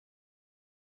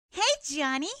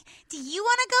Johnny. Do you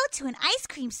want to go to an ice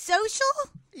cream social?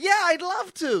 Yeah, I'd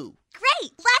love to.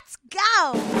 Great, let's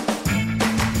go.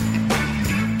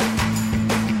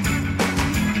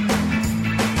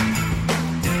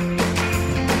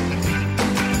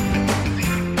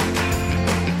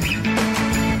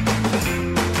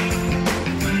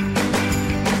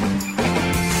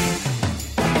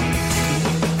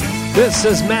 This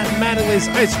is Matt Mattingly's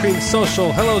Ice Cream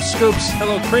Social. Hello, Scoops.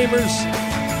 Hello, Creamers.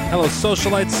 Hello,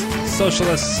 Socialites,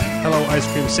 Socialists. Hello, Ice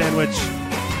Cream Sandwich.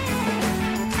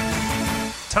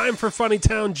 Time for Funny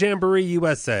Town Jamboree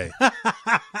USA.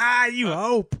 You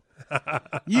hope.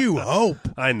 You hope.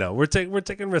 I know we're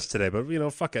taking risks today, but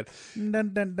fuck it.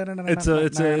 It's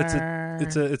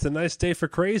a nice day for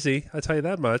crazy. I tell you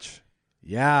that much.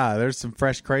 Yeah, there's some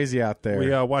fresh crazy out there. We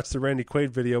watched the Randy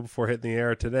Quaid video before hitting the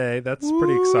air today. That's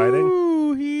pretty exciting.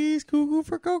 Ooh, he's cuckoo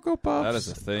for Cocoa Puffs. That is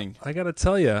a thing. I got to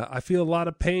tell you, I feel a lot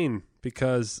of pain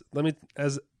because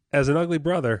as an ugly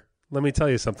brother, let me tell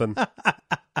you something.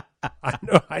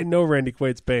 I know Randy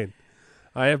Quaid's pain.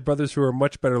 I have brothers who are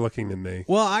much better looking than me.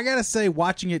 Well, I got to say,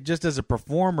 watching it just as a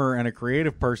performer and a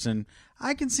creative person,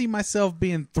 I can see myself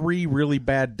being 3 really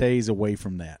bad days away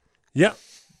from that. Yep.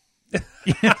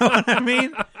 You know what I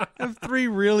mean? I have 3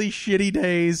 really shitty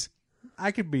days.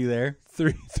 I could be there.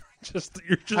 Three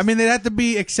I mean, they'd have to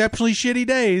be exceptionally shitty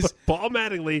days. But Paul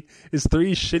Mattingly is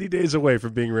 3 shitty days away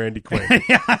from being Randy Quaid.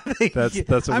 Yeah, I think,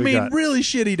 that's what we got. Really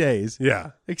shitty days.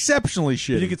 Yeah. Exceptionally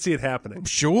shitty. You can see it happening.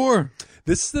 Sure.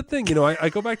 This is the thing, I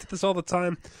go back to this all the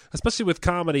time, especially with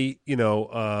comedy,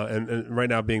 and right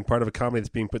now being part of a comedy that's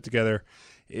being put together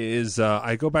is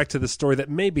I go back to the story that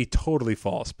may be totally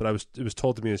false, but it was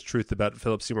told to me as truth about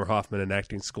Philip Seymour Hoffman in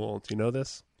acting school. Do you know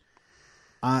this?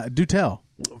 Do tell.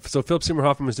 So Philip Seymour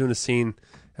Hoffman was doing a scene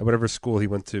at whatever school he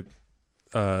went to,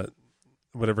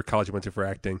 whatever college he went to for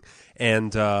acting,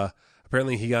 and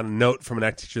apparently he got a note from an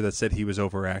acting teacher that said he was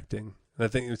overacting. And I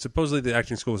think supposedly the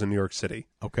acting school was in New York City.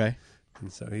 Okay.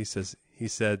 And so he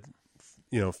said,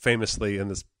 famously in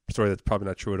this story that's probably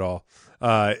not true at all,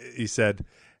 he said,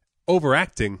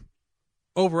 overacting?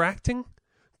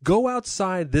 Go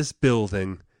outside this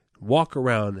building, walk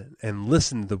around, and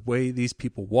listen to the way these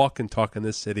people walk and talk in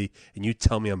this city, and you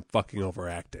tell me I'm fucking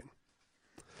overacting.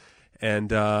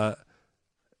 And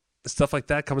stuff like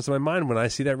that comes to my mind when I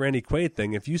see that Randy Quaid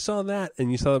thing. If you saw that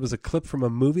and you saw it was a clip from a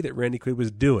movie that Randy Quaid was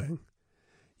doing,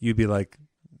 you'd be like,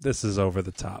 this is over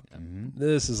the top. Mm-hmm.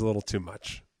 This is a little too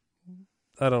much.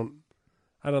 I don't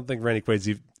think Randy Quaid's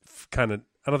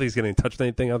I don't think he's getting in touch with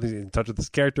anything. I don't think he's getting in touch with this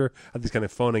character. I think he's kind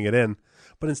of phoning it in.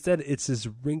 But instead, it's his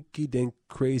rinky-dink,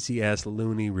 crazy-ass,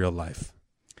 loony real life.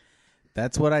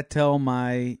 That's what I tell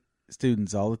my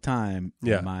students all the time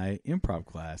in my improv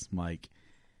class. I'm like,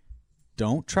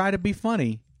 don't try to be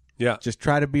funny. Yeah. Just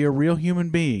try to be a real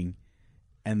human being,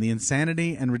 and the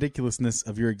insanity and ridiculousness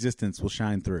of your existence will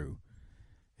shine through.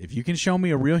 If you can show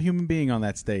me a real human being on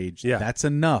that stage, that's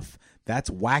enough. That's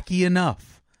wacky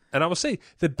enough. And I will say,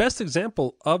 the best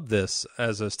example of this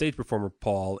as a stage performer,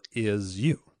 Paul, is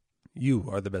you. You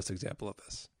are the best example of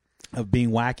this. Of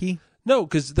being wacky? No,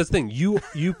 because that's the thing.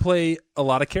 You play a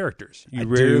lot of characters. You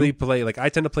rarely play, I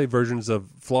tend to play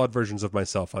flawed versions of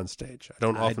myself on stage. I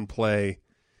don't often play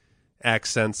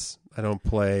accents. I don't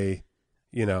play,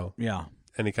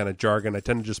 any kind of jargon. I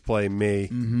tend to just play me,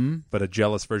 but a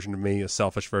jealous version of me, a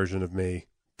selfish version of me,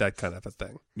 that kind of a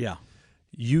thing. Yeah.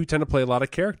 You tend to play a lot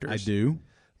of characters. I do.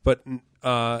 But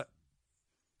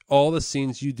all the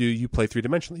scenes you do, you play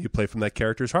 3-dimensionally. You play from that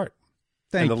character's heart.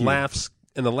 Thank you.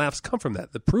 And the laughs come from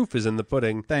that. The proof is in the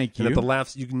pudding. Thank you. And the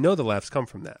laughs, the laughs come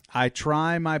from that. I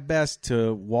try my best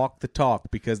to walk the talk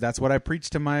because that's what I preach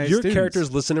to my students. Your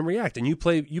characters listen and react, and you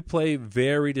play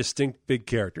very distinct big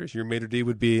characters. Your maitre d'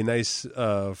 would be a nice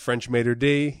French maitre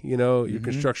d'. Your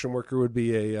construction worker would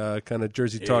be a kind of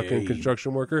Jersey talking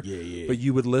construction worker. Yeah. But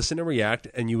you would listen and react,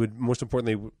 and you would most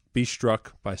importantly be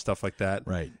struck by stuff like that.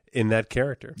 Right. In that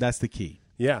character. That's the key.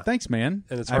 Yeah. Thanks, man.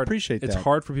 And it's hard. I appreciate that. It's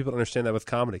hard for people to understand that with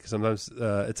comedy because sometimes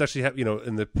it's actually,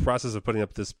 in the process of putting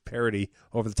up this parody,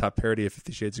 over-the-top parody of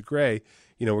 50 Shades of Grey,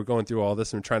 we're going through all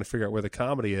this and we're trying to figure out where the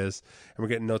comedy is. And we're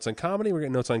getting notes on comedy, we're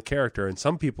getting notes on character. And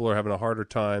some people are having a harder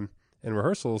time in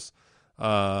rehearsals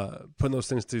putting those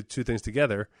two things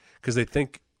together because they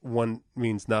think one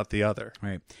means not the other.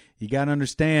 Right. You got to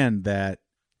understand that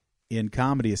in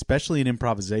comedy, especially in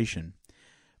improvisation,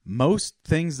 most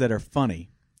things that are funny,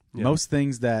 most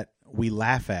things that we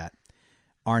laugh at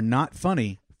are not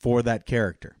funny for that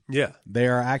character. Yeah. They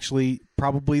are actually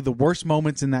probably the worst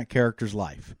moments in that character's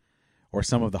life or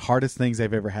some of the hardest things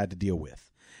they've ever had to deal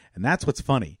with. And that's what's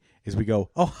funny is we go,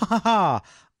 oh, ha, ha,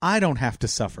 I don't have to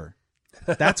suffer.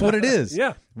 That's what it is.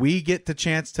 Yeah. We get the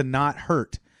chance to not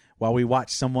hurt while we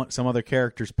watch some other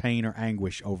character's pain or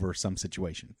anguish over some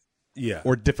situation. Yeah.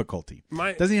 Or difficulty.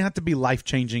 Doesn't even have to be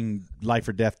life-changing, life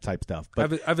or death type stuff.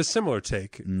 But I have a similar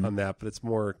take on that, but it's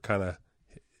more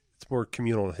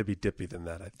communal and hippy-dippy than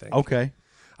that, I think. Okay.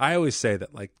 I always say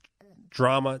that, like,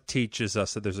 drama teaches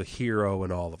us that there's a hero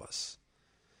in all of us.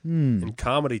 And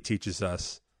comedy teaches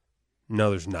us, no,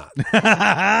 there's not.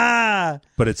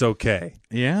 But it's okay.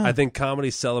 Yeah. I think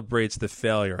comedy celebrates the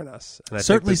failure in us. And I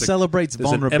certainly think celebrates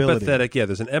vulnerability.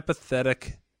 There's an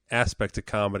empathetic aspect to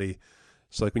comedy.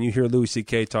 So, like, when you hear Louis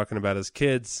C.K. talking about his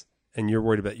kids and you're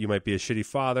worried about you might be a shitty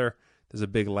father, there's a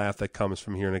big laugh that comes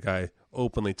from hearing a guy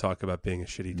openly talk about being a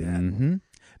shitty dad. Mm-hmm.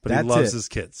 But he loves his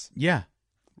kids. Yeah.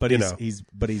 But he's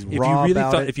if raw you really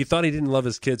about it. If you thought he didn't love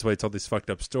his kids while he told these fucked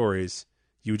up stories,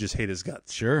 you would just hate his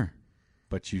guts. Sure.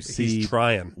 But you see he's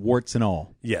trying. Warts and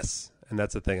all. Yes. And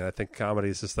that's the thing. And I think comedy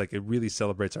is just like, it really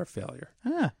celebrates our failure.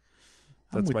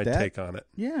 That's my take on it.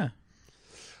 Yeah.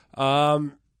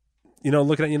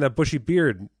 Looking at you in that bushy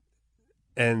beard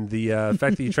and the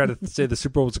fact that you try to say the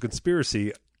Super Bowl was a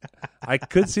conspiracy, I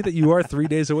could see that you are 3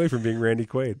 days away from being Randy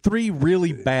Quaid. 3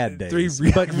 really bad days.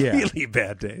 Really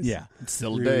bad days. Yeah. It's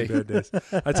still a Really day. bad days.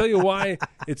 I tell you why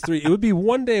it's 3. It would be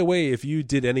 1 day away if you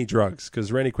did any drugs,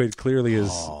 because Randy Quaid clearly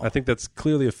is. I think that's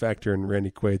clearly a factor in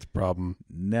Randy Quaid's problem.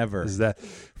 Never. Is that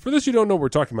for those who don't know what we're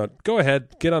talking about? Go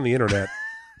ahead, get on the internet.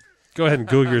 Go ahead and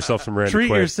Google yourself some Randy Quaid. Treat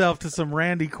yourself to some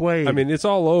Randy Quaid. I mean, it's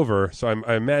all over, so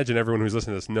I imagine everyone who's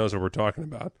listening to this knows what we're talking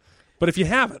about. But if you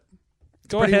haven't,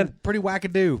 go ahead. Pretty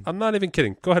wackadoo. I'm not even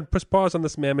kidding. Go ahead and press pause on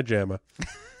this mamma jamma.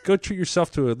 Go treat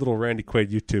yourself to a little Randy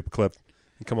Quaid YouTube clip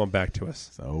and come on back to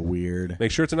us. So weird.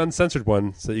 Make sure it's an uncensored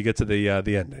one so that you get to the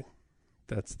ending.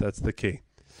 That's the key.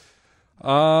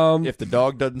 If the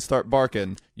dog doesn't start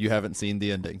barking, you haven't seen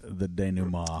the ending. The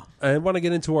denouement. I want to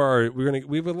get into we're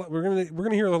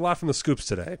gonna hear a lot from the scoops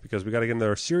today, because we got to get into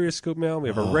our serious scoop mail. We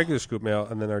have our regular scoop mail,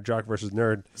 and then our Jock Vs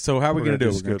Nerd. So how are we going to do?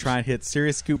 We're scoops. going to try and hit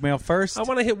serious scoop mail first. I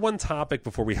want to hit one topic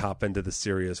before we hop into the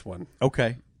serious one.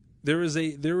 Okay. There is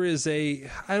a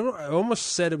I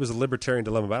almost said it was a libertarian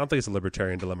dilemma, but I don't think it's a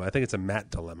libertarian dilemma. I think it's a Matt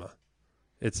dilemma.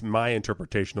 It's my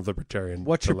interpretation of libertarian.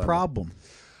 What's dilemma. your problem?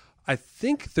 I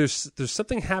think there's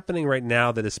something happening right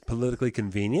now that is politically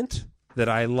convenient that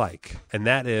I like, and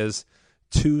that is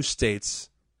 2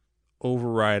 states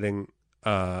overriding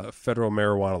federal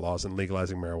marijuana laws and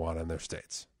legalizing marijuana in their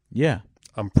states. Yeah.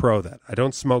 I'm pro that. I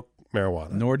don't smoke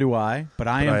marijuana. Nor do I, but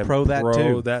I am pro that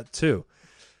that too.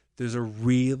 There's a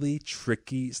really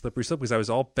tricky slippery slope, because I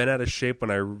was all bent out of shape when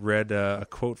I read a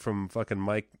quote from fucking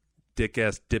Mike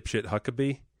Dick-ass dipshit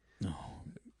Huckabee.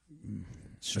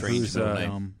 Strange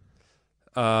name.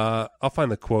 I'll find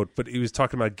the quote, but he was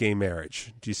talking about gay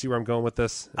marriage. Do you see where I'm going with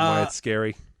this? And why it's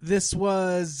scary? This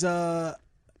was,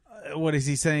 what is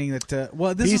he saying?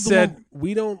 That He said,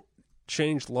 we don't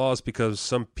change laws because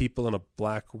some people in a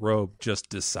black robe just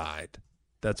decide.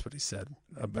 That's what he said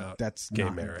about gay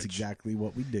marriage. That's exactly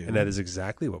what we do. And that is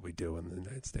exactly what we do in the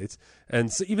United States.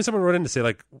 And so even someone wrote in to say,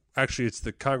 like, actually, it's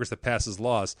the Congress that passes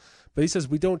laws. But he says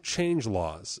we don't change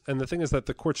laws. And the thing is that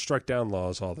the courts strike down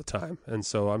laws all the time. And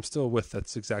so I'm still with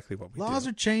that's exactly what we do. Laws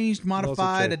are changed,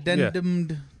 modified,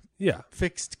 addendumed,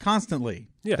 fixed constantly.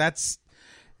 Yeah. That's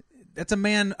a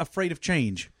man afraid of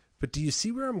change. But do you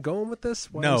see where I'm going with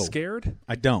this? Why No. I'm scared?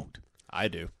 I don't. I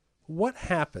do. What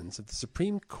happens if the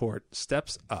Supreme Court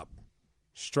steps up,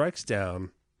 strikes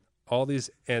down all these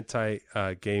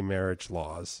anti-gay marriage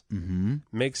laws,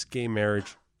 makes gay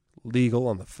marriage legal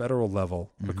on the federal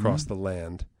level across the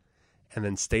land, and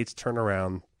then states turn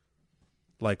around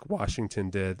like Washington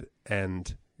did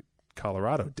and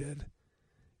Colorado did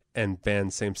and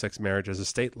ban same-sex marriage as a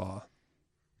state law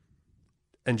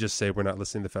and just say we're not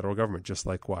listening to the federal government, just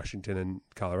like Washington and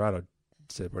Colorado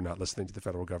said we're not listening to the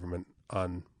federal government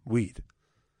on weed?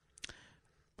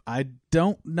 I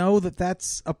don't know that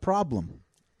that's a problem.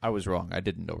 I was wrong. I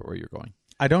didn't know where you're going.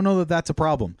 I don't know that that's a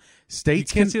problem.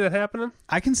 States You can't see that happening?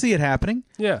 I can see it happening.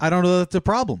 Yeah. I don't know that that's a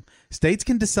problem. States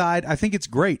can decide. I think it's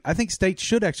great. I think states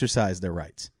should exercise their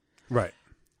rights. Right.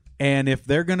 And if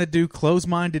they're going to do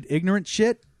closed-minded, ignorant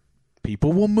shit,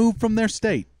 people will move from their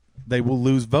state. They will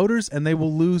lose voters and they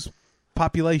will lose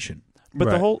population. But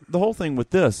Right. the whole thing with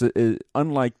this is,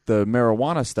 unlike the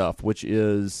marijuana stuff, which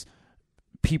is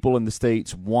people in the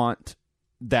states want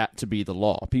that to be the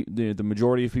law. The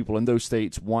majority of people in those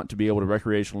states want to be able to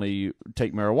recreationally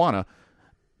take marijuana.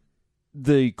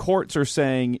 The courts are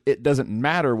saying it doesn't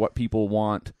matter what people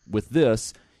want with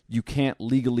this. You can't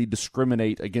legally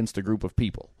discriminate against a group of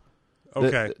people.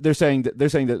 Okay. They're saying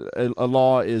that a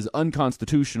law is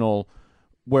unconstitutional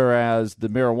whereas the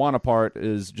marijuana part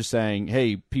is just saying,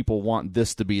 hey, people want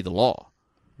this to be the law.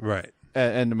 Right.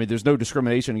 And I mean, there's no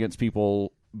discrimination against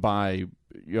people by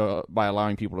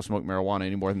allowing people to smoke marijuana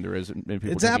any more than there is in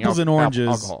people It's drinking apples and oranges.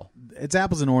 alcohol. It's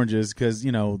apples and oranges because,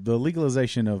 the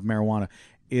legalization of marijuana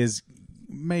is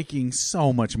making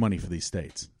so much money for these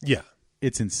states. Yeah.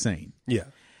 It's insane. Yeah.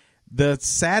 The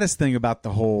saddest thing about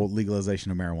the whole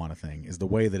legalization of marijuana thing is the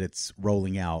way that it's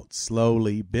rolling out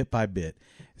slowly, bit by bit.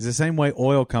 It's the same way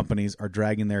oil companies are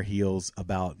dragging their heels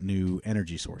about new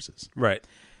energy sources. Right.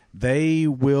 They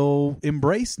will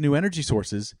embrace new energy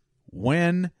sources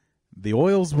when the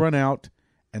oils run out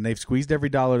and they've squeezed every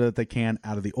dollar that they can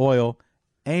out of the oil,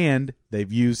 and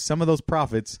they've used some of those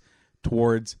profits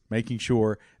towards making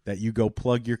sure that you go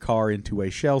plug your car into a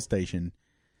Shell station.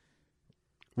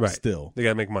 Right. Still, they got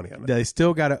to make money on it. they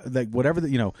still got to, like, whatever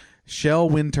Shell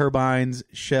wind turbines,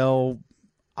 Shell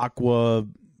aqua,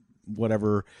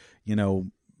 whatever,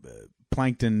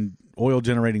 plankton, oil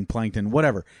generating plankton,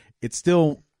 whatever. It's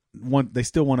still they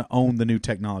still want to own the new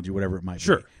technology, whatever it might be.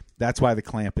 Sure. That's why the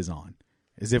clamp is on.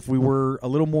 As if we were a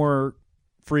little more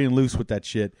free and loose with that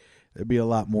shit, there'd be a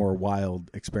lot more wild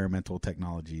experimental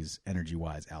technologies, energy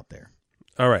wise, out there.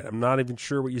 All right. I'm not even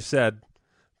sure what you said,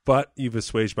 but you've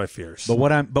assuaged my fears. But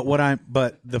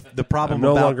the problem I'm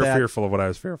no about longer that, fearful of what I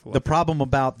was fearful of. the problem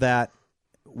about that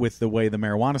with the way the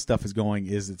marijuana stuff is going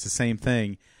is it's the same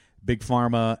thing. Big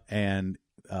pharma and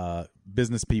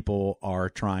business people are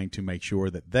trying to make sure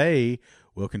that they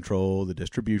will control the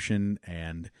distribution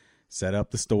and set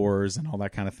up the stores and all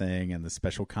that kind of thing and the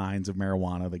special kinds of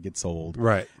marijuana that get sold.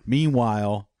 Right.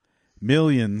 Meanwhile,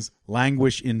 millions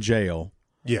languish in jail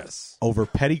Yes. over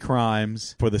petty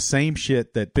crimes for the same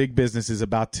shit that big business is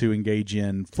about to engage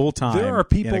in full time There are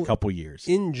people in a couple years.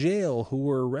 in jail who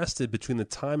were arrested between the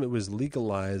time it was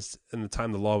legalized and the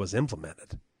time the law was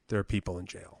implemented. There are people in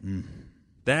jail.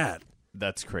 That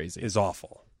That's crazy. is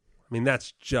awful. I mean,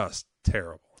 that's just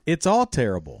terrible. It's all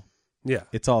terrible. Yeah.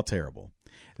 It's all terrible.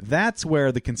 That's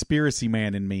where the conspiracy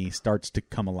man in me starts to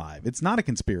come alive. It's not a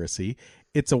conspiracy.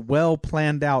 It's a well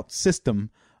planned out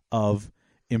system of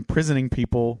imprisoning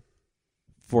people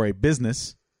for a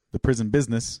business, the prison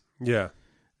business, Yeah.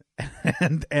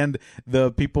 and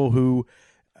the people who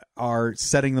are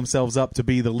setting themselves up to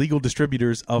be the legal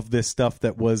distributors of this stuff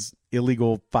that was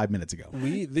illegal 5 minutes ago.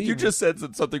 You just said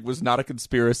that something was not a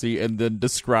conspiracy and then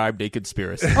described a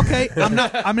conspiracy. Okay, I'm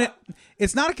not. I mean,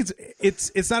 it's not a.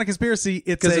 It's not a conspiracy.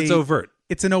 It's because it's overt.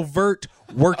 It's an overt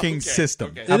working system.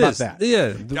 okay. How It about is. that?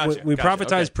 Yeah. Gotcha, We gotcha,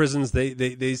 privatize okay. prisons.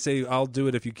 They say, I'll do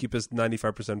it if you keep us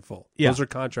 95% full. Yeah. Those are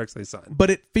contracts they sign. But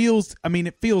it feels. I mean,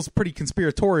 it feels pretty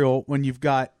conspiratorial when you've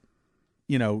got,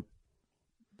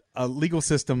 a legal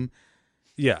system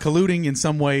Yeah. colluding in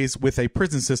some ways with a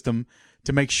prison system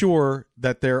to make sure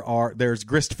that there's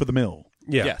grist for the mill.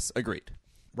 Yeah. Yes, agreed.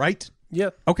 Right? Yeah.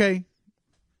 Okay.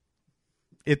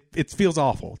 It feels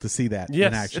awful to see that Yes.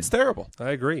 in action. It's terrible. I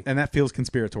agree. And that feels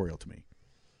conspiratorial to me.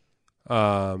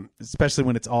 Especially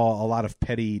when it's all a lot of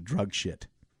petty drug shit.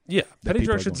 Yeah. Petty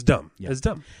people drug are shit's going dumb. through. Yeah. It's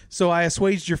dumb. So I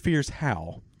assuaged your fears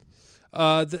how?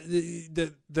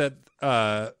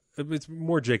 It's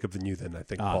more Jacob than you, then I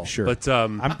think, Paul. Sure. But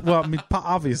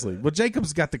Obviously. Well,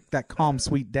 Jacob's got that calm,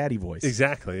 sweet daddy voice.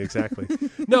 exactly.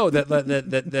 No, that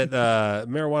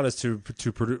marijuana is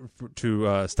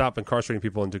to stop incarcerating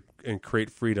people and create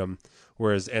freedom,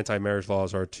 whereas anti-marriage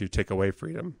laws are to take away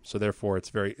freedom. So therefore,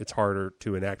 it's harder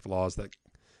to enact laws that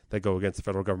go against the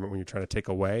federal government when you're trying to take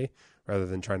away rather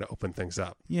than trying to open things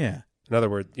up. Yeah. In other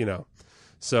words,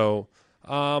 so.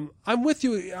 I'm with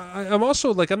you. I'm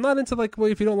also I'm not into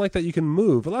well, if you don't like that, you can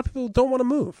move. A lot of people don't want to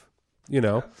move,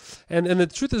 and the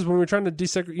truth is when we're trying to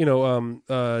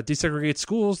desegregate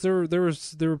schools, there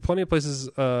were plenty of places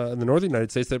in the northern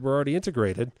United States that were already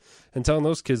integrated, and telling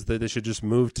those kids that they should just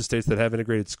move to states that have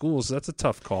integrated schools, that's a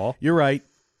tough call. You're right.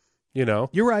 You're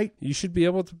right. You should be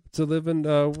able to live in.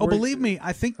 Believe me,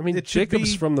 I think. I mean, it should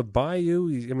Jacob's be... from the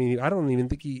Bayou. I don't even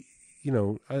think he.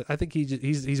 I think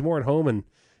he's more at home and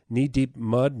knee-deep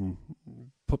mud and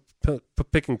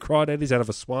picking crawdaddies out of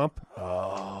a swamp.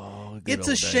 Oh, It's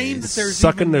a shame that there's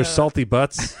sucking even, their salty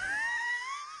butts.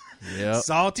 Yep.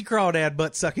 salty crawdad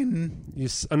butt sucking. You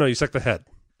suck the head.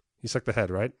 You suck the head,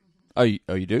 right? Oh, you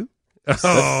do?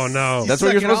 Oh no, That's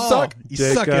what you're supposed to suck. You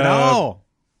suck it Jacob. all.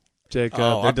 Jacob.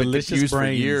 Oh, I've been delicious confused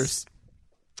brains. for years.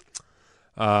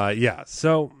 Yeah.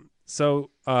 So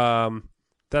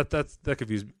that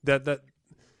confused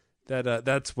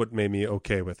that's what made me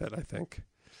okay with it. I think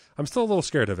I'm still a little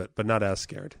scared of it, but not as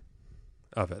scared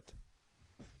of it.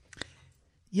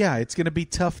 Yeah, it's going to be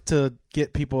tough to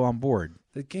get people on board.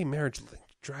 The gay marriage thing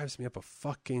drives me up a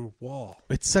fucking wall.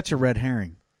 It's such a red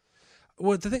herring.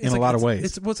 Well, the thing in a lot of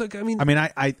ways.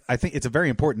 I I think it's a very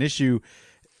important issue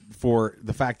for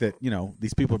the fact that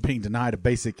these people are being denied a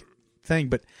basic thing,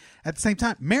 but at the same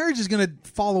time, marriage is going to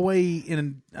fall away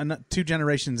in 2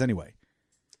 generations anyway.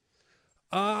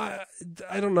 I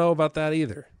don't know about that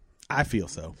either. I feel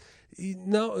so.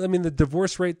 No, I mean the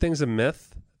divorce rate thing's a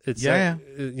myth. It's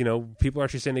people are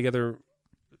actually staying together.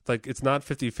 Like it's not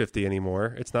 50-50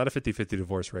 anymore. It's not a 50-50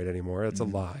 divorce rate anymore. It's a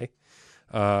lie.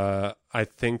 I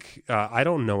think I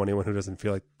don't know anyone who doesn't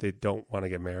feel like they don't want to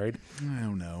get married. I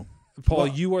don't know. Paul,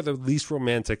 you are the least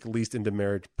romantic, least into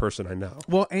marriage person I know.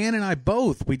 Well, Ann and I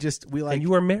both. We like. And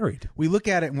you are married. We look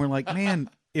at it and we're like, man,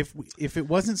 if it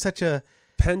wasn't such a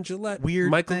Penn Jillette,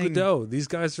 weird Michael thing. Godot, these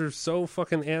guys are so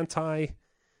fucking anti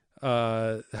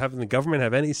having the government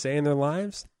have any say in their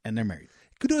lives, and they're married.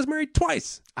 Godot's married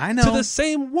twice. I know, to the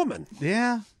same woman.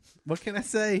 Yeah. What can I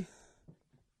say?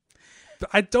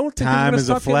 I don't think time is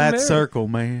a flat circle,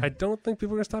 man. I don't think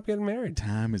people are going to stop getting married.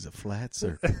 Time is a flat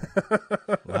circle.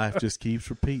 Life just keeps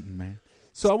repeating, man.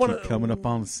 So I want to coming up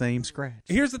on the same scratch.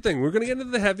 Here's the thing: we're going to get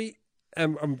into the heavy.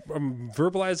 I'm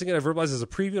verbalizing it. I verbalized it as a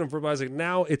preview. I'm verbalizing it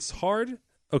now. It's hard,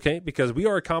 okay, because we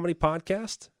are a comedy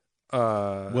podcast.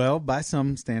 Well, by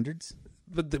some standards.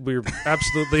 But we're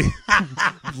absolutely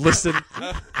listen.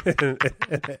 I'm going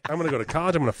to go to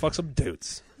college. I'm going to fuck some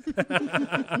dudes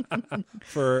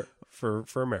for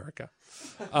America.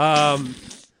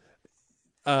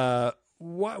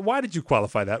 Why did you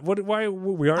qualify that? Why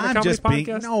we aren't a comedy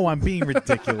podcast? I'm being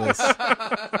ridiculous.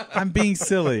 I'm being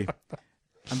silly.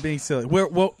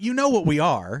 Well, you know what we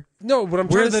are. No, what I'm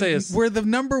trying to say is we're the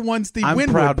number one Steve I'm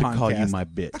Winwood proud to podcast. call you my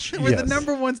bitch. We're the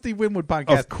number one Steve Winwood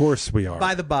podcast. Of course we are.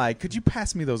 By the by, could you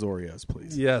pass me those Oreos,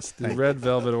 please? Yes, the red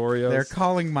velvet Oreos. They're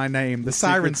calling my name. The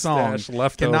siren song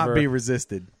cannot be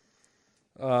resisted.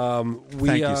 Thank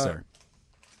you, sir.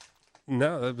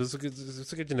 No, it was good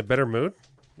to get you in a better mood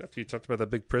after you talked about that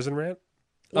big prison rant.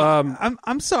 Well,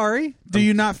 I'm sorry. Do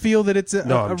you not feel that it's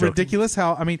ridiculous?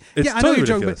 How I mean, it's I know totally you're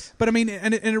joking, ridiculous. but I mean,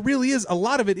 and it really is. A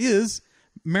lot of it is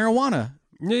marijuana.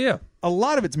 Yeah. A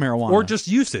lot of it's marijuana, or just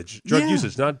usage, drug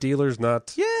usage, not dealers,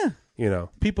 not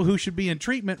people who should be in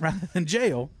treatment rather than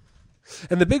jail.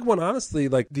 And the big one, honestly,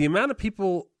 like the amount of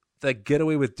people that get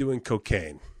away with doing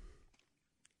cocaine,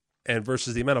 and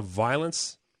versus the amount of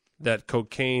violence that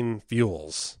cocaine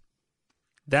fuels,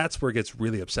 that's where it gets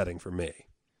really upsetting for me.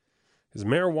 Because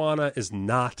marijuana is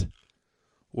not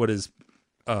what is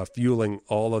fueling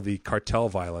all of the cartel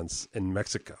violence in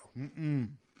Mexico.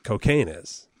 Cocaine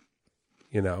is.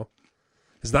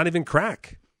 It's not even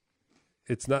crack.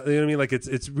 It's not. You know what I mean? Like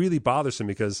it's really bothersome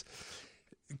because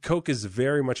coke is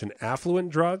very much an affluent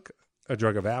drug, a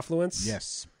drug of affluence.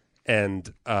 Yes,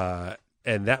 and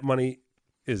that money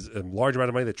is a large amount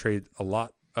of money that trade a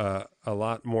lot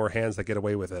more hands that get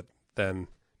away with it than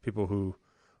people who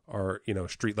are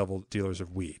street level dealers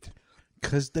of weed,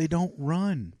 because they don't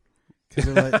run.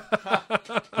 Because they're like,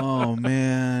 oh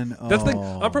man, that's the thing.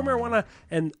 I'm pro marijuana,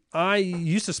 and I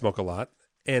used to smoke a lot,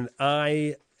 and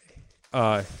I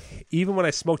even when I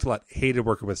smoked a lot, hated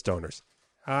working with stoners.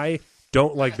 I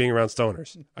don't like being around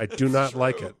stoners. I do not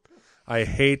like it. I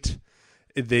hate.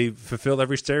 They fulfill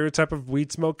every stereotype of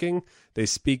weed smoking. They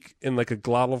speak in like a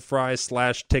glottal fry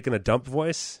 / taking a dump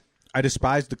voice. I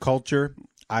despise the culture.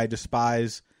 I just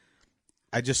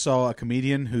saw a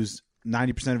comedian whose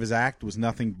 90% of his act was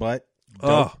nothing but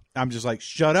dope. I'm just like,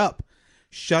 shut up.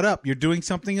 You're doing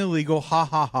something illegal. Ha,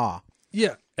 ha, ha.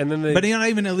 Yeah. And then but you're not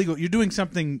even illegal. You're doing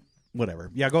something,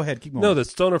 whatever. Yeah, go ahead. Keep going. No, the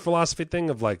stoner philosophy thing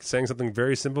of like saying something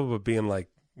very simple, but being like,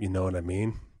 you know what I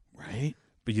mean? Right.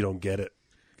 But you don't get it.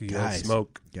 You don't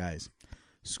smoke. Guys,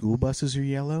 school buses are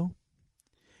yellow.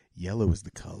 Yellow is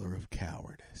the color of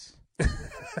cowardice.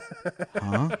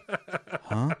 Huh?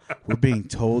 We're being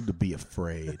told to be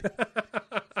afraid.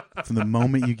 From the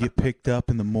moment you get picked up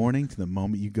in the morning to the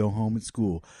moment you go home at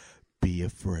school, be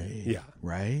afraid. Yeah.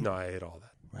 Right? No, I hate all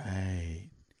that. Right.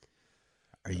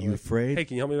 Are you afraid? Hey,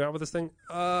 can you help me out with this thing?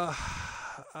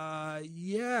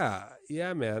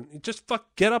 Yeah, man. Just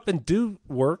get up and do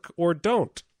work or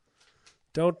don't.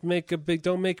 Don't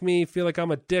make me feel like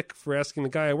I'm a dick for asking the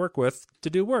guy I work with to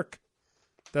do work.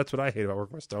 That's what I hate about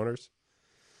working with stoners.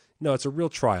 No, it's a real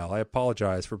trial. I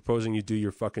apologize for proposing you do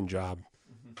your fucking job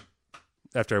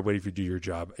after I waited for you to do your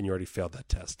job and you already failed that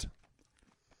test.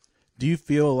 Do you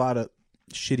feel a lot of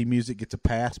shitty music gets a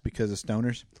pass because of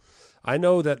stoners? I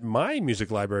know that my music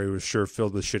library was sure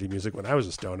filled with shitty music when I was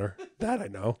a stoner. That I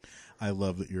know. I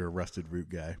love that you're a Rusted Root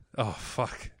guy. Oh,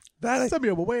 fuck. Send me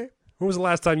on my way. When was the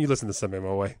last time you listened to Send Me On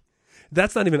My Way?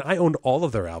 That's not even... I owned all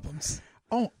of their albums.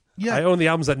 Oh, Yeah. I own the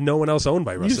albums that no one else owned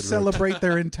by You Rusted Root. celebrate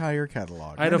their entire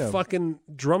catalog. I had I a know. fucking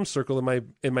drum circle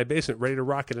in my basement ready to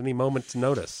rock at any moment to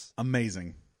notice.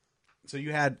 Amazing. So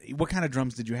you had, what kind of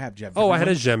drums did you have, Jeff? Oh, I had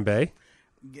a djembe.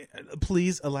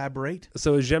 Please elaborate.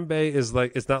 So a djembe is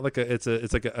like, it's not like it's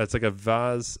like a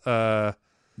vase.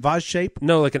 Vase shape,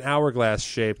 No, like an hourglass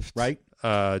shaped right?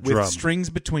 drum. With strings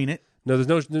between it. No,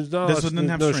 there's no This one doesn't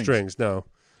have strings. strings. No.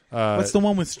 What's the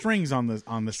one with strings on the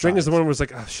String is sides? the one where it's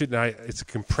like, oh, shit, it's a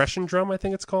compression drum, I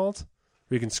think it's called.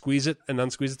 Where you can squeeze it and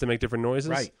unsqueeze it to make different noises.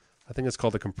 Right. I think it's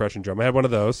called a compression drum. I had one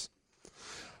of those.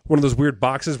 One of those weird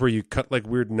boxes where you cut like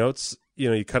weird notes. You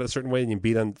know, you cut it a certain way and you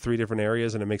beat on 3 different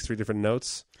areas and it makes 3 different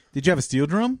notes. Did you have a steel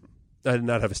drum? I did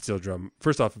not have a steel drum.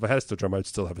 First off, if I had a steel drum, I would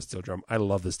still have a steel drum. I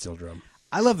love the steel drum.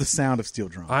 I love the sound of steel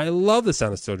drum. I love the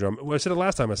sound of steel drum. Well, I said it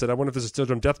last time. I said, I wonder if there's a steel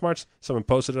drum death march. Someone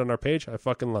posted it on our page. I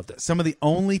fucking loved it. Some of the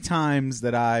only times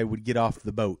that I would get off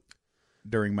the boat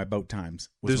during my boat times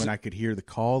was when I could hear the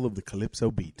call of the calypso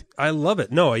beat. I love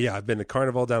it. No, yeah, I've been to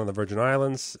Carnival down on the Virgin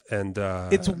Islands, and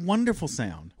It's a wonderful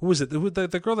sound. who was it?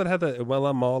 The girl that had the "Well,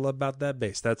 I'm All About That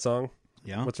Bass" that song.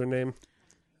 Yeah. What's her name?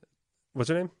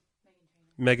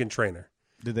 Megan Trainor.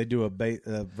 Did they do a version?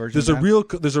 There's of a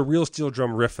that? there's a real steel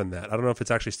drum riff in that. I don't know if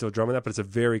it's actually steel drum in that, but it's a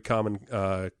very common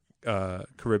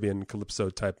Caribbean calypso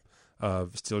type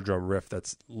of steel drum riff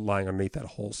that's lying underneath that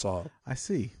whole song, I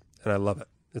see. and I love it.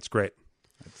 It's great.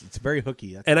 It's very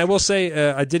hooky. And I will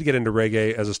say, I did get into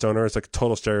reggae as a stoner. It's like a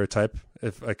total stereotype,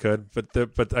 if I could.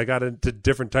 But I got into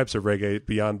different types of reggae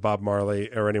beyond Bob Marley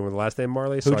or anyone with the last name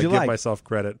Marley. So Who'd I you give like? myself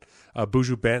credit.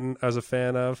 Buju Banton, I was a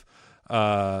fan of.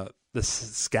 The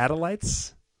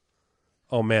Scatolites.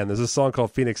 Oh man, there's a song called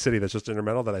Phoenix City that's just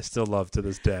instrumental that I still love to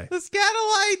this day. The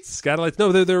Scatolites. Scatolites.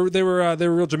 No, they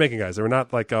were real Jamaican guys. They were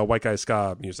not like white guy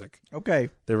ska music. Okay.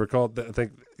 They were called. I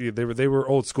think they were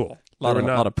old school. A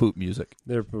lot of poop music.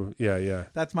 They were, yeah.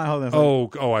 That's my whole thing.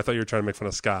 Oh, I thought you were trying to make fun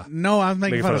of ska. No, I was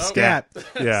making fun of scat.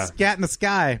 Yeah. Scat in the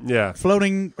sky. Yeah.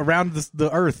 Floating around the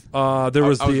earth. There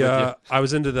was I I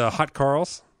was into the hot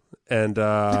Carls, and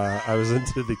I was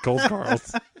into the cold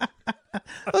Carls.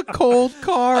 The cold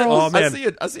Carl. Oh, man.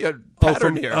 I see a pattern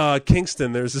from here.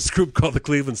 Kingston, there's this group called the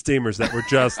Cleveland Steamers that were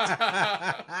just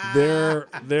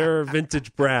their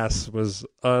vintage brass was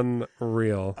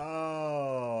unreal.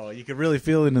 Oh, you could really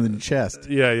feel it in the chest.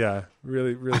 Yeah,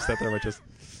 really sat there in my chest.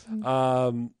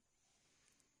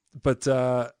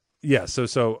 Yeah,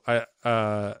 so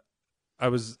I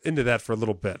was into that for a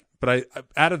little bit, but I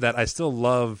out of that I still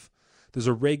love. There's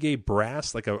a reggae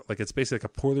brass, like it's basically like a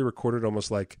poorly recorded,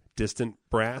 almost like distant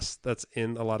brass that's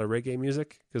in a lot of reggae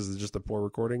music because it's just the poor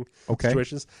recording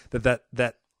situations.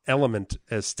 That element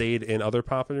has stayed in other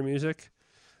popular music.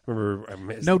 Remember,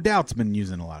 No Doubt's been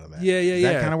using a lot of that. Yeah. Is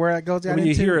that kind of where that goes down when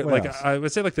you into? hear it, What like else? I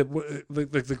would say, like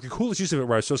the coolest use of it,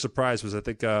 where I was so surprised was I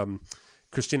think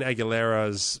Christina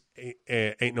Aguilera's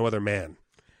 "Ain't No Other Man"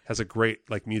 has a great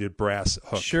like muted brass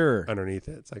hook Sure. underneath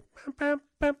it. It's like bam,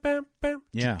 bam, bam, bam.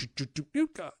 Yeah.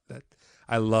 That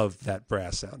I love that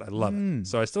brass sound. I love it.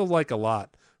 So I still like a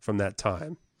lot from that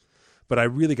time. But I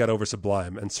really got over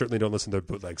Sublime and certainly don't listen to their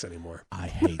bootlegs anymore. I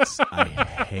hate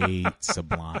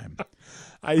Sublime.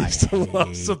 I used to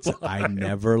love Sublime. I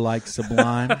never liked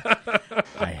Sublime.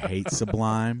 I hate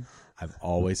Sublime. I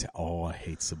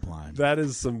hate Sublime. That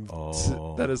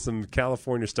is some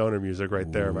California stoner music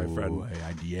right there, my friend.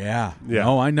 Yeah. Yeah.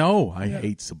 No, I know. I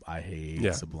hate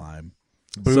Sublime.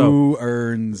 Boo So-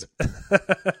 earns.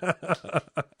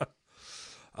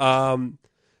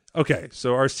 Okay,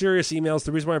 so our serious emails.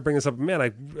 The reason why I bring this up, man,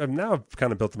 I've now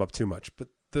kind of built them up too much. But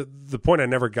the point I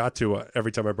never got to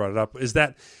every time I brought it up is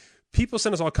that people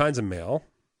send us all kinds of mail,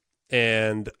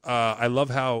 and I love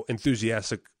how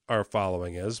enthusiastic our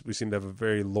following is. We seem to have a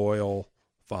very loyal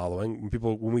following.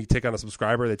 When we take on a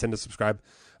subscriber, they tend to subscribe.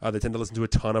 They tend to listen to a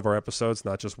ton of our episodes,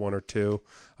 not just one or two,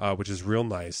 which is real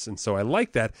nice. And so I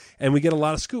like that. And we get a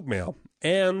lot of scoop mail.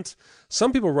 And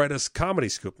some people write us comedy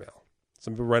scoop mail.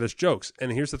 Some people write us jokes.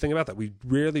 And here's the thing about that. We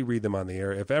rarely read them on the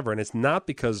air, if ever. And it's not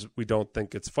because we don't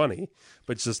think it's funny,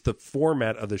 but it's just the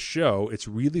format of the show. It's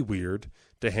really weird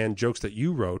to hand jokes that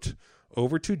you wrote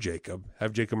over to Jacob,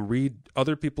 have Jacob read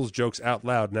other people's jokes out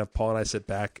loud, and have Paul and I sit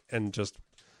back and just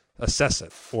assess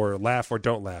it or laugh or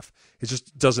don't laugh. It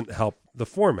just doesn't help the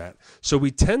format. So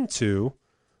we tend to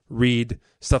read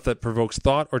stuff that provokes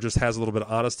thought or just has a little bit of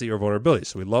honesty or vulnerability.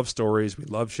 So we love stories, we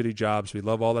love shitty jobs, we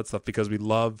love all that stuff because we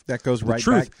love That goes the right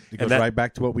truth. back. It goes right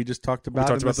back to what we just talked about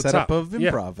talked in about the the setup top. of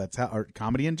improv. That's how or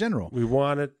comedy in general. We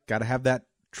want it. Got to have that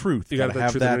truth. You got to have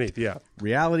have truth that underneath. Yeah.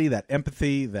 reality, that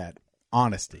empathy, that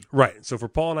honesty. Right. So for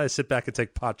Paul and I to sit back and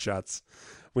take pot shots,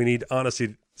 we need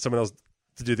honesty. Someone else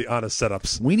to do the honest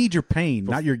setups. We need your pain,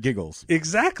 not your giggles.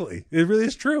 Exactly. It really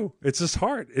is true. It's just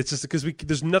hard. It's just because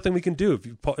there's nothing we can do.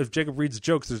 If Jacob reads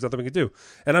jokes, there's nothing we can do.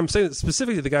 And I'm saying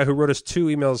specifically the guy who wrote us 2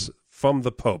 emails from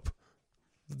the Pope.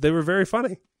 They were very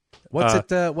funny. What's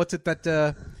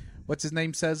his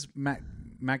name says? Max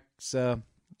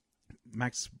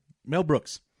Mel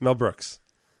Brooks. Mel Brooks.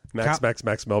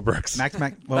 Max Mel Brooks. Well,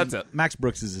 That's it. Max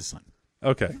Brooks is his son.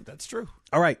 Okay. That's true.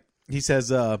 All right. He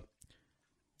says,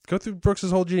 Go through Brooks'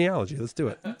 whole genealogy. Let's do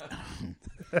it.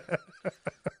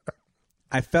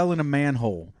 I fell in a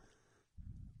manhole.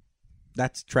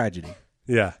 That's tragedy.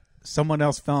 Yeah. Someone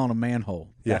else fell in a manhole.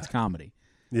 That's comedy.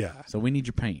 Yeah. So we need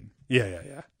your pain.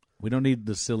 Yeah. We don't need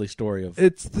the silly story of...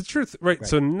 It's the truth. Right.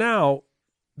 So now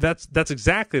that's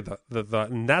exactly the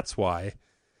and that's why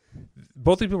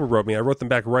both these people wrote me. I wrote them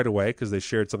back right away because they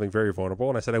shared something very vulnerable.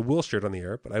 And I said, I will share it on the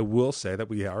air, but I will say that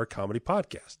we are a comedy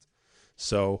podcast.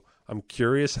 So I'm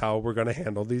curious how we're going to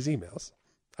handle these emails.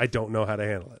 I don't know how to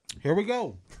handle it. Here we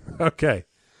go. Okay.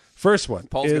 First one.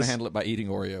 Paul's going to handle it by eating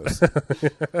Oreos.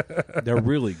 They're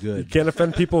really You good. can't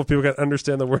offend people if people can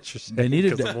understand the words you're saying. They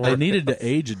needed to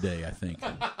age a day, I think.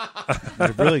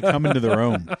 They've really come into their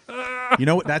own. You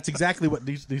know what? That's exactly what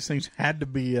these things had to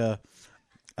be.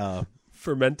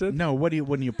 Fermented? No,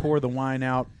 when you pour the wine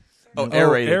out?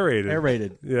 Aerated.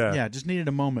 Aerated. Yeah. Just needed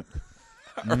a moment.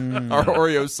 Our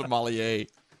Oreo sommelier.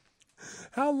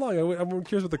 How long? I'm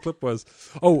curious what the clip was.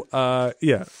 Oh,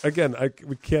 yeah. Again,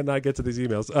 we cannot get to these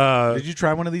emails. Did you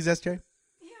try one of these, SJ?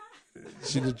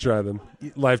 She did try them.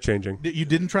 Life-changing. You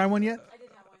didn't try one yet? I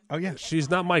didn't have one. Oh, yeah. She's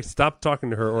not mic'd. Stop talking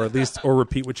to her, or at least, or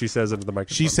repeat what she says into the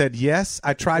microphone. She said, yes,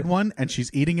 I tried one, and she's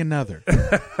eating another.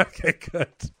 Okay, good.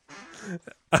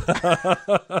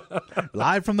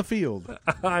 Live from the field.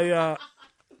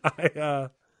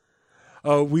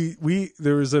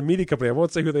 There was a media company. I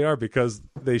won't say who they are because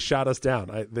they shot us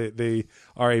down. They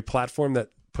are a platform that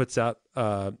puts out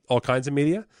all kinds of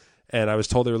media, and I was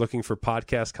told they were looking for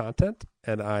podcast content,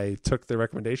 and I took their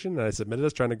recommendation and I submitted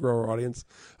us, trying to grow our audience.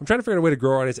 I'm trying to figure out a way to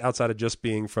grow our audience outside of just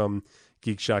being from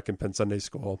Geek Shock and Penn Sunday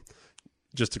School,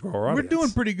 just to grow our audience. We're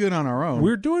doing pretty good on our own.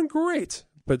 We're doing great.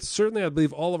 But certainly, I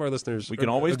believe all of our listeners. We can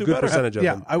always do a good better. percentage of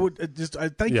them. I would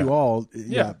thank you all.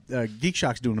 Yeah. Geek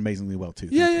Shock's doing amazingly well too.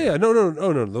 Yeah. No.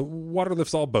 The water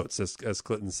lifts all boats, as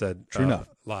Clinton said. True enough.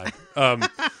 Live.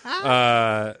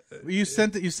 You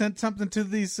sent something to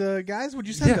these guys. What'd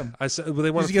you send them? I said, well,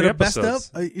 they wanted Did you 3 get a best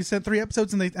episodes. of? You sent 3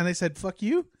 episodes, and they said fuck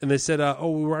you. And they said,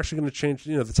 we were actually going to change,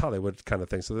 that's Hollywood kind of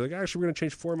thing. So they're like, actually, we're going to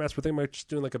change formats. We're thinking about just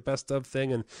doing like a best of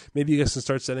thing. And maybe you guys can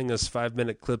start sending us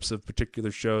 5-minute clips of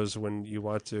particular shows when you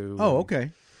want to. Oh,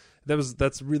 okay.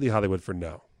 That's really Hollywood for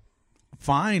no.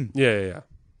 Fine. Yeah.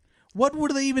 What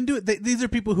would they even do? These are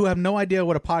people who have no idea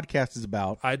what a podcast is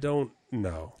about. I don't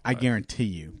know. I guarantee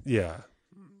you. Yeah.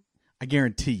 I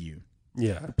guarantee you.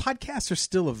 Yeah. Podcasts are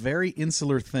still a very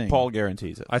insular thing. Paul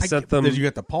guarantees it. I sent them. You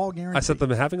got the Paul guarantee. I sent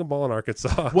them having a ball in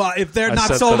Arkansas. Well, if they're I not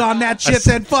sent sold them- on that shit,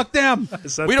 then fuck them.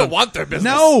 We don't want their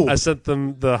business. No. I sent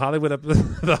them the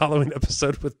the Halloween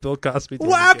episode with Bill Cosby.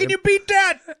 Well, how can you beat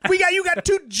that? You got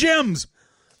 2 gems.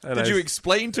 And Did you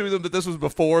explain to them that this was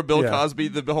before Bill Cosby,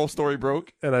 the whole story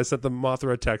broke? And I sent them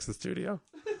Mothra attacks the studio.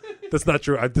 That's not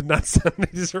true. I did not send.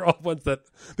 These are all ones that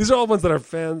our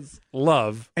fans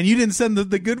love. And you didn't send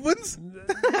the good ones?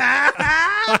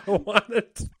 I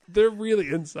wanted. They're really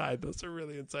inside. Those are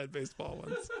really inside baseball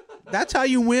ones. That's how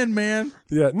you win, man.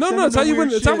 Yeah. No. It's how you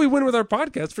win. It's how we win with our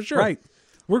podcast for sure. Right.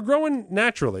 We're growing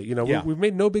naturally. We've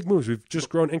made no big moves. We've just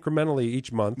grown incrementally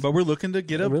each month. But we're looking to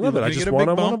get I love it. I just want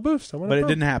a boost. But it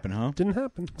didn't happen, huh? Didn't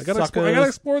happen. I gotta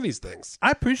explore these things.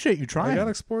 I appreciate you trying. I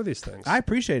gotta explore these things. I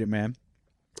appreciate it, man.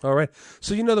 All right.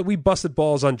 So you know that we busted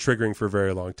balls on triggering for a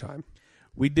very long time.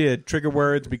 We did trigger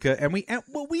words we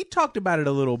talked about it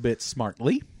a little bit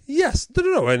smartly. Yes.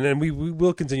 No. And we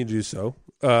will continue to do so.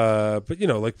 But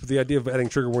like the idea of adding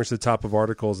trigger warnings to the top of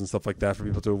articles and stuff like that for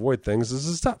people to avoid things, this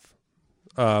is tough.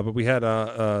 But we had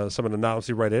someone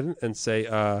anonymously write in and say,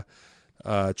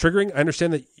 triggering. I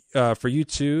understand that for you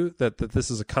too that this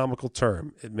is a comical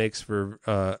term. It makes very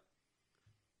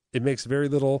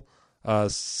little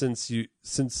sense.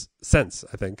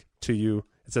 I think to you.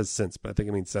 It says sense, but I think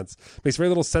it means sense. It makes very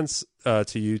little sense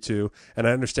to you two, and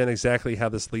I understand exactly how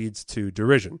this leads to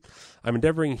derision. I'm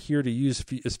endeavoring here to use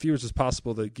as few as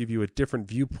possible to give you a different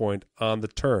viewpoint on the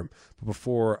term. But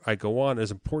before I go on, it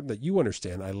is important that you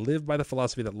understand I live by the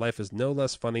philosophy that life is no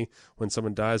less funny when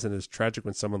someone dies than it is tragic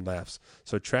when someone laughs.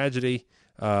 So tragedy,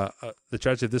 the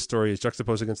tragedy of this story is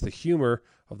juxtaposed against the humor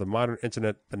of the modern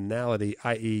internet banality,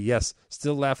 i.e., yes,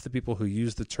 still laugh at the people who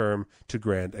use the term to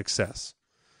grand excess.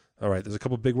 All right, there's a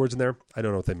couple big words in there. I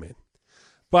don't know what they mean.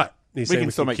 But He's We saying can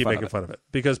we still can make keep fun of making it. fun of it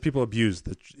because people abuse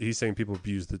he's saying people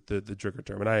abuse the trigger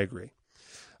term, and I agree.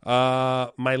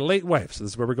 My late wife, so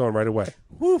this is where we're going right away.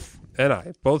 Woof. And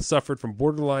I both suffered from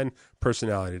borderline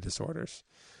personality disorders.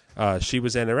 She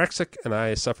was anorexic, and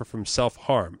I suffer from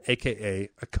self-harm, a.k.a.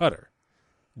 a cutter.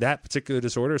 That particular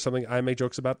disorder is something I make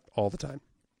jokes about all the time,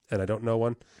 and I don't know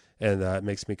one, and it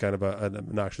makes me kind of an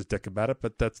obnoxious dick about it,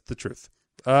 but that's the truth.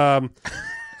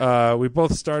 We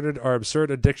both started our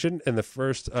absurd addiction in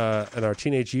our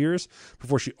teenage years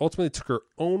before she ultimately took her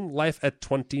own life at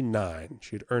 29.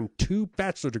 She had earned 2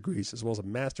 bachelor degrees as well as a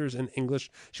master's in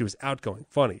English. She was outgoing,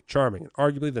 funny, charming, and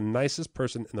arguably the nicest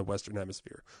person in the Western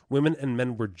Hemisphere. Women and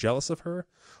men were jealous of her.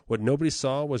 What nobody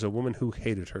saw was a woman who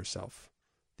hated herself.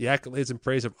 The accolades and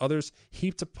praise of others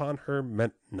heaped upon her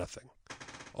meant nothing.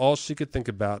 All she could think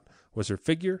about was her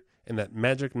figure and that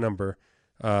magic number,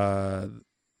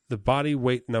 the body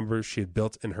weight number she had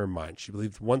built in her mind. She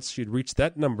believed once she had reached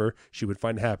that number, she would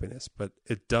find happiness, but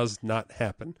it does not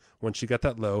happen. Once she got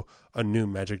that low, a new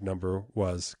magic number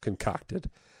was concocted.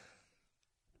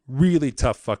 Really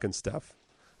tough fucking stuff.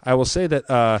 I will say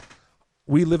that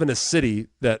we live in a city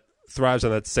that thrives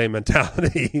on that same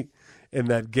mentality, and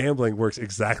that gambling works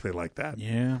exactly like that.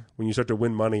 Yeah. When you start to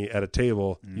win money at a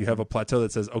table, you have a plateau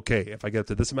that says, okay, if I get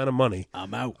to this amount of money,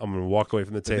 I'm out. I'm going to walk away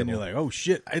from the table. Then you're like, oh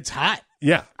shit, it's hot.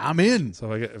 Yeah. I'm in.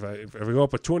 So if I go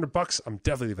up with $200, I'm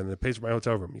definitely leaving. And it pays for my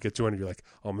hotel room. You get 200, you're like,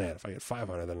 oh man, if I get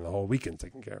 500, then the whole weekend's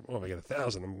taken care of. Oh, if I get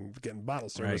 1,000, I'm getting bottle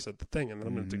service at the thing, and then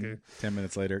I'm going to take a 10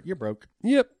 minutes later, you're broke.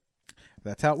 Yep.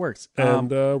 That's how it works. And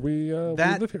we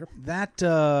live here.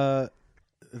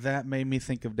 That made me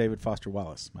think of David Foster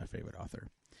Wallace, my favorite author,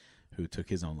 who took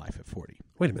his own life at 40.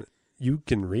 Wait a minute. You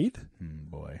can read?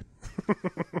 Boy.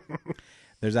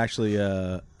 There's actually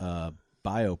a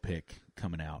biopic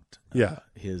coming out. Yeah.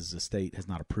 His estate has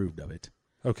not approved of it.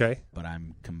 Okay. But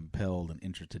I'm compelled and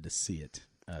interested to see it.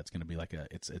 It's going to be like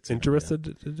it's interested?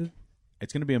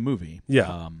 It's going to be a movie.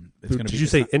 Yeah. Did you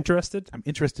say interested? I'm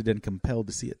interested and compelled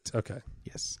to see it. Okay.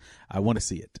 Yes. I want to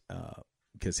see it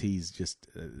because he's just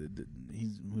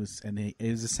he was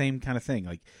the same kind of thing,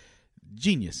 like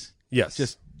genius. Yes.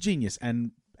 Just genius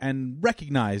and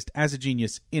recognized as a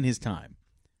genius in his time,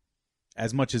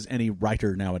 as much as any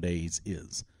writer nowadays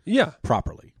is. Yeah.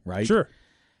 Properly, right? Sure.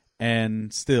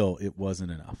 And still, it wasn't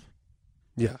enough.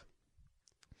 Yeah.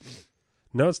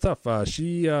 No, it's tough.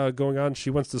 She going on.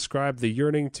 She once described the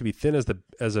yearning to be thin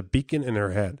as a beacon in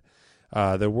her head.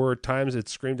 There were times it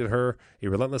screamed at her a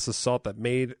relentless assault that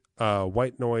made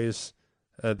white noise.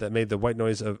 That made white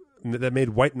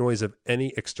noise of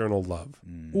any external love.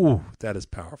 Ooh, that is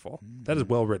powerful. That is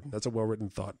well written. That's a well written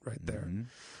thought right there.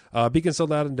 Beacon so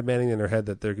loud and demanding in her head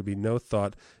that there could be no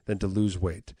thought than to lose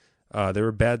weight. There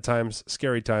were bad times,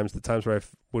 scary times, the times where I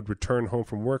would return home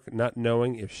from work not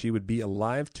knowing if she would be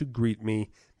alive to greet me.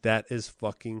 That is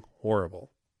fucking horrible.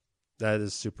 That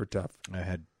is super tough. I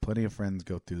had plenty of friends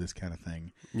go through this kind of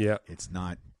thing. Yeah. It's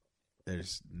not,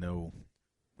 there's no,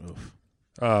 oof.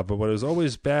 But what was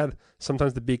always bad,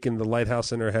 sometimes the beacon, the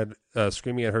lighthouse in her head,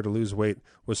 screaming at her to lose weight,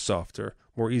 was softer,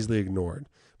 more easily ignored.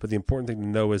 But the important thing to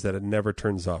know is that it never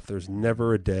turns off. There's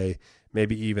never a day,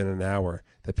 maybe even an hour,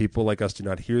 that people like us do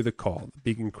not hear the call, the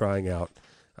beacon crying out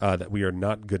that we are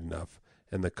not good enough,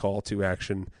 and the call to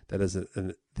action that is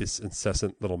this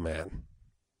incessant little man.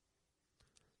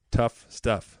 Tough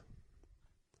stuff.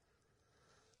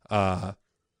 I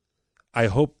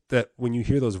hope that when you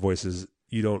hear those voices,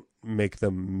 you don't make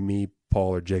them me,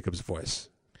 Paul, or Jacob's voice.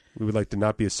 We would like to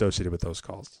not be associated with those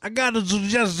calls. I got a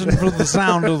suggestion for the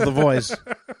sound of the voice.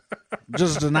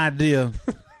 Just an idea.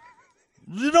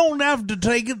 You don't have to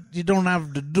take it. You don't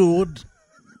have to do it.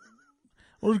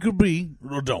 Or it could be,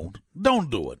 or don't.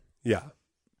 Don't do it. Yeah.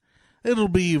 It'll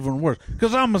be even worse.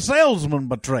 Because I'm a salesman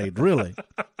by trade, really.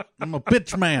 I'm a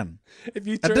pitch man. At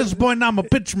this point, I'm a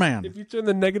pitch man. If you turn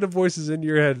the negative voices in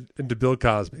your head into Bill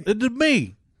Cosby. It did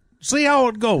me. See how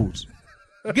it goes.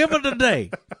 Give it a day.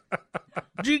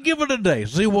 Give it a day.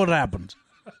 See what happens.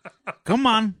 Come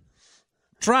on.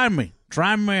 Try me.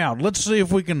 Try me out. Let's see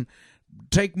if we can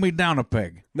take me down a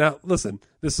peg. Now, listen.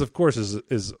 This, of course,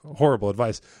 is horrible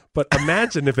advice. But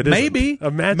imagine if it isn't. Maybe.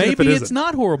 Imagine if it's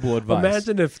not horrible advice.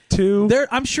 Imagine if two...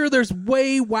 I'm sure there's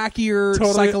way wackier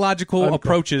psychological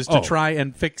approaches to try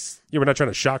and fix... Yeah, we're not trying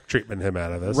to shock treatment him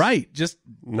out of this. Right. Just...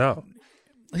 No.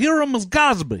 Hear him as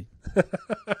Cosby.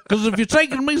 Because if you're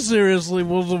taking me seriously,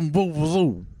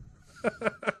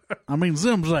 I mean,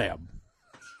 Zim Zab.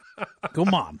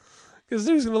 Come on. Because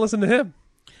who's going to listen to him?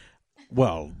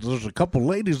 Well, there's a couple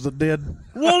ladies that did.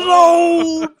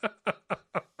 Whoa!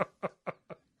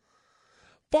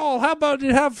 Paul, how about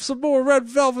you have some more red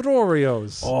velvet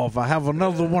Oreos? Oh, if I have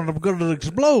another one, I'm going to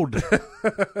explode.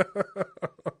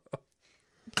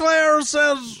 Claire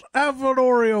says, have an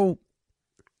Oreo.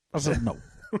 I said, no.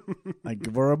 Thank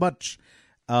you very much.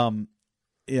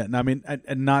 Yeah, I mean,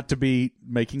 and not to be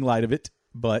making light of it,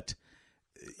 but...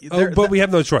 we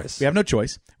have no choice. We have no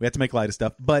choice. We have to make light of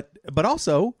stuff. But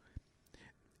also,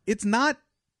 it's not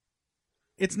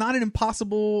an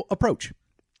impossible approach.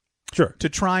 Sure. To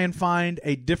try and find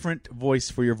a different voice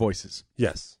for your voices.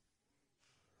 Yes.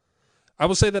 I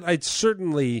will say that I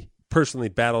certainly personally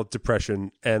battled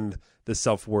depression and the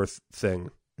self-worth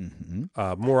thing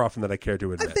more often than I care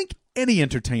to admit. I think any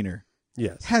entertainer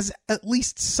has at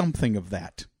least something of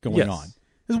that going on.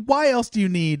 Because why else do you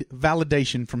need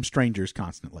validation from strangers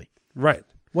constantly? Right.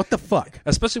 What the fuck?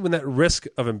 Especially when that risk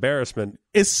of embarrassment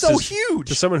is so huge.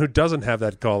 To someone who doesn't have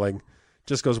that calling,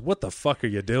 just goes, what the fuck are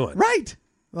you doing? Right.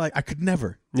 Like, I could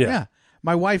never. Yeah.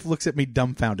 My wife looks at me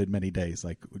dumbfounded many days,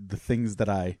 like the things that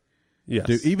I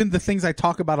do. Even the things I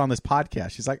talk about on this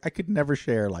podcast. She's like, I could never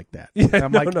share like that. Yeah,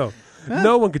 I'm no.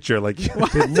 No one could share like you.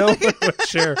 No one would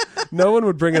share. No one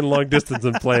would bring in long distance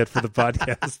and play it for the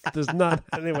podcast. There's not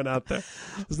anyone out there.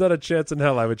 There's not a chance in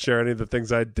hell I would share any of the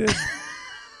things I did.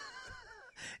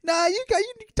 Nah, you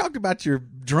talked about your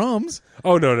drums.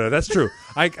 Oh no, that's true.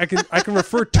 I can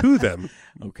refer to them.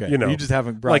 Okay, you know, you just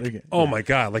haven't brought like. it. Oh my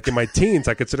god! Like in my teens,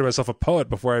 I consider myself a poet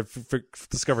before I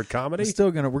discovered comedy.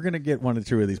 We're gonna get one or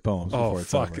two of these poems. Oh before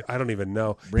it's fuck! over. I don't even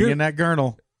know. Bring in that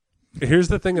journal. Here's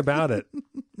the thing about it.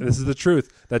 And this is the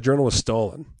truth. That journal was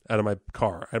stolen out of my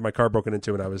car. I had my car broken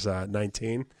into when I was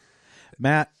 19.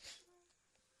 Matt,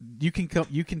 you can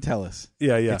tell us.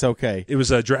 Yeah. It's okay. It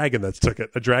was a dragon that took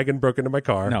it. A dragon broke into my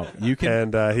car. No, you can.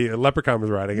 And a leprechaun was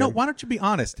riding it. No, why don't you be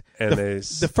honest? And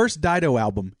the first Dido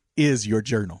album is your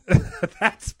journal.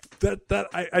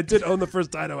 I did own the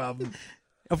first Dido album.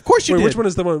 Of course you did. Which one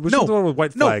is the one? Which one's the one with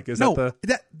white flag?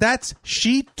 That's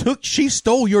she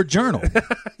stole your journal.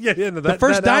 The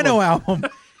first Dino album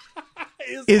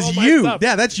is you. Stuff.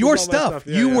 Yeah, that's your stuff.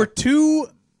 Yeah, you were too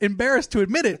embarrassed to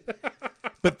admit it,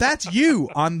 but that's you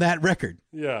on that record.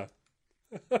 Yeah.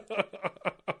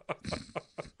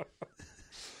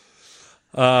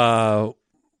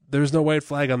 There's no white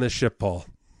flag on this ship, Paul.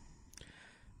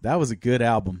 That was a good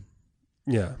album.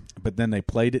 Yeah. But then they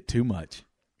played it too much.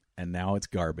 And now it's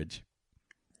garbage.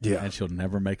 Yeah. And she'll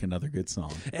never make another good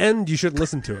song. And you shouldn't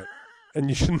listen to it. And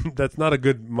you shouldn't. That's not a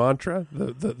good mantra.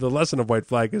 The lesson of White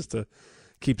Flag is to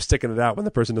keep sticking it out when the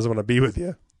person doesn't want to be with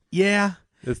you. Yeah.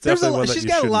 It's definitely one that she's you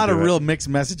got a lot of do real mixed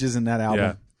messages in that album.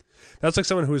 Yeah. That's like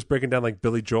someone who was breaking down like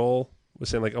Billy Joel, was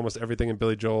saying like almost everything in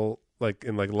Billy Joel, like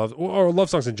in like love or love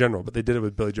songs in general, but they did it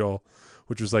with Billy Joel,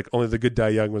 which was like Only the Good Die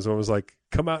Young was one was like,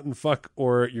 come out and fuck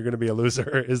or you're going to be a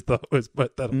loser is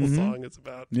what that whole song is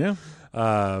about. Yeah.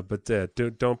 But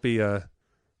don't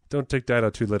take Dido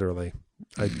too literally.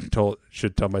 I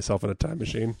should tell myself in a time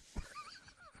machine.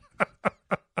 I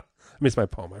mean, it's my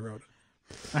poem. I wrote it.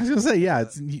 I was going to say, yeah,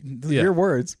 it's your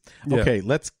words. Okay,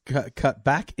 let's cut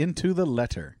back into the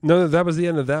letter. No, that was the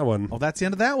end of that one. Oh, that's the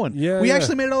end of that one. Yeah, we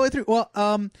actually made it all the way through.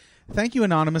 Well, thank you,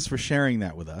 Anonymous, for sharing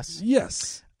that with us.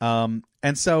 Yes. And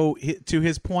so, to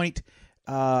his point,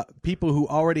 people who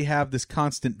already have this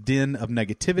constant din of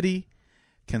negativity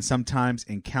can sometimes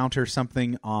encounter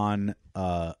something on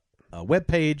a web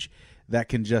page that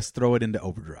can just throw it into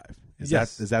overdrive.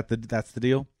 That's the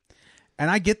deal?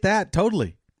 And I get that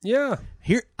totally. Yeah.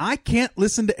 Here, I can't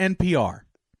listen to NPR.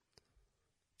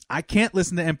 I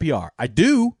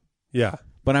do. Yeah.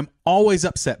 But I'm always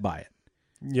upset by it.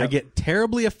 Yep. I get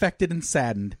terribly affected and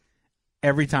saddened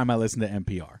every time I listen to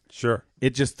NPR. Sure.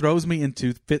 It just throws me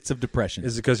into fits of depression.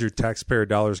 Is it because your taxpayer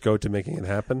dollars go to making it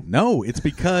happen? No, it's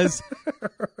because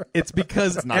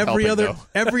every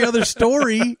other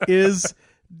story is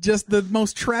just the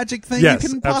most tragic thing you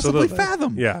can possibly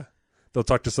fathom. Yeah. They'll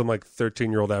talk to some like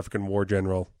 13-year-old African war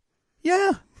general.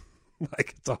 Yeah.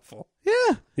 Like it's awful.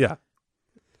 Yeah. Yeah.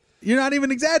 You're not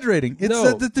even exaggerating.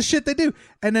 It's the shit they do.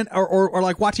 And then, or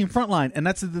like watching Frontline. And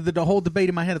that's the whole debate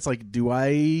in my head. It's like, do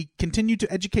I continue to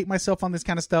educate myself on this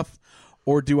kind of stuff?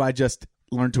 Or do I just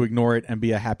learn to ignore it and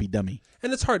be a happy dummy?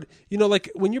 And it's hard. You know, like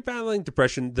when you're battling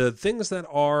depression, the things that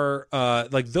are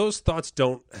like those thoughts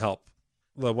don't help.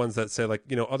 The ones that say like,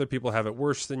 you know, other people have it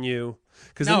worse than you.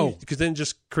 Because then it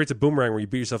just creates a boomerang where you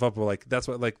beat yourself up. Like that's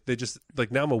what like they just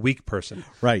like now I'm a weak person.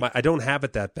 Right. I don't have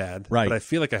it that bad. Right. But I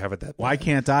feel like I have it that bad. Why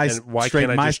can't I why straighten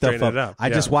can't I my just stuff straighten up? it up? I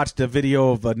just watched a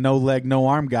video of a no leg, no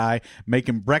arm guy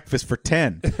making breakfast for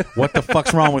 10. What the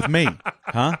fuck's wrong with me?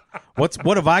 Huh?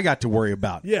 What have I got to worry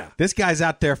about? Yeah. This guy's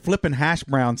out there flipping hash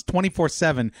browns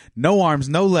 24/7, no arms,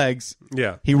 no legs.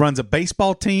 Yeah. He runs a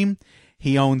baseball team.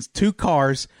 He owns 2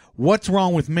 cars. What's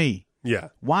wrong with me? Yeah.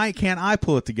 Why can't I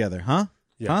pull it together, huh?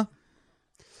 Yeah. Huh?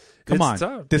 Come It's on.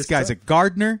 tough. This It's guy's tough. a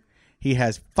gardener. He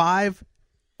has 5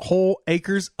 whole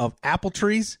acres of apple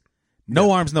trees.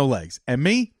 No arms, no legs. And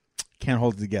me, can't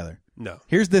hold it together. No.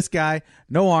 Here's this guy,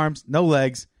 no arms, no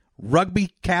legs,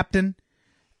 rugby captain.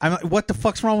 I'm like, what the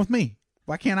fuck's wrong with me?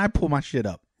 Why can't I pull my shit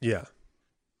up? Yeah.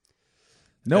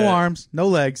 No arms, no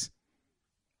legs.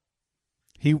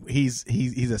 He's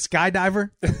a skydiver.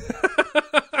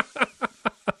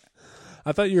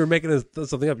 I thought you were making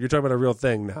something up. You're talking about a real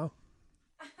thing now.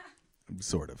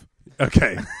 Sort of.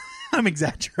 Okay. I'm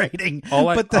exaggerating.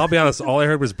 I'll be honest. All I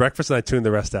heard was breakfast, and I tuned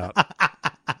the rest out.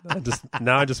 I'm just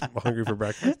hungry for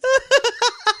breakfast.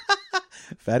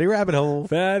 Fatty rabbit hole.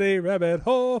 Fatty rabbit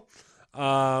hole.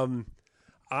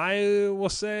 I will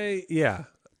say, yeah.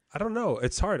 I don't know.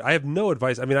 It's hard. I have no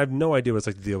advice. I mean, I have no idea what it's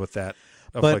like to deal with that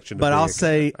affliction. But I'll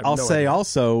say idea.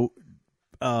 also,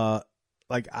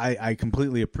 like I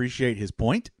completely appreciate his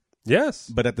point. Yes.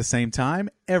 But at the same time,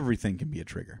 everything can be a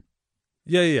trigger.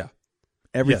 Yeah.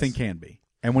 Everything Yes. can be.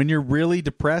 And when you're really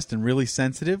depressed and really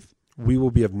sensitive, We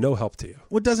will be of no help to you.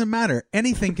 well, it doesn't matter.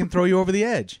 Anything can throw you over the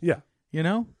edge. Yeah. You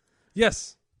know?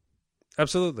 Yes.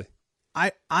 Absolutely.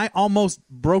 I almost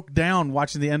broke down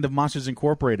watching the end of Monsters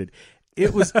Incorporated.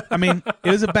 It was, I mean, it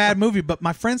was a bad movie, but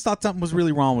my friends thought something was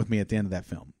really wrong with me at the end of that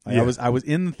film. Like, Yeah. I was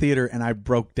in the theater and I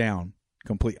broke down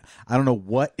completely. I don't know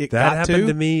what it That got happened to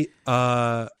to. me.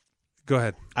 Go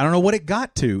ahead. I don't know what it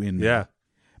got to in me. Yeah.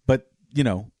 But, you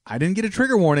know, I didn't get a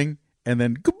trigger warning and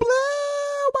then,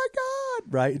 oh my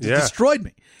God, right? It just Yeah. destroyed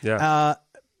me. Yeah.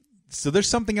 So there's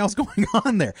something else going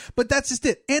on there. But that's just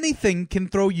it. Anything can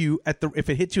throw you if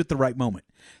it hits you at the right moment.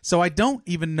 So I don't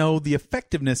even know the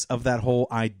effectiveness of that whole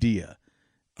idea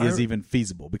is even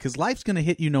feasible, because life's going to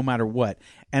hit you no matter what.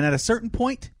 And at a certain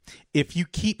point, if you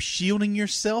keep shielding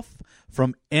yourself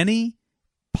from any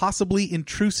possibly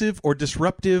intrusive or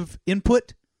disruptive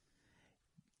input,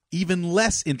 even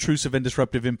less intrusive and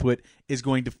disruptive input is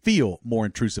going to feel more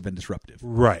intrusive and disruptive.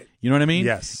 Right. You know what I mean?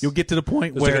 Yes. You'll get to the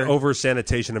point There's where like an over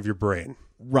sanitation of your brain.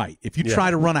 right. If you Yeah. try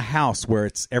to run a house where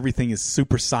everything is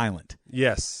super silent,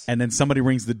 Yes. and then somebody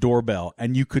rings the doorbell,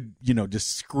 and you could,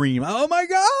 just scream, "Oh my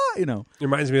God!" It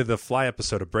reminds me of the fly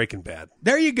episode of Breaking Bad.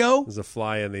 There you go. There's a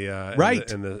fly in the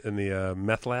Right. in the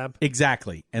meth lab.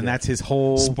 Exactly, and that's his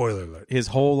whole Spoiler alert. His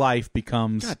whole life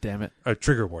becomes God damn it. A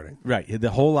trigger warning. right.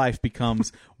 The whole life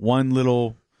becomes one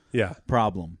little Yeah.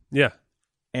 problem. Yeah.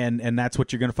 And that's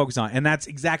what you're going to focus on, and that's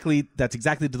exactly to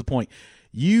the point.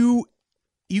 You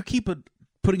keep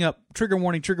putting up trigger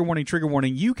warning,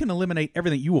 you can eliminate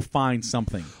everything. You will find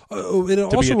something. It also be a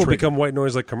will trigger. become white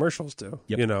noise like commercials do.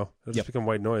 Yep. It'll Yep. just become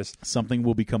white noise. Something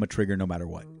will become a trigger no matter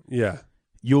what. Yeah.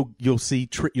 You'll see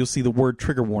the word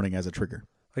trigger warning as a trigger.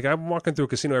 Like I'm walking through a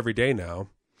casino every day now,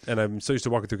 and I'm so used to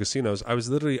walking through casinos. I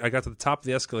got to the top of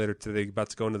the escalator today,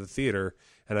 about to go into the theater,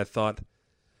 and I thought,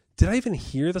 did I even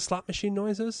hear the slot machine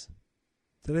noises?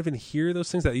 Did I even hear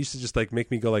those things that used to just like make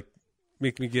me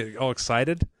get all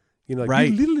excited? Like,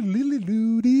 Right.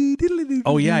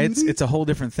 Oh yeah, it's a whole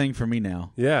different thing for me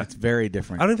now. Yeah. It's very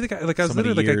different. I don't even think I was So many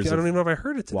literally like, years I don't of even know if I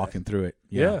heard it today. walking through it.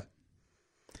 Yeah.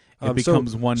 It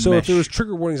becomes one So mesh. if there was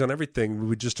trigger warnings on everything, we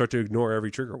would just start to ignore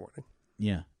every trigger warning.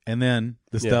 Yeah. And then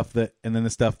the Yeah.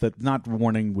 stuff that not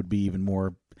warning would be even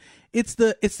more. It's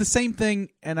the same thing,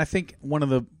 and I think one of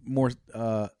the more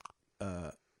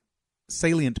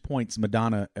salient points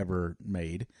Madonna ever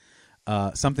made.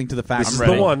 Something to the fact This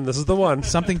is the one.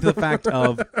 something to the fact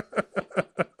of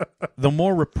the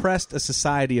more repressed a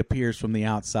society appears from the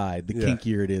outside, the Yeah.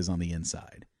 kinkier it is on the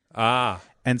inside. Ah.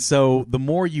 And so the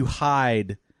more you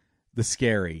hide the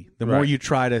scary, the more Right. you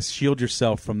try to shield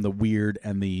yourself from the weird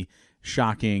and the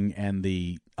shocking and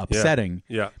the upsetting,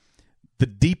 Yeah. the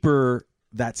deeper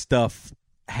that stuff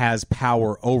has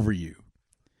power over you.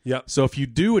 Yeah. So if you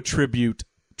do attribute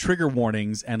trigger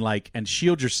warnings and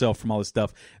shield yourself from all this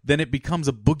stuff, then it becomes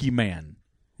a boogeyman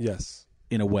Yes.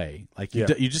 in a way. Like you,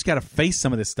 Yeah. you just got to face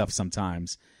some of this stuff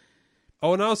sometimes.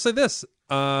 Oh, and I'll say this.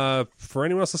 For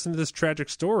anyone else listening to this tragic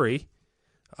story,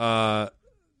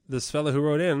 this fellow who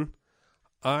wrote in,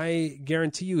 I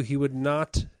guarantee you he would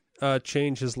not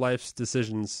change his life's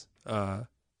decisions for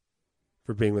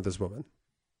being with this woman.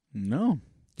 No.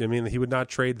 I mean, he would not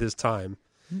trade this time.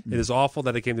 It is awful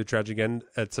that it came to a tragic end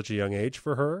at such a young age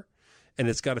for her, and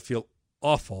it's got to feel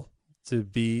awful to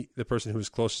be the person who's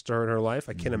closest to her in her life.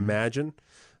 I can't imagine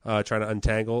trying to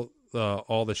untangle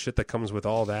all the shit that comes with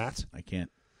all that. I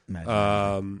can't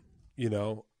imagine.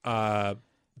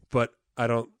 But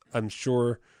I'm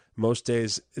sure most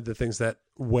days the things that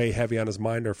weigh heavy on his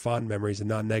mind are fond memories and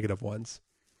not negative ones.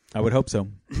 I would hope so.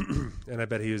 And I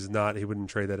bet he wouldn't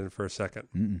trade that in for a second.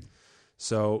 Mm-mm.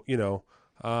 So,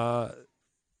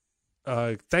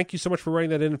 thank you so much for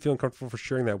writing that in and feeling comfortable for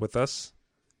sharing that with us.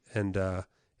 And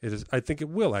I think it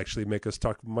will actually make us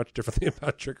talk much differently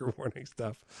about trigger warning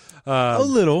stuff. A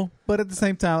little, but at the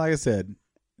same time, like I said,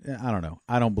 I don't know.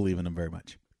 I don't believe in them very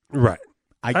much. Right.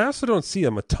 I also don't see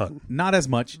them a ton. Not as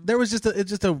much. There was just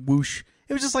a whoosh.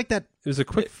 It was just like that. It was a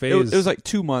quick phase. It was like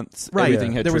 2 months. Right.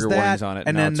 Everything had there trigger was that, warnings on it,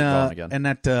 and now then it's gone again. and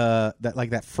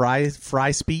that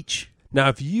fry speech. Now,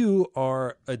 if you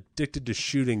are addicted to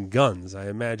shooting guns, I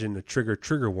imagine the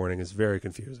trigger warning is very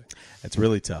confusing. That's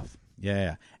really tough.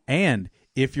 Yeah. And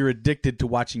if you're addicted to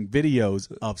watching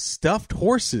videos of stuffed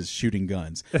horses shooting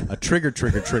guns, a trigger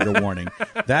warning,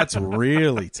 that's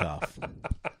really tough.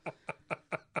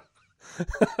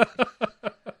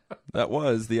 That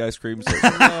was the ice cream social.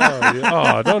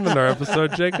 Oh, don't end our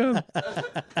episode, Jacob.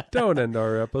 Don't end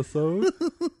our episode.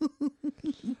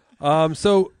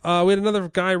 So we had another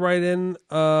guy write in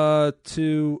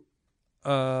to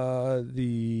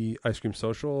the ice cream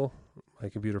social. My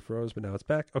computer froze, but now it's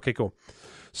back. Okay, cool.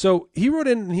 So he wrote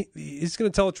in, and he's going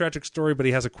to tell a tragic story, but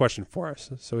he has a question for us.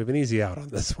 So we have an easy out on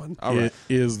this one. All right.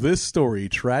 Is this story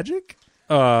tragic?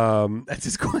 That's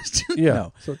his question. Yeah.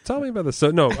 No. So tell me about this.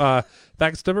 So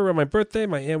back in September around my birthday,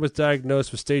 my aunt was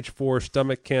diagnosed with stage 4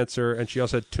 stomach cancer, and she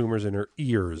also had tumors in her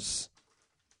ears.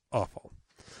 Awful.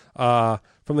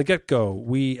 From the get-go,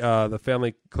 we, the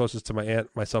family closest to my aunt,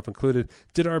 myself included,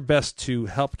 did our best to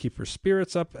help keep her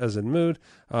spirits up as in mood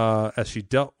as she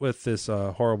dealt with this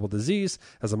horrible disease.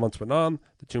 As the months went on,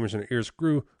 the tumors in her ears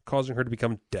grew, causing her to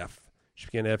become deaf. She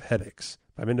began to have headaches.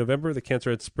 By mid-November, the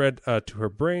cancer had spread to her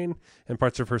brain and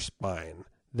parts of her spine.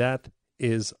 That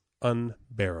is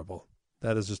unbearable.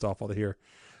 That is just awful to hear.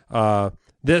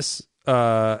 This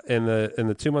in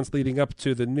the 2 months leading up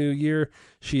to the new year,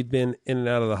 she'd been in and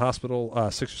out of the hospital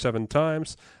 6 or 7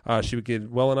 times. She would get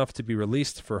well enough to be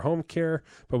released for home care,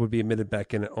 but would be admitted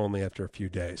back in only after a few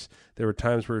days. There were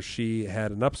times where she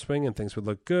had an upswing and things would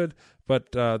look good,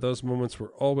 but those moments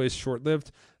were always short-lived.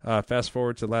 Fast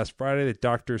forward to last Friday, the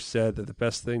doctor said that the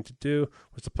best thing to do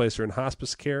was to place her in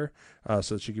hospice care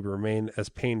so that she could remain as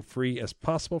pain-free as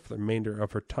possible for the remainder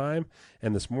of her time,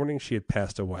 and this morning she had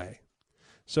passed away.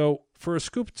 So for a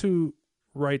scoop to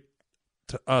write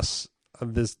to us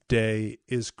on this day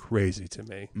is crazy to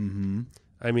me. Mm-hmm.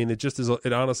 I mean, it just is.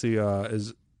 It honestly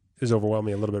is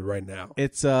overwhelming a little bit right now.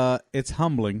 It's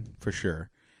humbling for sure,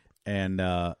 and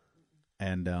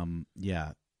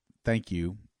yeah, thank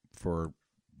you for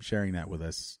sharing that with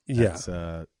us. That's,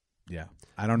 yeah.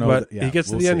 I don't know. But he gets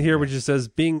to the end here, which just says,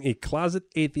 being a closet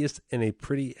atheist in a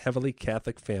pretty heavily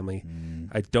Catholic family,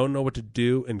 I don't know what to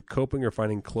do in coping or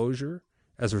finding closure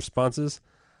as responses.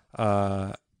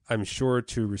 I'm sure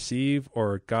to receive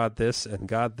or God this and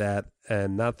God that,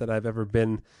 and not that I've ever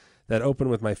been that open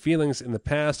with my feelings in the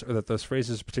past or that those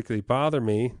phrases particularly bother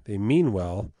me. They mean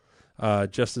well.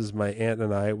 Just as my aunt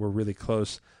and I were really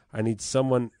close, I need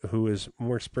someone who is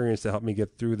more experienced to help me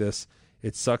get through this.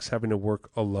 It sucks having to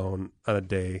work alone on a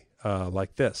day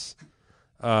like this.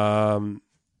 Thanks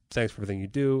for everything you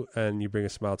do, and you bring a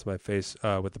smile to my face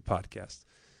with the podcast.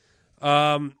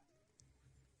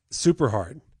 Super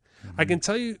hard. Mm-hmm. I can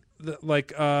tell you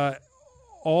that,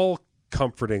 all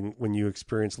comforting when you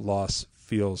experience loss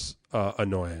feels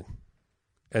annoying,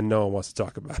 and no one wants to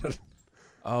talk about it.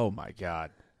 Oh my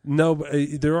God! No, but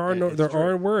there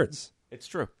aren't words. It's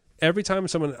true. Every time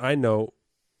someone I know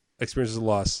experiences a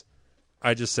loss,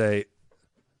 I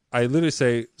literally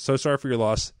say, "So sorry for your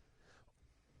loss,"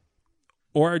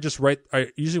 or I just write.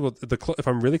 I usually will. If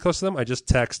I'm really close to them, I just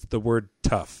text the word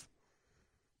 "tough."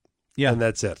 Yeah, and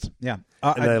that's it. Yeah,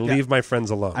 and I leave my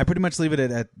friends alone. I pretty much leave it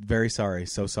at very sorry,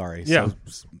 so sorry. Yeah,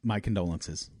 so, my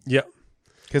condolences. Yeah,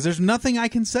 because there's nothing I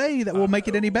can say that will make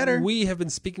it any better. We have been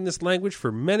speaking this language for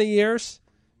many years.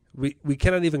 We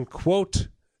cannot even quote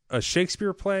a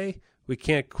Shakespeare play. We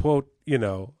can't quote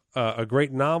a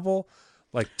great novel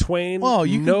like Twain. Well,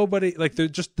 nobody like they're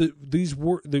just these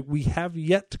words that we have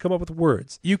yet to come up with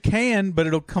words. You can, but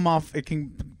it'll come off. It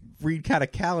can read kind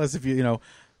of callous if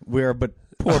we're but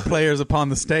poor players upon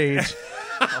the stage.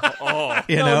 That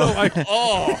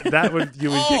would you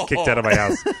would get kicked out of my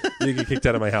house. You get kicked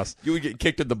out of my house. You would get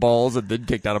kicked in the balls and then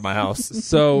kicked out of my house.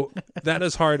 So that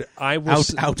is hard. I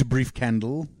was out brief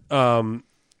candle. But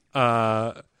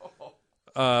Sound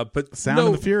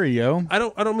of the Fury, yo. I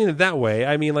don't mean it that way.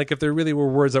 I mean, like if there really were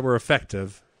words that were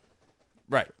effective,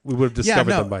 right? We would have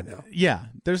discovered them by now. Yeah,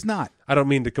 there's not. I don't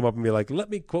mean to come up and be like,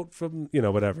 let me quote from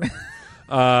whatever.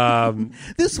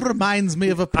 This reminds me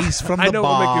of a piece from the I know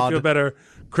Bard. it will make you feel better,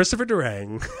 Christopher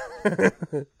Durang.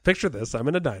 Picture this: I'm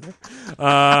in a diner.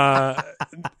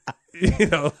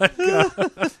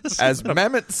 As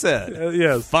Mamet said.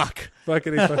 Yes. Fuck.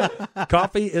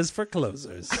 Coffee is for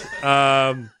closers.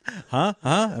 Huh?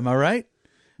 Am I right?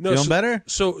 No, Feeling better?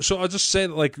 So I'll just say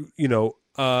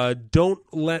that, don't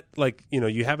let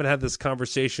you haven't had this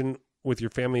conversation with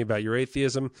your family about your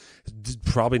atheism.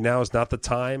 Probably now is not the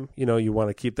time. You want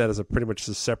to keep that as pretty much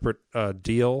a separate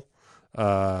deal.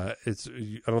 I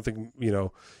don't think you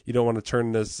don't want to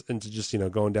turn this into just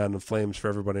going down in flames for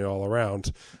everybody all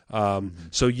around.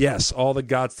 So yes, all the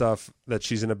God stuff that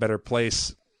she's in a better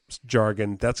place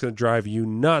jargon, that's going to drive you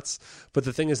nuts. But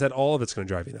the thing is that all of it's going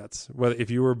to drive you nuts. Whether if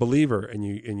you were a believer and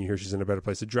you hear she's in a better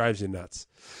place, it drives you nuts.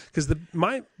 Because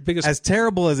my biggest, as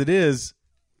terrible as it is,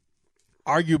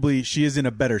 arguably she is in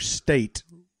a better state.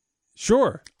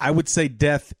 Sure, I would say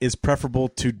death is preferable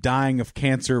to dying of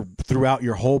cancer throughout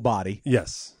your whole body.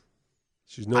 Yes,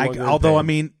 she's no longer. Although I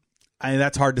mean,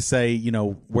 that's hard to say.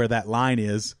 Where that line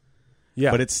is.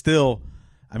 Yeah, but it's still.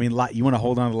 I mean, you want to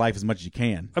hold on to life as much as you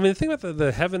can. I mean, the thing about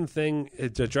the heaven thing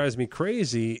that drives me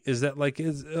crazy is that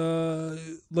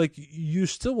you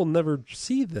still will never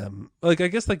see them. I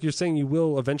guess you're saying you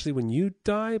will eventually when you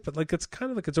die, but it's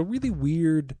kind of it's a really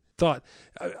weird thought.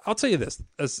 I'll tell you this: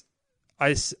 as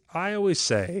I always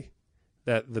say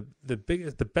that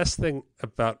the best thing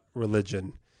about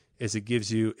religion is it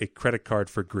gives you a credit card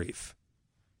for grief.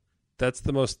 That's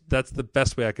the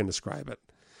best way I can describe it.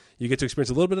 You get to experience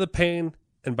a little bit of the pain.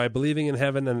 And by believing in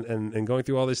heaven and going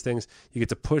through all these things, you get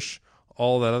to push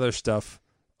all that other stuff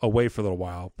away for a little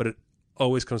while. But it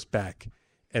always comes back.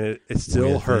 And it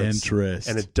still with hurts. Interest.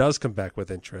 And it does come back with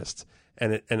interest.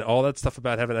 And all that stuff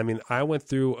about heaven. I mean, I went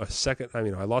through a second. I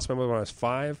lost my mother when I was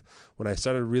 5. When I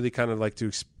started really kind of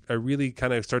I really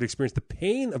kind of started to experience the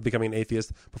pain of becoming an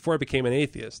atheist before I became an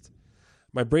atheist.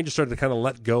 My brain just started to kind of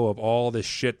let go of all this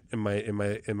shit in my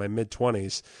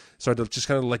mid-20s. Started to just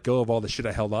kind of let go of all the shit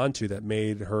I held on to that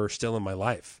made her still in my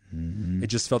life. Mm-hmm. It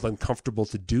just felt uncomfortable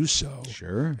to do so.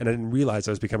 Sure. And I didn't realize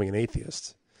I was becoming an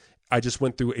atheist. I just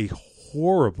went through a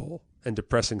horrible and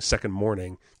depressing second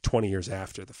morning 20 years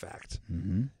after the fact.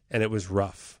 Mm-hmm. And it was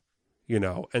rough,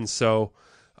 And so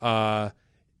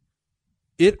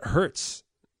it hurts.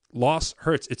 Loss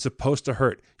hurts. It's supposed to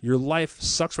hurt. Your life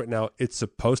sucks right now. It's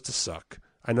supposed to suck.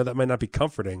 I know that might not be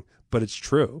comforting, but it's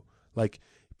true.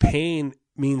 Pain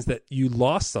means that you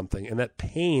lost something, and that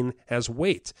pain has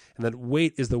weight, and that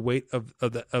weight is the weight of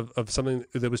something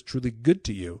that was truly good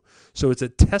to you. So it's a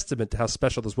testament to how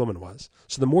special this woman was.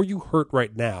 So the more you hurt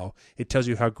right now, it tells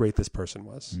you how great this person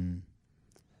was. Mm.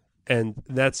 And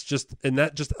that just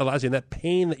allows you, and that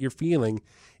pain that you're feeling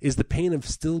is the pain of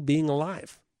still being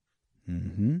alive.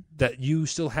 Mm-hmm. That you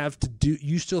still have to do.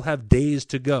 You still have days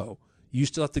to go. You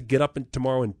still have to get up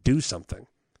tomorrow and do something,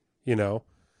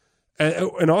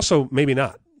 and also maybe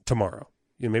not tomorrow.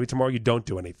 Maybe tomorrow you don't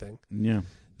do anything. Yeah.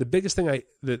 The biggest thing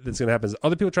that's going to happen is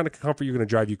other people trying to comfort you are going to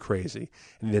drive you crazy,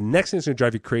 and the next thing that's going to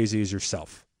drive you crazy is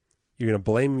yourself. You're going to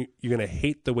blame. You're going to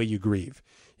hate the way you grieve.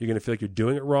 You're going to feel like you're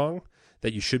doing it wrong.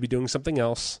 That you should be doing something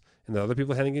else, and that other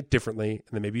people are handling it differently,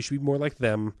 and that maybe you should be more like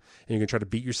them. And you're going to try to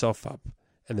beat yourself up.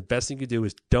 And the best thing you can do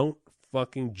is don't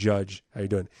fucking judge how you're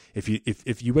doing. If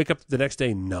you wake up the next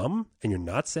day numb and you're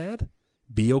not sad,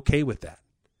 be okay with that.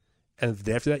 And if the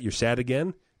day after that you're sad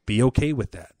again, be okay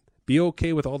with that. Be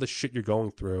okay with all the shit you're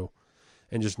going through,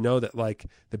 and just know that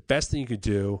the best thing you could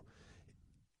do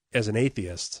as an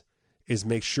atheist is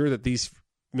make sure that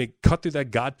cut through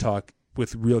that God talk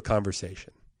with real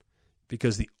conversation.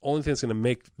 Because the only thing that's going to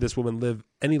make this woman live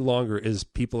any longer is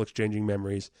people exchanging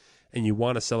memories. And you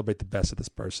want to celebrate the best of this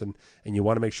person, and you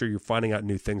want to make sure you're finding out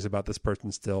new things about this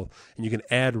person still. And you can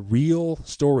add real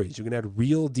stories. You can add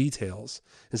real details.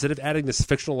 Instead of adding this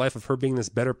fictional life of her being in this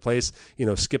better place,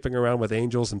 skipping around with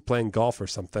angels and playing golf or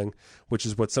something, which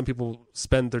is what some people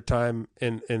spend their time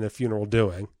in a funeral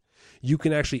doing. You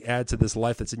can actually add to this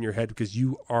life that's in your head because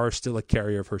you are still a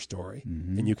carrier of her story,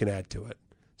 mm-hmm. and you can add to it.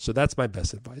 So that's my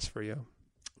best advice for you.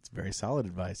 It's very solid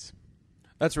advice.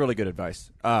 That's really good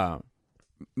advice. A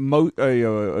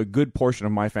good portion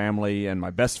of my family and my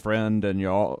best friend and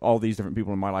all these different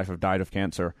people in my life have died of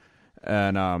cancer,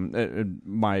 and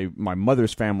my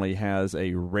mother's family has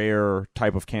a rare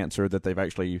type of cancer that they've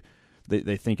actually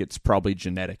they think it's probably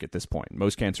genetic at this point.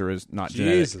 Most cancer is not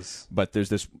genetic, but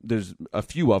there's a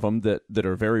few of them that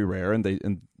are very rare,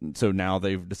 and so now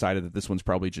they've decided that this one's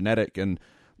probably genetic, and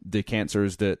the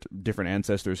cancers that different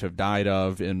ancestors have died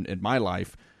of in my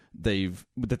life.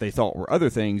 That they thought were other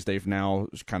things, they've now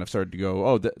kind of started to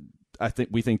go,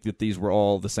 we think that these were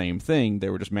all the same thing. They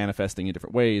were just manifesting in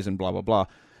different ways and blah, blah, blah.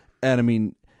 And I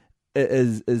mean,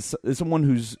 as someone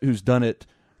who's done it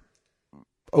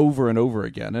over and over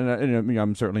again, and I mean,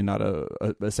 I'm certainly not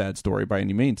a sad story by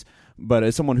any means, but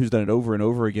as someone who's done it over and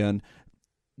over again,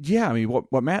 yeah, I mean,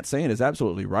 what Matt's saying is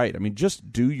absolutely right. I mean,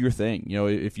 just do your thing. You know,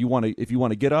 if you want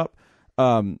to get up,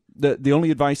 the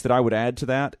only advice that I would add to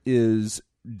that is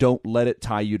don't let it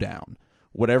tie you down.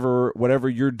 Whatever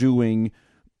you're doing,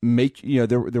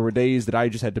 there were days that I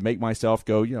just had to make myself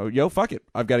go, fuck it,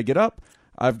 I've got to get up,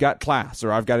 I've got class,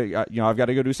 or I've got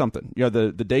to go do something.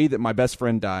 The day that my best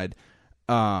friend died,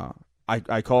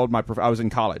 I called I was in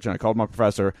college, and I called my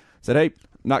professor, said, hey,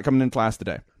 not coming in class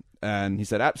today. And he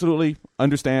said, absolutely,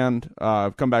 understand,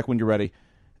 come back when you're ready.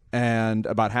 And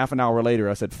about half an hour later,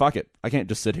 I said, fuck it, I can't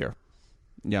just sit here.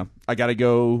 Yeah, I gotta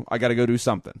go do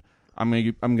something. I'm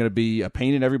gonna be a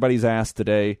pain in everybody's ass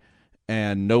today,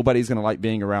 and nobody's gonna like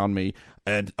being around me.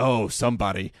 And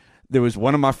there was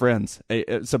one of my friends,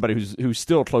 somebody who's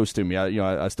still close to me.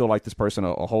 I still like this person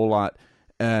a whole lot,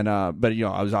 and but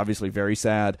I was obviously very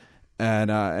sad.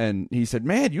 And he said,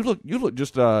 man, you look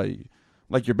just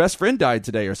like your best friend died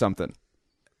today or something.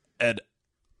 And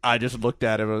I just looked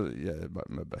at him. Yeah,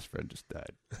 my best friend just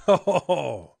died.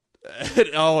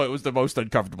 It was the most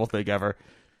uncomfortable thing ever.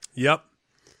 Yep.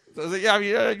 So I was like, yeah, I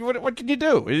mean, what can you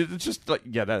do? It's just like,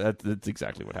 yeah, that's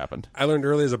exactly what happened. I learned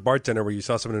early as a bartender where you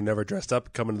saw someone who never dressed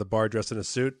up come into the bar dressed in a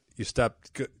suit. You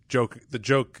stopped. The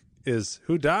joke is,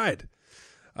 who died?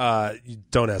 You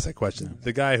don't ask that question. No.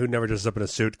 The guy who never dresses up in a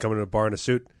suit coming to a bar in a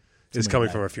suit is coming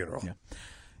from a funeral.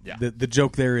 Yeah. The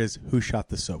joke there is, who shot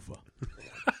the sofa?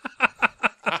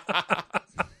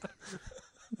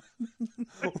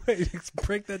 Wait,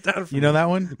 break that down for me. You know that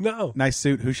one? No. Nice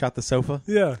suit, who shot the sofa?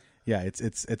 Yeah. Yeah,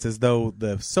 it's as though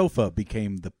the sofa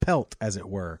became the pelt, as it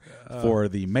were, for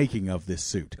the making of this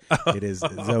suit. It is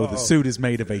as though the suit is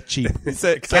made of a cheap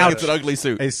couch. It's an ugly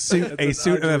suit. A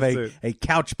suit of a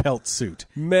couch pelt suit.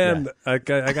 Man,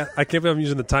 yeah. I can't believe I'm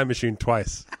using the time machine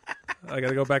twice. I got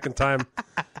to go back in time.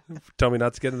 Tell me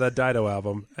not to get into that Dido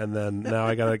album, and then now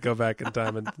I got to go back in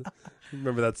time and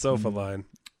remember that sofa line.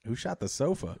 Who shot the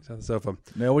sofa? Shot the sofa.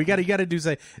 No, you got to do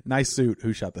say nice suit.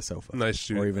 Who shot the sofa? Nice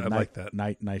suit. Or even I like that.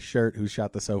 Nice shirt. Who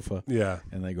shot the sofa? Yeah.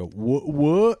 And they go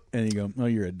what? And you go, oh,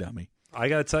 you're a dummy. I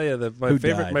got to tell you that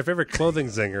my favorite clothing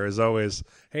zinger is always,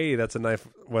 hey, that's a knife.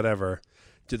 Whatever.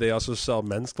 Do they also sell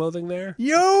men's clothing there?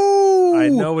 Yo! I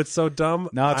know it's so dumb.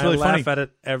 No, it's really funny. I laugh at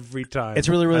it every time. It's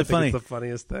really, really I think funny. It's the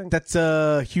funniest thing. That's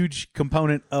a huge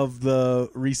component of the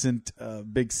recent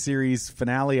big series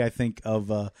finale, I think, of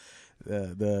the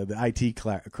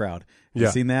IT crowd. You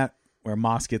seen that? Where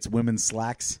Moss gets women's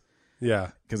slacks? Yeah.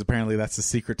 Because apparently that's the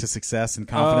secret to success and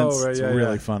confidence. Oh, right, it's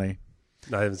really funny.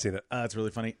 No, I haven't seen it. It's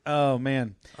really funny. Oh,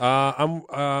 man.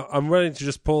 I'm ready to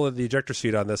just pull the ejector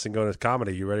seat on this and go into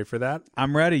comedy. You ready for that?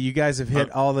 I'm ready. You guys have hit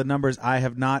all the numbers. I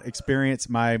have not experienced.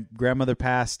 My grandmother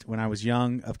passed when I was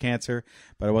young of cancer,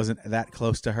 but I wasn't that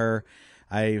close to her.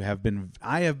 I have been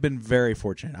very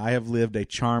fortunate. I have lived a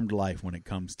charmed life when it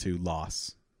comes to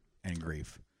loss and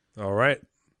grief. All right.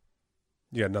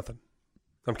 You got nothing.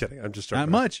 I'm kidding. I'm just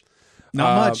trying. Not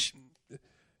much.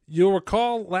 You'll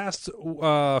recall last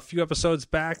few episodes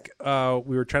back,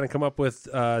 we were trying to come up with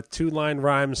 2-line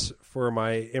rhymes for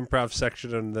my improv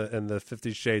section in the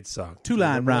 50 Shades song.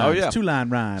 2-line rhymes. Oh, yeah. 2-line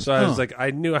rhymes. So I was like, I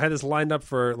had this lined up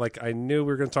for, like, I knew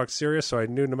we were going to talk serious, so I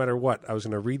knew no matter what, I was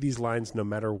going to read these lines no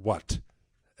matter what.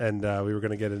 And we were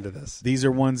going to get into this. These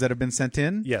are ones that have been sent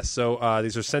in? Yes. So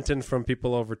these are sent in from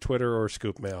people over Twitter or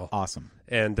Scoop Mail. Awesome.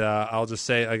 And I'll just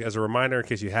say, as a reminder, in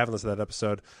case you haven't listened to that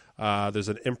episode, there's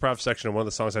an improv section, and one of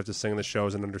the songs I have to sing in the show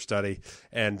is an understudy,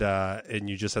 and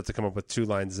you just have to come up with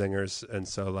 2-line zingers. And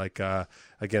so, like,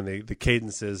 again, the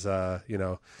cadence is,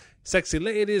 sexy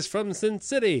ladies from Sin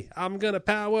City, I'm gonna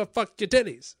power fuck your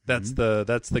titties. That's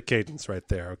the cadence right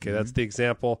there. Okay, that's the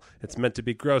example. It's meant to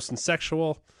be gross and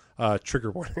sexual. Trigger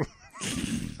warning.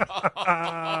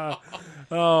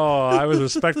 I was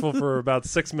respectful for about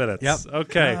 6 minutes. Yep.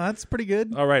 Okay. That's pretty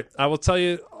good. All right. I will tell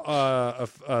you,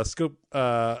 Scoop,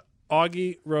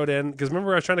 Augie wrote in, because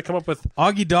remember I was trying to come up with...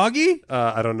 Augie Doggy?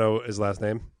 I don't know his last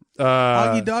name.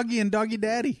 Augie Doggy and Doggy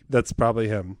Daddy. That's probably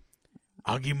him.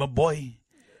 Augie, my boy.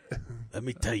 Let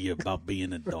me tell you about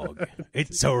being a dog.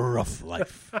 It's a rough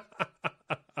life.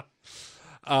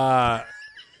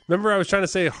 Remember I was trying to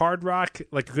say hard rock?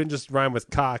 Like, you couldn't just rhyme with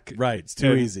cock. Right, it's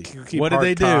too easy. What did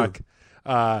they do?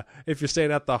 If you're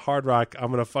staying at the Hard Rock, I'm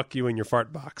going to fuck you in your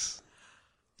fart box.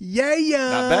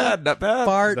 Yeah. Not bad.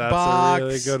 Fart box. That's a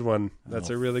really good one. That's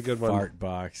a really good one. Fart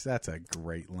box. That's a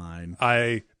great line.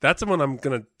 That's the one I'm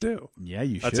going to do. Yeah,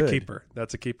 you should. That's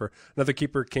a keeper. Another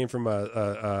keeper came from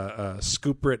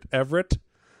Scooprit Everett.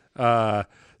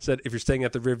 said, if you're staying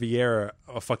at the Riviera,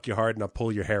 I'll fuck you hard and I'll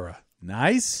pull your hair.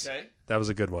 Nice. Okay. That was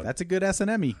a good one. That's a good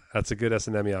S&M-y. That's a good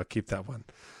S&M. I'll keep that one.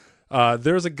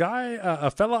 There's a guy, a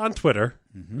fella on Twitter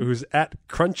who's at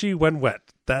Crunchy When Wet.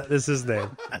 That is his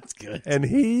name. That's good. And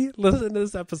he listened to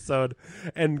this episode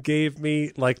and gave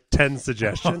me like 10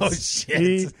 suggestions. Oh, shit.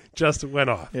 He just went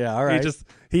off. Yeah, all right.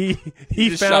 He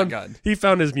just found shotgunned. he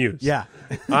found his muse. Yeah.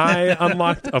 I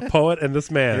unlocked a poet in this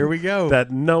man. Here we go.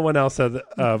 That no one else had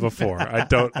before. I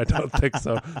don't think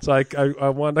so. So I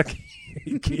want to.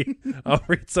 I'll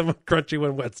read some of Crunchy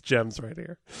When Wet's gems right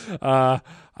here.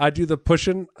 I do the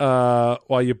pushing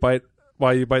while you bite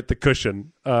the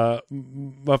cushion.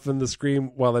 Muffin the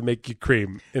scream while I make you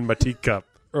cream in my teacup.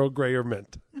 Earl Grey or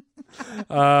mint.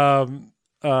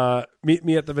 Meet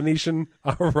me at the Venetian.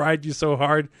 I'll ride you so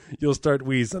hard you'll start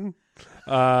wheezing.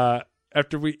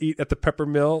 After we eat at the Pepper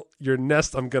Mill, your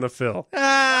nest I'm gonna fill.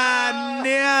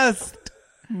 Nest.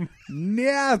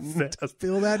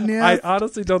 Feel that nest. I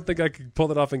honestly don't think I could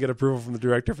pull it off and get approval from the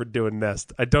director for doing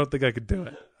Nest. I don't think I could do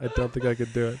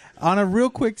it. On a real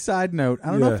quick side note,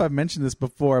 I don't know Yeah. if I've mentioned this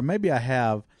before. Maybe I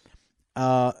have.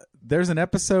 There's an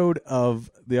episode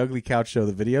of The Ugly Couch Show,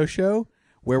 the video show,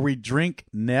 where we drink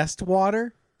Nest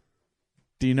water.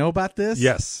 Do you know about this?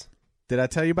 Yes. Did I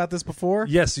tell you about this before?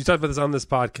 Yes, you talked about this on this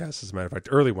podcast, as a matter of fact.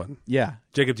 Early one. Yeah.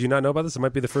 Jacob, do you not know about this? It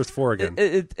might be the first 4 again.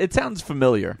 It sounds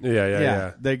familiar.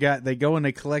 Yeah. They go and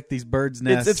they collect these birds'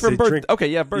 nests. It's from They birds. drink- Okay,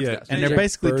 yeah, birds' Yeah. nests. and they they're drink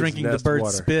basically birds' drinking the nest bird's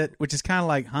water. spit, which is kind of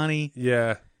like honey.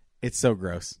 Yeah. It's so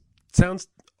gross. Sounds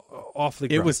awfully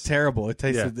gross. It was terrible. It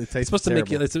tasted. Yeah. It tasted It's supposed to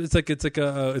terrible. make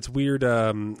you. It's weird.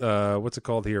 What's it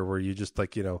called here? Where you just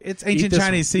like It's eat ancient this-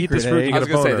 Chinese eat this secret, fruit, eh? you I get was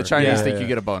a going to say, boner. the Chinese Yeah. think you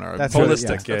get a boner. That's Holistic.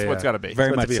 right, Yeah, That's what's got to be. Very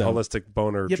It's meant much to be so. holistic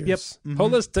boner Yep, yep. juice. Mhm.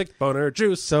 Holistic boner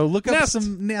juice. So look up Nest.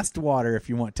 some nest water if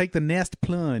you want. Take the nest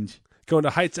plunge. Going to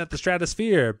heights at the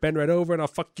stratosphere. Bend right over and I'll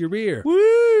fuck your rear.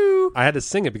 Woo! I had to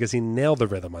sing it because he nailed the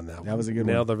rhythm on that one. That was a good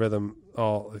Nailed the rhythm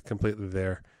all completely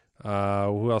there.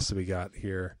 Who else do we got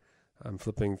here? I'm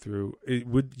flipping through.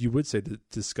 You would say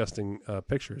disgusting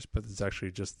pictures, but it's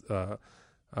actually just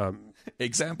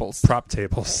Examples. prop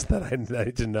tables that I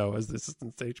didn't know as the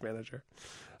assistant stage manager.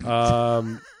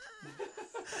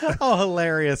 Oh,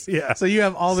 hilarious! Yeah. So you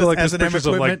have all this So like there's S&M pictures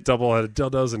of equipment. like double-headed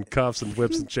dildos and cuffs and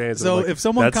whips and chains. So and, like, if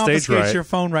someone that's stage confiscates right. your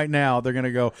phone right now, they're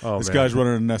gonna go, Oh, "This man. guy's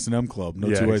running an S&M club. No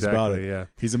Yeah, two ways about exactly, it. yeah.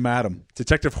 He's a madam."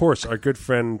 Detective Horse, our good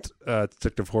friend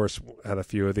Detective Horse, had a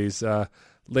few of these.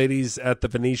 Ladies at the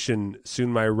Venetian, soon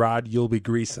my rod you'll be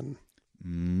greasing.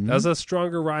 That was a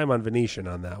stronger rhyme on Venetian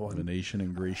on that one. Venetian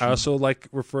and Grecian. I also like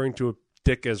referring to a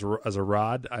dick as a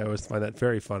rod. I always find that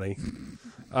very funny.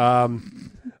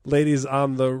 Ladies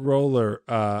on the roller,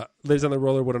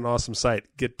 what an awesome sight.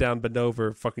 Get down, bend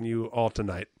over, fucking you all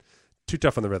tonight. Too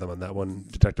tough on the rhythm on that one,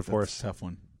 Detective That's Horse. a tough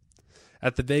one.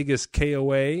 At the Vegas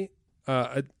KOA,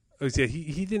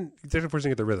 he didn't. Detective Horse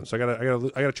didn't get the rhythm, so I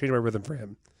gotta change my rhythm for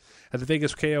him. At the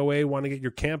Vegas KOA, want to get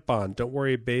your camp on? Don't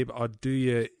worry, babe. I'll do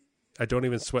you. I don't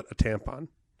even sweat a tampon.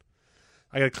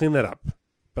 I gotta clean that up,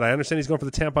 but I understand he's going for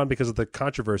the tampon because of the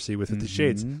controversy with 50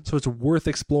 Shades. So it's worth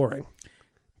exploring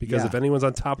because Yeah. if anyone's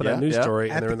on top of that Yeah, news yeah. story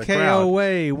and At they're the in the crowd,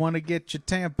 KOA, want to get your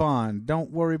tampon. Don't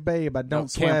worry, babe. I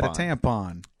don't sweat a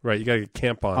tampon. right? You gotta get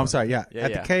camp on. I'm sorry, yeah. Yeah,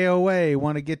 At yeah. the KOA,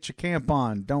 want to get your camp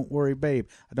on. Don't worry, babe.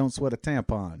 I don't sweat a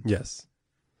tampon. Yes.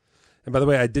 And by the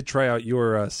way, I did try out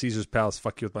your Caesar's Palace.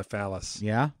 Fuck you with my phallus.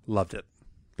 Yeah? Loved it.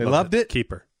 They loved it?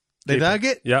 Keeper. They Keeper. dug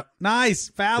it? Yep. Nice.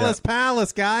 Phallus,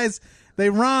 palace, guys. They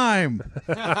rhyme.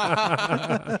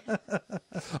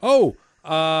 Oh,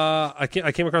 I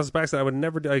came across this back that I would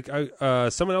never do.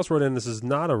 Someone else wrote in, this is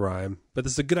not a rhyme, but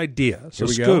this is a good idea. So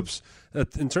Here we go. scoops,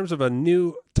 in terms of a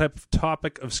new type of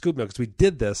topic of scoop milk, because we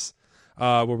did this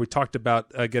where we talked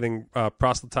about getting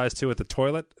proselytized to at the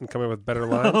toilet and coming up with better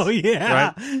lines. Oh,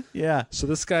 yeah. Right? Yeah. So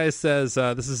this guy says,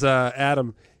 this is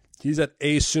Adam. He's at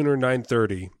A Sooner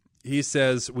 930. He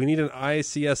says, we need an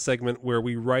ICS segment where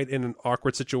we write in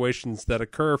awkward situations that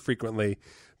occur frequently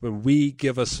when we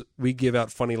give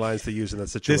out funny lines to use in that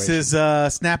situation. This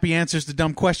is snappy answers to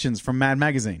dumb questions from Mad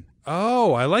Magazine.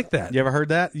 Oh, I like that. You ever heard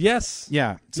that? Yes.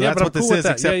 Yeah. So Yeah, that's but what I'm this cool with is,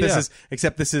 that. except Yeah, this yeah. is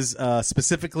except this is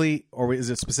specifically, or is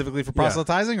it specifically for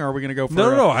proselytizing, or are we going to go for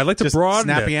No. I like to just broaden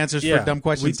snappy it. answers Yeah. for dumb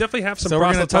questions? We definitely have some So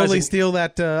we're going to totally proselytizing. steal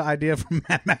that idea from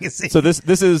Mad Magazine. So this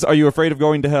is, are you afraid of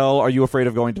going to hell? Are you afraid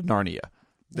of going to Narnia?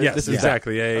 Yes, This is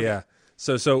exactly. Yeah.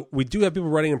 So we do have people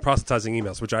writing in proselytizing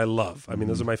emails, which I love. I mean,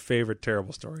 those are my favorite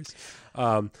terrible stories.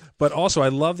 But also, I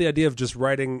love the idea of just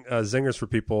writing zingers for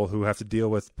people who have to deal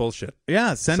with bullshit.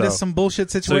 yeah, send us some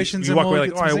bullshit So situations. you and walk we'll away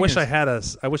like, get oh, some I wish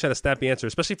zingers." I had a snappy answer,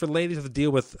 especially for ladies who have to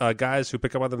deal with guys who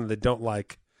pick up on them that they don't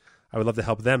like. I would love to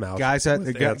help them out. Gals have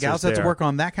to work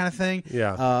on that kind of thing.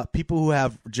 Yeah. People who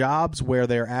have jobs where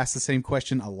they're asked the same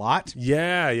question a lot.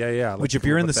 Yeah. Which, if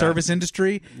you're in the service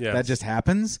industry, Yes. that just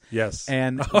happens. Yes.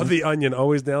 And The Onion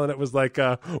always nailing it was like,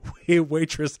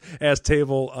 waitress asked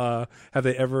table, have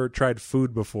they ever tried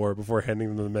food before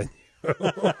handing them the menu?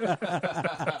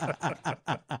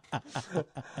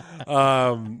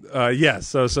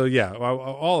 So yeah,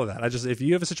 all of that. If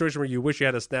you have a situation where you wish you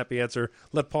had a snappy answer,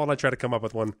 let Paul and I try to come up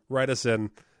with one. Write us some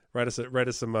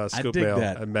scoop mail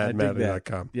at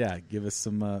madmadly.com. Yeah, give us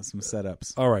some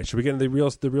setups. All right, should we get into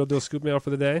the real deal scoop mail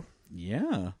for the day?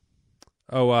 Yeah.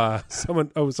 Ian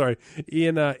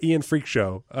Freak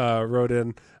Show wrote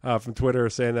in from Twitter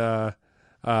saying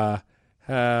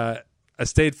I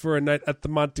stayed for a night at the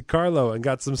Monte Carlo and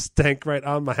got some stank right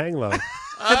on my hang low.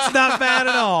 That's not bad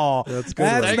at all. That's good.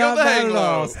 That's not bad at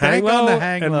all. Hang Stank on low the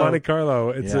hang and low. Monte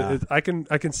Carlo. I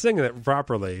can sing it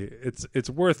properly. It's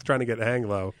worth trying to get hang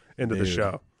low into the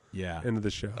show. Yeah. Into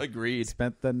the show. Agreed.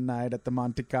 Spent the night at the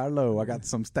Monte Carlo. I got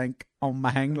some stank on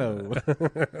my hang low.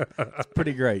 It's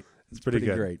pretty great. It's pretty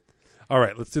good. Great. All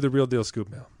right, let's do the real deal scoop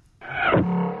mail.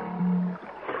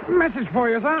 Message for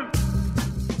you, son.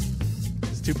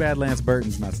 It's too bad Lance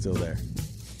Burton's not still there.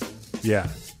 Yeah.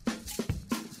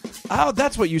 Oh,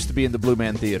 that's what used to be in the Blue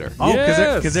Man Theater. Oh,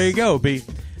 Yes. because there you go, B.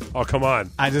 Oh, come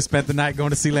on. I just spent the night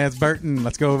going to see Lance Burton.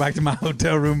 Let's go back to my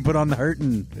hotel room and put on the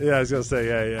Hurtin'. Yeah, I was going to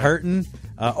say, yeah. Hurtin'.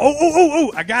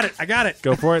 I got it.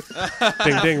 Go for it.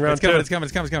 Ding, ding, round two. It's coming.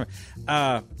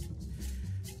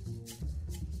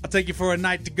 I'll take you for a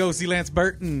night to go see Lance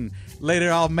Burton.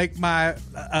 Later, I'll make my...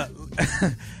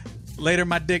 later,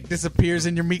 my dick disappears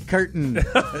in your meat curtain.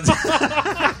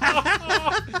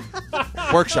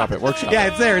 Workshop it. Yeah,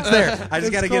 it's there. I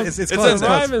just got to get... It's close. The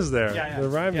rhyme is there. Yeah. The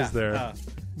rhyme is there.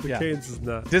 The yeah. cadence is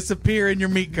not. Disappear in your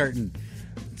meat curtain.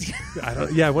 I don't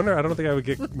think I would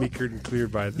get meat curtain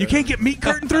cleared by that. You can't get meat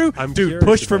curtain through? I'm Dude, curious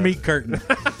push for about meat it. curtain.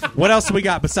 What else do we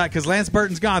got besides... Because Lance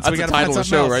Burton's gone, so That's we got the to find title of the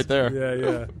something show else. right there.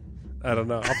 Yeah. I don't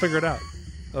know. I'll figure it out.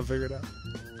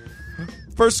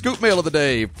 First scoop mail of the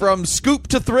day, from Scoop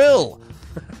to Thrill.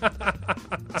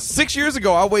 6 years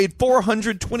ago, I weighed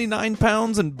 429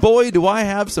 pounds, and boy, do I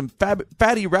have some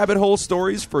fatty rabbit hole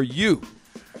stories for you.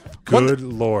 Good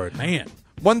Lord. Man.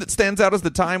 One that stands out is the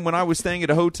time when I was staying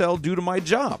at a hotel due to my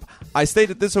job. I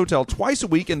stayed at this hotel twice a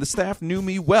week, and the staff knew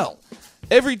me well.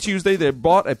 Every Tuesday, they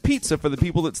bought a pizza for the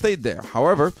people that stayed there.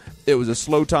 However, it was a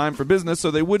slow time for business, so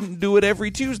they wouldn't do it every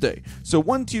Tuesday. So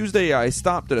one Tuesday, I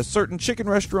stopped at a certain chicken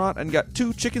restaurant and got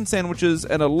 2 chicken sandwiches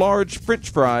and a large French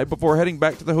fry before heading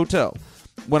back to the hotel.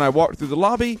 When I walked through the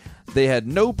lobby, they had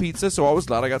no pizza, so I was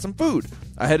glad I got some food.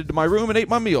 I headed to my room and ate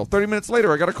my meal. 30 minutes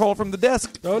later, I got a call from the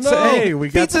desk. Oh, no. saying, Hey, we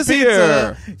got pizza's the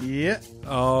pizza. here. Yeah.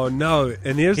 Oh, no.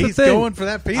 And here's He's the thing. going for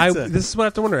that pizza. This is what I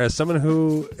have to wonder. As someone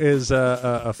who is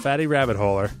a fatty rabbit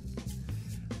holer,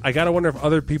 I got to wonder if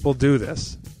other people do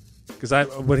this. Because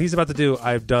what he's about to do,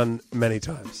 I've done many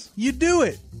times. You do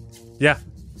it. Yeah.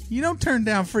 You don't turn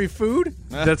down free food.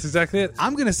 That's exactly it.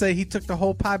 I'm going to say he took the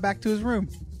whole pie back to his room.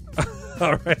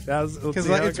 All right. Because Because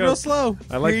it's real slow.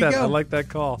 I like Here you that. go. I like that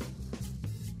call.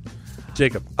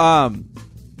 Jacob.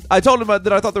 I told him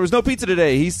that I thought there was no pizza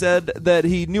today. He said that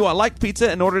he knew I liked pizza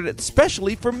and ordered it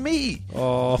specially for me.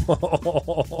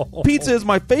 Oh. Pizza is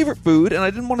my favorite food, and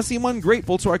I didn't want to seem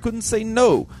ungrateful, so I couldn't say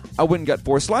no. I went and got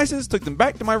 4 slices, took them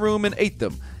back to my room, and ate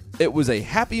them. It was a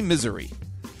happy misery.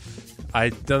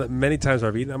 I've done it many times where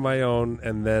I've eaten on my own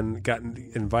and then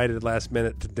gotten invited last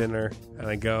minute to dinner, and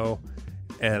I go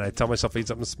and I tell myself to eat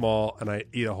something small, and I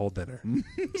eat a whole dinner.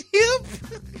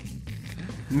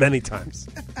 Many times.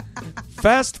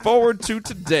 Fast forward to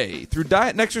today. Through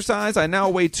diet and exercise, I now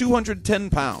weigh 210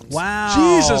 pounds. Wow.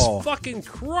 Jesus fucking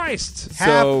Christ.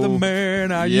 Half So- the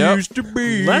man I Yep. used to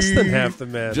be. Less than half the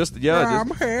man. I'm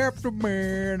half the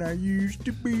man I used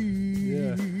to be.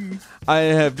 Yeah. I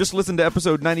have just listened to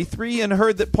episode 93 and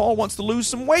heard that Paul wants to lose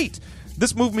some weight.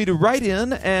 This moved me to write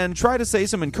in and try to say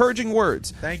some encouraging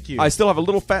words. Thank you. I still have a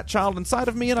little fat child inside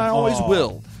of me, and I always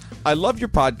will. I love your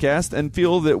podcast and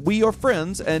feel that we are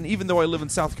friends, and even though I live in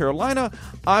South Carolina,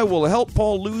 I will help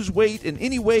Paul lose weight in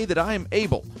any way that I am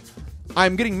able.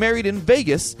 I'm getting married in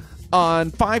Vegas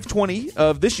on 5/20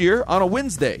 of this year on a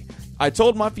Wednesday. I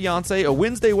told my fiance a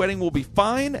Wednesday wedding will be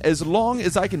fine as long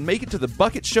as I can make it to the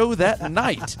bucket show that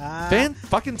night.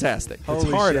 Fan-fucking-tastic. It's Holy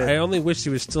hard. shit. I only wish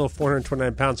he was still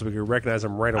 429 pounds so we could recognize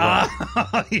him right away.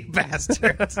 You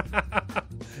bastard.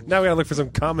 Now we gotta look for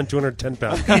some common 210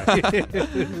 pound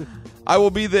guy. I will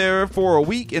be there for a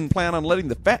week and plan on letting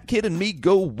the fat kid and me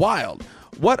go wild.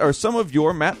 What are some of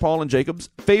your Matt, Paul, and Jacob's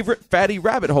favorite fatty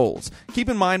rabbit holes? Keep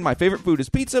in mind, my favorite food is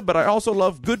pizza, but I also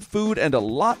love good food and a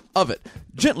lot of it.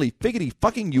 Gently figgity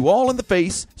fucking you all in the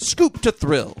face. Scoop to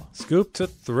Thrill. Scoop to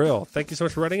Thrill. Thank you so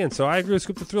much for writing in. So I agree with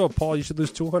Scoop to Thrill. Paul, you should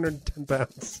lose 210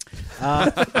 pounds.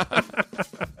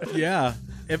 Yeah.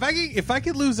 If I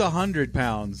could lose 100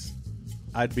 pounds,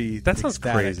 I'd be. That sounds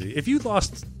ecstatic. crazy. If you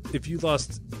lost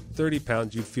 30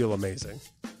 pounds, you'd feel amazing.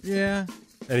 Yeah,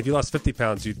 And if you lost 50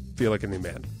 pounds, you'd feel like a new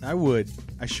man. I would.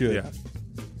 I should. Yeah.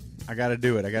 I got to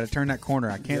do it. I got to turn that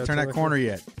corner. I can't turn that corner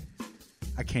yet.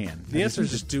 I can. The answer is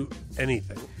just do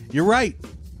anything. You're right.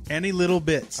 Any little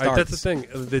bit starts. That's the thing.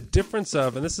 The difference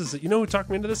of, and this is, you know who talked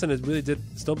me into this, and it really did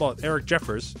snowball? Eric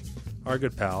Jeffers, our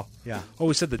good pal. Yeah.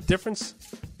 Always said the difference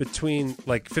between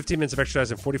like 15 minutes of exercise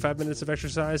and 45 minutes of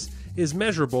exercise is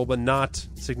measurable, but not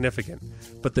significant.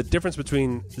 But the difference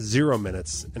between 0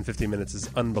 minutes and 15 minutes is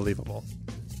unbelievable.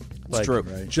 It's true.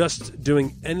 Right. Just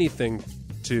doing anything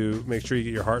to make sure you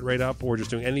get your heart rate up, or just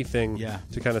doing anything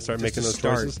to kind of start Just making to those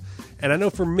start. choices. And I know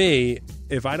for me,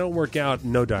 if I don't work out,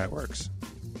 no diet works.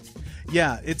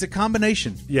 Yeah, it's a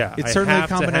combination. Yeah, it's I certainly a have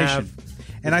to combination. have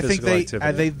And I think physical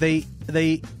activity.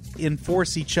 they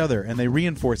enforce each other and they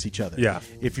reinforce each other. Yeah.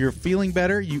 If you're feeling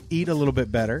better, you eat a little bit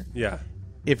better. Yeah.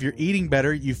 If you're eating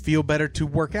better, you feel better to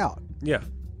work out. Yeah.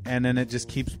 And then it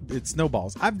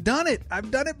snowballs. I've done it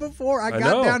before. I got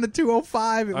know. down to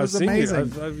 205. It was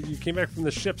amazing. You came back from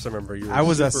the ships, I remember. You were I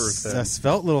was a super thin.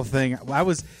 svelte little thing. I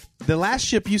was the last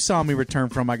ship you saw me return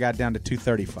from. I got down to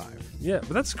 235. Yeah, but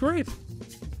that's great.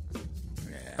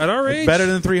 At our age, It's better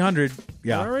than 300.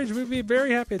 Yeah, At our age, we'd be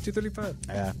very happy at 235.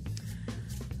 yeah.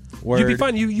 You'd be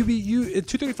fine. You at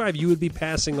 235, you would be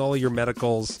passing all of your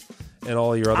medicals and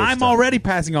all of your other I'm stuff. already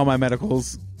passing all my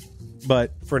medicals,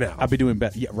 but For now. I'll be doing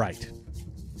better. Yeah, right.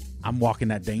 I'm walking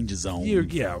that danger zone.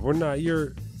 We're not.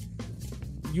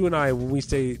 You and I, when we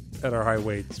stay at our high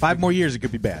weights, 5 more years, it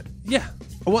could be bad. yeah,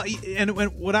 Well, and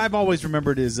what I've always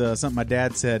remembered is something my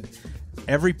dad said: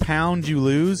 every pound you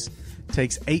lose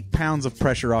takes 8 pounds of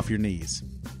pressure off your knees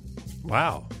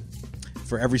wow.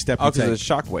 for every step Oh, you because take. it's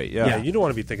shock weight. Yeah. Yeah. you don't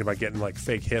want to be thinking about getting like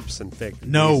fake hips and fake.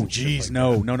 No, knees and shit geez, like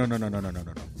no.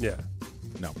 that. Yeah.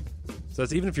 No. So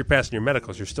that's even if you're passing your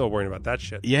medicals, you're still worrying about that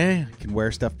shit. Yeah, you can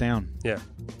wear stuff down. Yeah.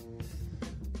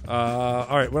 All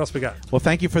right, what else we got? Well,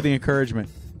 thank you for the encouragement.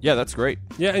 Yeah, that's great.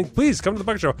 Yeah, and please come to the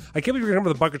Bucket Show. I can't believe you're going to come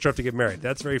to the Bucket Show to get married.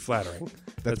 That's very flattering.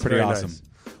 That's pretty very awesome. nice.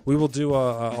 We will do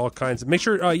all kinds. Make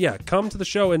sure, come to the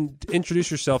show and introduce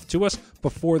yourself to us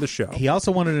before the show. He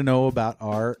also wanted to know about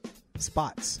our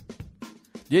spots.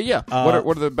 Yeah. What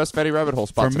are the best fatty rabbit hole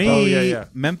spots? For me, yeah.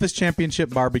 Memphis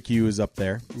Championship Barbecue is up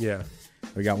there. Yeah.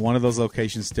 We got one of those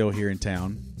locations still here in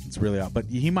town. It's really odd, but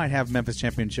he might have Memphis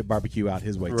Championship Barbecue out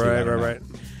his way too. I don't know. Right.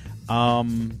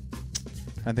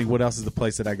 I think what else is the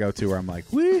place that I go to where I'm like,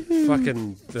 woohoo.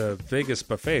 Fucking the Vegas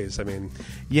buffets. I mean,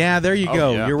 Yeah, there you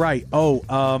go. yeah. You're right.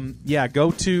 Yeah,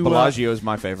 go to Bellagio is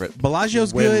my favorite.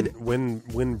 Bellagio's good. Win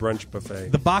brunch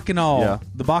buffet. The Bacchanal. Yeah.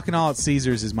 The Bacchanal at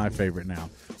Caesars is my favorite now.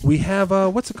 We have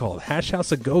what's it called? Hash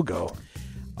House a Go Go.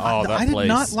 Oh, that I did place.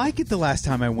 not like it the last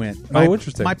time I went.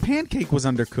 Interesting. My pancake was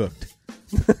undercooked.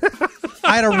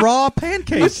 I had a raw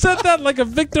pancake. You said that like a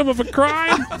victim of a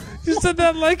crime. You said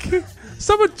that like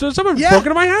someone Yeah. broke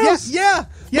into my house. Yeah.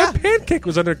 My pancake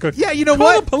was undercooked. Yeah, you know Call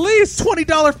what? the police.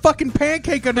 $20 fucking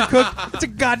pancake undercooked. It's a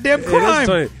goddamn It is crime.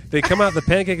 funny. They come out. The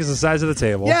pancake is the size of the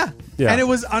table. Yeah. Yeah. And it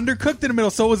was undercooked in the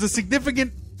middle, so it was a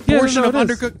significant Yeah, portion no, of it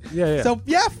is. undercooked. Yeah. So,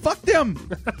 yeah, fuck them.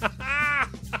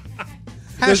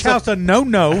 Hash House a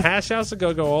no-no. Hash House a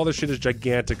Go Go. All the shit is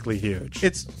gigantically huge.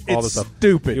 It's all the stuff.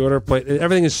 stupid. You order a plate.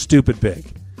 Everything is stupid big.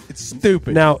 It's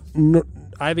stupid. Now,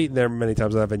 I've eaten there many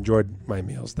times, and I've enjoyed my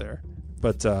meals there.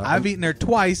 But I've eaten there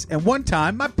twice, and one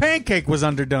time my pancake was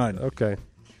underdone. okay.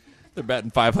 They're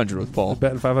batting 500 with Paul.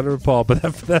 Betting 500 with Paul, but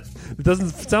that it doesn't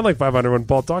sound like 500 when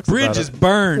Paul talks Bridge about is it.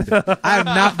 burned. I have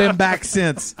not been back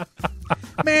since.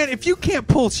 Man, if you can't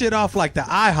pull shit off like the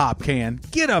IHOP can,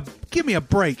 give me a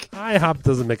break. IHOP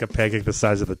doesn't make a pancake the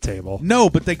size of the table. No,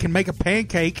 but they can make a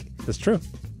pancake. That's true.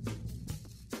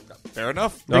 Fair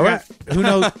enough. They All got, who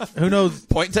knows? Who knows?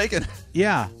 Point taken.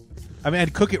 Yeah, I mean,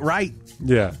 I'd cook it right.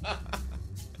 Yeah.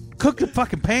 Cook the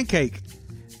fucking pancake.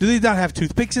 Do they not have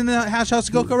toothpicks in the Hash House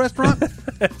Go-Go restaurant?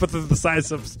 But they're the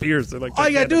size of spears. They're like All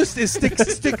you gotta gigantic. do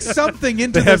is stick something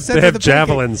into They the have- center they have of the pancake.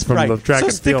 javelins from the track so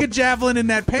and stick field. a javelin in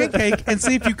that pancake and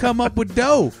see if you come up with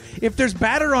dough. If there's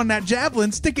batter on that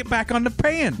javelin, stick it back on the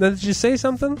pan. Now, did you say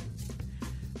something?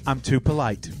 I'm too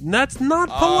polite. That's not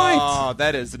polite. Oh,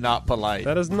 that is not polite.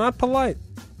 That is not polite.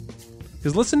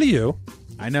 Because listen to you.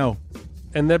 I know.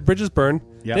 and that bridge is burned.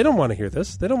 Yep. They don't want to hear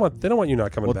this. They don't want you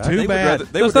not coming back. Too They bad.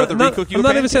 would rather recook you I'm a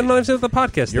not even saying pancake. the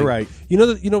podcast. You're thing.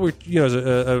 right. As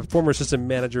a former assistant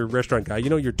manager, restaurant guy,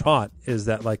 you're taught is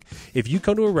that like if you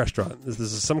come to a restaurant, this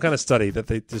is some kind of study that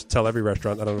they just tell every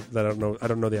restaurant. I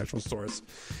don't know the actual source.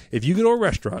 If you go to a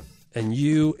restaurant and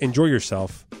you enjoy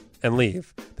yourself and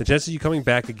leave, the chances of you coming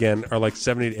back again are like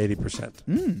 70 to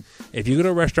 80%. If you go to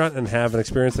a restaurant and have an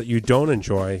experience that you don't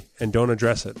enjoy and don't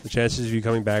address it, the chances of you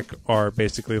coming back are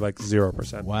basically like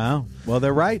 0%. Wow. Well,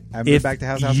 they're right. I've been If back to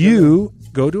house. you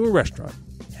go to a restaurant,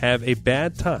 have a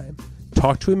bad time,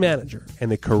 talk to a manager,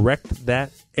 and they correct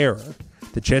that error,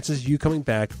 the chances of you coming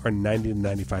back are 90 to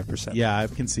 95%. Yeah, I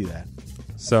can see that.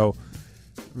 So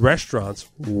restaurants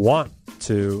want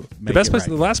to Make the best it place. right.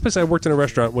 The last place I worked in a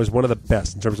restaurant was one of the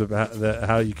best in terms of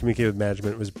how you communicate with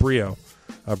management. It was Brio,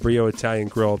 Brio Italian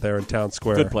Grill there in Town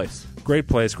Square. Good place. Great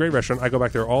place, great restaurant. I go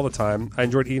back there all the time. I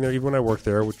enjoyed eating there even when I worked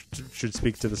there, which should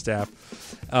speak to the staff.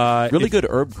 Really good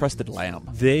herb crusted lamb.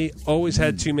 They always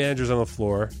had two managers on the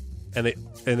floor, and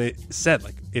they said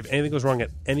like, if anything goes wrong in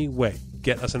any way,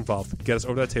 get us involved, get us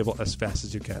over that table as fast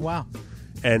as you can. Wow.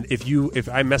 And if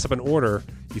I mess up an order,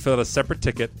 you fill out a separate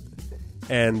ticket,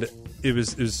 and it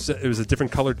was a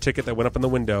different colored ticket that went up in the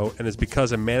window, and it's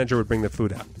because a manager would bring the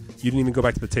food out. You didn't even go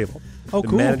back to the table. Oh, the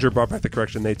cool. manager brought back the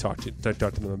correction. They talked to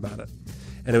them about it,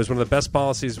 and it was one of the best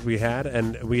policies we had,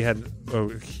 and we had a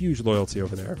huge loyalty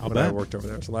over there when I bet. worked over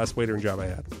there. It was the last waitering job I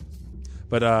had.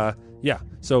 But yeah,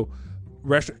 so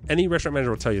any restaurant manager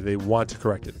will tell you they want to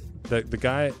correct it. The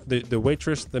guy, the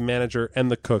waitress, the manager, and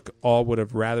the cook all would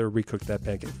have rather recooked that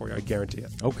pancake for you. I guarantee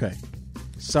it. Okay.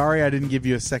 Sorry I didn't give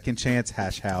you a second chance,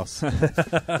 Hash House.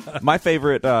 My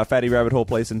favorite fatty rabbit hole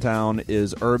place in town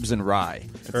is Herbs and Rye.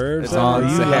 Herbs it's and on Rye.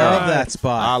 You Sahara. love that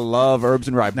spot. I love Herbs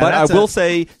and Rye, Now but I that's will a-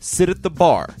 say, sit at the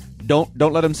bar. Don't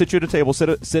let them sit you at a table.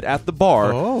 Sit at the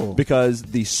bar Oh. because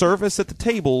the service at the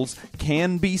tables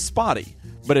can be spotty.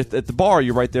 But at the bar,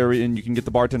 you're right there, and you can get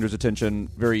the bartender's attention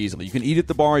very easily. You can eat at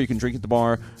the bar, you can drink at the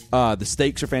bar. The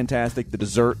steaks are fantastic. The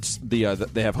desserts, they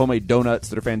have homemade donuts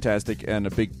that are fantastic, and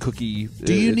a big cookie.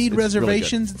 Do you It's- need it's really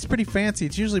reservations? It's pretty fancy.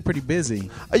 It's usually pretty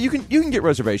busy. good. You can get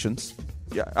reservations.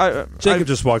 Yeah, Jacob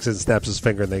just walks in, snaps his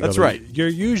finger, and they That's go, right. Your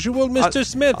usual Mr.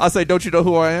 Smith. I say, don't you know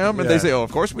who I am? And Yeah. they say, oh,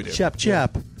 of course we do. Chep,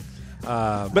 chep.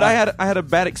 But I had a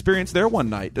bad experience there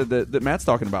one night that Matt's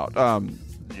talking about.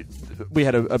 We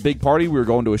had a big party. We were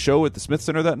going to a show at the Smith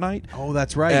Center that night. Oh,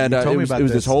 that's right. And you told me about it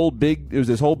was this.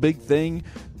 this whole big thing.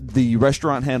 The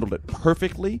restaurant handled it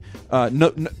perfectly.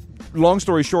 Long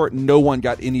story short, no one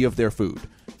got any of their food.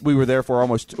 We were there for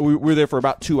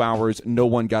about 2 hours. No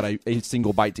one got a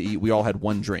single bite to eat. We all had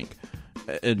one drink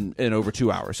in over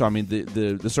 2 hours. So I mean,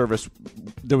 the service,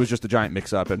 there was just a giant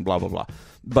mix up and blah blah blah.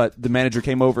 But the manager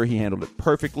came over. He handled it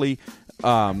perfectly.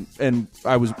 And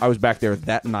I was back there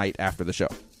that night after the show.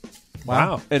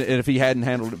 Wow. And if he hadn't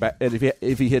handled it,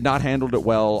 if he had not handled it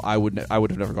well, I would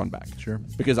have never gone back. Sure.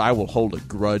 Because I will hold a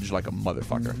grudge like a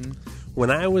motherfucker. Mm-hmm. When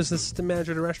I was assistant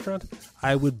manager at a restaurant,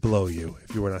 I would blow you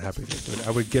if you were not happy with your food.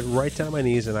 I would get right down on my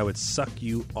knees and I would suck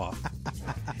you off.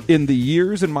 In the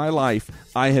years in my life,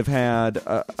 I have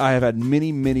had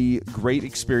many great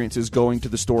experiences going to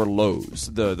the store Lowe's,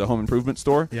 the home improvement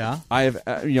store. Yeah. I have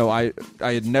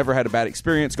I had never had a bad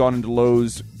experience. Gone into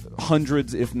Lowe's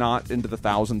hundreds, if not into the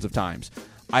thousands of times.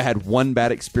 I had one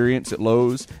bad experience at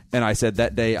Lowe's, and I said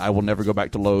that day I will never go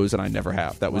back to Lowe's, and I never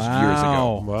have. That was years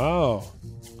ago. Wow.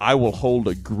 I will hold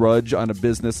a grudge on a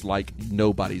business like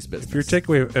nobody's business. If your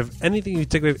takeaway, if anything you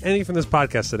take away anything from this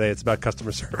podcast today, it's about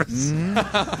customer service.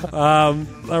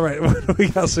 All right, what do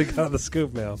we else we got on the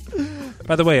scoop mail?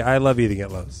 By the way, I love eating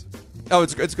at Lowe's. Oh,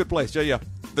 it's a good place. Yeah.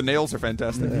 The nails are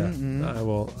fantastic.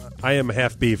 I am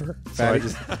half beaver, so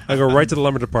I go right to the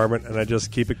lumber department and I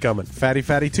just keep it coming. Fatty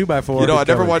 2x4. You know, I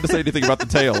never wanted to say anything about the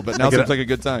tail, but now get seems a- like a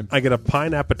good time. I get a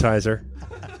pine appetizer,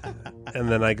 and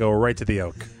then I go right to the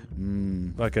oak.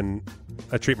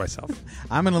 I treat myself.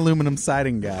 I'm an aluminum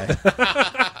siding guy.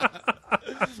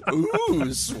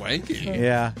 Ooh, swanky.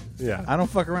 Yeah. Yeah. I don't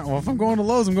fuck around. Well, if I'm going to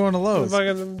Lowe's, I'm going to Lowe's.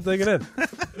 Fucking take it in.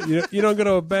 You don't go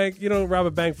to a bank. You don't rob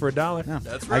a bank for $1. No.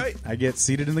 That's right. I get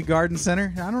seated in the garden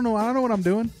center. I don't know what I'm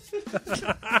doing.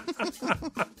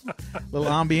 Little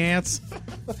ambiance.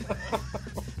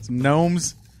 Some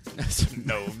gnomes. Some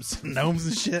gnomes. Gnomes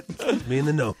and shit. Me and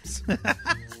the gnomes.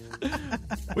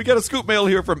 We got a scoop mail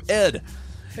here from Ed.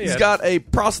 He's Ed. got a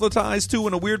proselytized to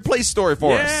in a weird place story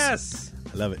for us. Yes.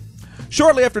 I love it.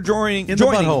 Shortly after joining In the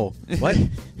butthole. What?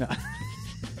 No.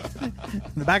 In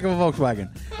the back of a Volkswagen.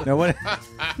 No, what?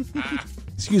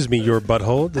 Excuse me, your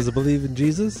butthole. Does it believe in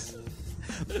Jesus?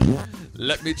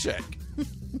 Let me check.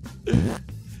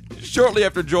 Shortly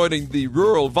after joining the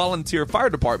rural volunteer fire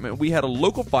department, we had a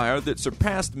local fire that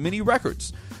surpassed many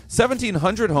records.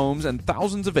 1,700 homes and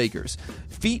thousands of acres.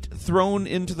 Feet thrown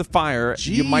into the fire,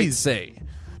 you might say.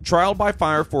 Trial by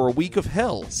fire for a week of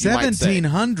hell.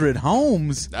 1,700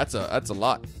 homes. That's a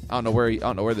lot. I don't know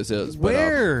where this is.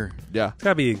 Where? But, yeah, It's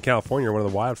got to be in California, or one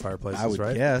of the wildfire places, I would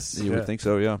right? guess. you would think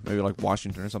so. Yeah, maybe like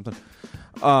Washington or something.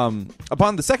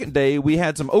 Upon the second day, we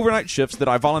had some overnight shifts that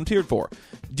I volunteered for.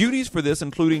 Duties for this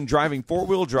including driving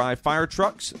four-wheel drive fire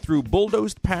trucks through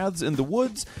bulldozed paths in the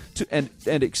woods and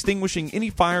extinguishing any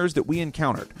fires that we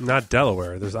encountered. Not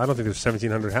Delaware. I don't think there's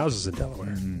 1,700 houses in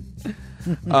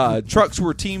Delaware. Trucks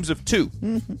were teams of 2.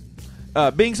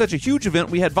 Being such a huge event,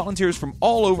 we had volunteers from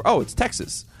all over. Oh, it's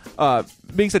Texas.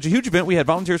 Being such a huge event, we had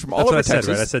volunteers from all That's over what I Texas.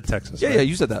 said, right? I said Texas. Yeah, right? yeah,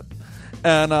 you said that.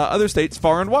 And other states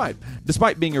far and wide.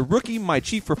 Despite being a rookie, my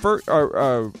chief referred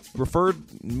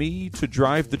me to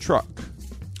drive the truck.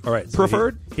 All right. So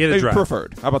Preferred? He had a Maybe drive.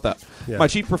 preferred. How about that? Yeah. My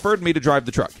chief preferred me to drive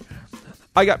the truck.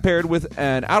 I got paired with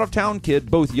an out-of-town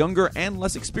kid, both younger and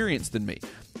less experienced than me.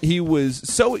 He was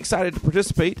so excited to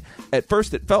participate, at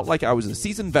first it felt like I was a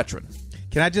seasoned veteran.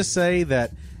 Can I just say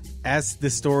that as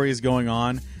this story is going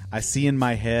on, I see in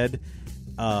my head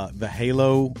the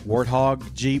Halo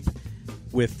Warthog Jeep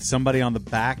with somebody on the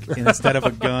back, and instead of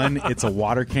a gun, it's a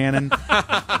water cannon.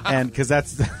 And because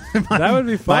that's That would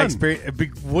be fun. My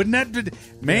experience. Wouldn't that be,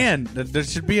 man? There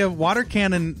should be a water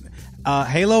cannon.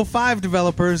 Halo 5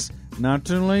 developers, not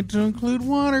too late to include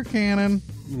water cannon.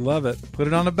 Love it. Put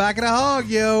it on the back of the hog,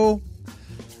 yo.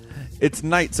 It's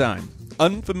nighttime,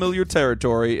 unfamiliar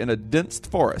territory in a dense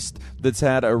forest that's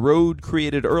had a road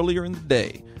created earlier in the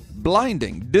day.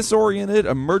 Blinding, disoriented,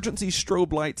 emergency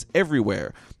strobe lights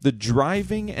everywhere. The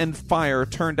driving and fire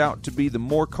turned out to be the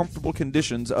more comfortable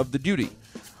conditions of the duty.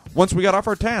 Once we got off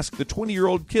our task, the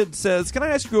 20-year-old kid says, "Can I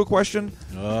ask you a question?"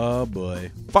 Oh,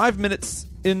 boy. 5 minutes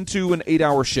into an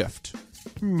 8-hour shift.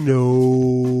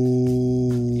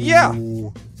 No. Yeah.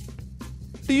 Do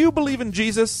you believe in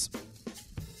Jesus?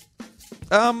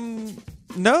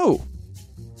 No.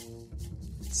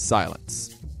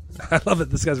 Silence. I love it.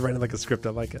 This guy's writing like a script.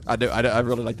 I like it. I do. I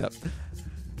really like that.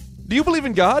 Do you believe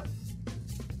in God?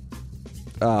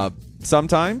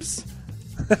 Sometimes.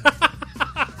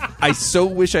 I so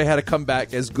wish I had a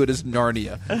comeback as good as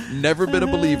Narnia. Never been a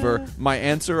believer. My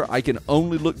answer, I can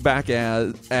only look back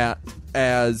as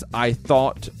I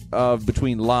thought of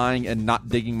between lying and not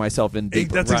digging myself in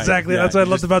deeper. That's Right. exactly. Yeah. That's what I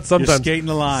loved Just- about sometimes. you're skating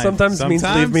the line. Sometimes it means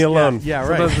leave me Yeah, alone. yeah,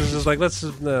 right. Sometimes it's just like let's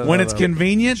just When it's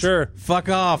convenient, Sure. fuck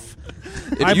off.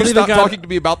 If I you believe in stop God. talking to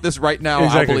me about this right now,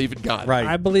 Exactly. I believe in God. Right.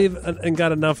 I believe in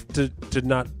God enough to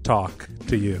not talk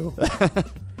to you.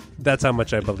 That's how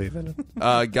much I believe in it.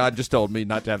 God just told me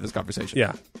not to have this conversation.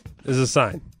 Yeah, this is a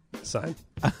sign. Sign.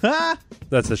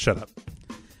 That's a shut up.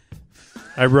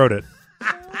 I wrote it.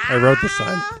 I wrote the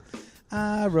sign.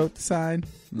 I wrote the sign.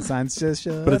 The sign says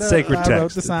shut But it's up. sacred I wrote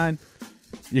text. the sign.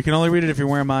 You can only read it if you're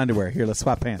wearing my underwear. Here, let's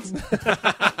swap pants.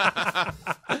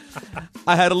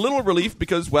 I had a little relief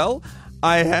because, well,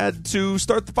 I had to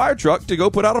start the fire truck to go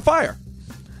put out a fire.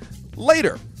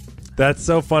 Later. That's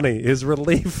so funny. His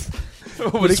relief.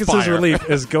 What he was considers fire. relief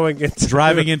is going into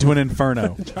Driving into an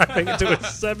inferno. driving into a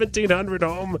 1,700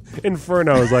 home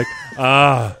inferno. Is like,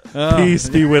 peace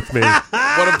be with me.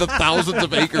 One of the thousands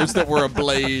of acres that were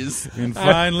ablaze. And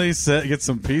finally get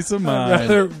some peace of I'd mind.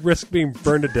 rather risk being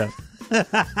burned to death.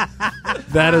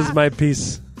 That is my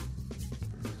peace.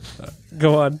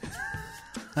 Go on.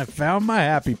 I found my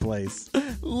happy place.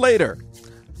 Later.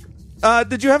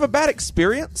 Did you have a bad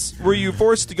experience? Were you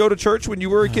forced to go to church when you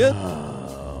were a kid?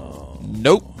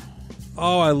 Nope.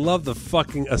 Oh, I love the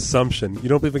fucking assumption. You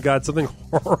don't believe in God. Something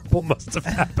horrible must have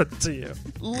happened to you.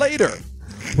 Later.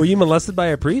 Were you molested by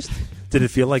a priest? Did it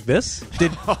feel like this?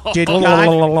 Did God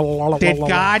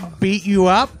beat you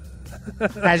up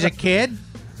as a kid?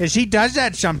 Because he does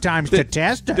that sometimes to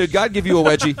test us. Did God give you a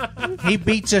wedgie? He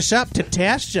beats us up to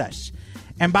test us.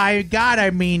 And by God,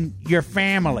 I mean your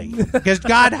family. Because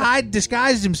God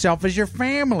disguised himself as your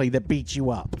family that beats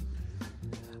you up.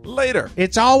 Later.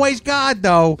 It's always God,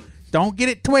 though. Don't get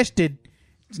it twisted.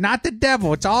 It's not the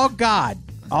devil. It's all God.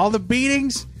 All the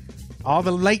beatings, all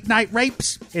the late night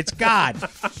rapes, it's God.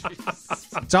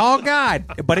 It's all God.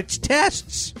 But it's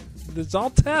tests. It's all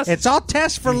tests. It's all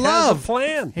tests for He love. has a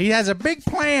plan. He has a big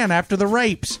plan after the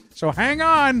rapes. So hang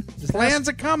on. Plans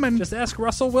are coming. Just ask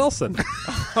Russell Wilson.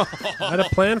 I had a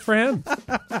plan for him.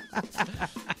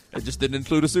 It just didn't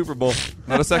include a Super Bowl.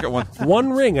 Not a second one.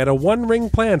 One ring. I had a one-ring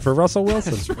plan for Russell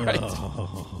Wilson. Right.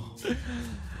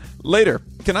 Later.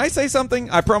 Can I say something?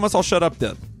 I promise I'll shut up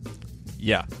then.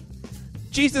 Yeah.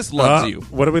 Jesus loves you.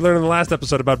 What did we learn in the last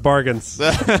episode about bargains?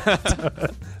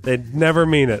 They never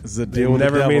mean it. It's a They deal with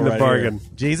never the devil mean the right bargain. here.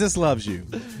 Jesus loves you.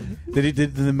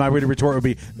 Then my retort would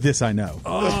be, this I know.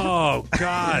 Oh,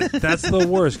 God. That's the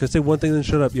worst. Because say one thing, then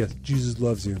shut up. Yes, Jesus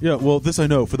loves you. Yeah, well, this I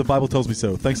know, for the Bible tells me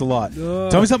so. Thanks a lot.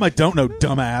 Tell me something I don't know,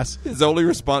 dumbass. His only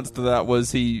response to that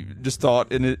was he just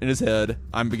thought in his head,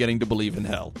 I'm beginning to believe in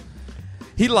hell.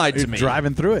 He lied to me.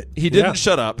 Driving through it. He didn't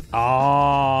shut up.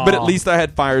 Oh. But at least I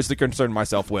had fires to concern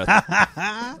myself with.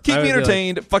 Keep me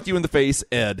entertained. Fuck you in the face,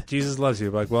 Ed. Jesus loves you.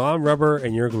 Like, well, I'm rubber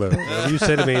and you're glue. Whatever you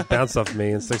say to me, bounce off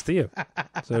me and sticks to you.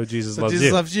 So Jesus loves Jesus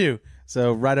you. loves you.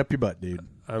 So right up your butt, dude.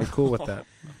 I'm cool with that.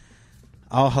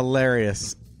 Oh,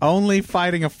 hilarious. Only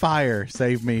fighting a fire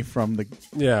saved me from the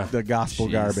gospel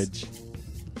garbage.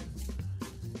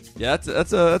 Yeah,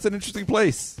 that's an interesting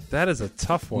place. That is a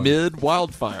tough one.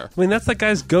 Mid-wildfire. I mean, that's that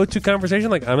guy's go-to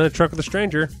conversation. Like, I'm in a truck with a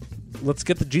stranger. Let's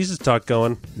get the Jesus talk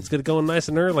going. Let's get it going nice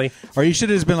and early. Or you should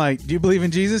have just been like, do you believe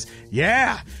in Jesus?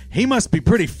 Yeah. He must be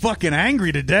pretty fucking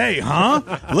angry today, huh?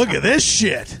 Look at this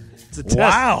shit. It's a test.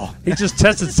 Wow. He just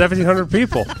tested 1,700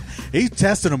 people. He's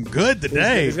testing them good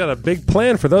today. He's got a big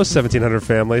plan for those 1,700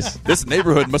 families. This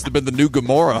neighborhood must have been the new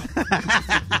Gomorrah.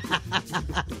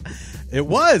 It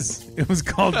was. It was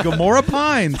called Gomorrah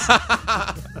Pines.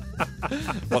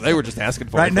 Well, they were just asking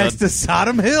for Right it. next to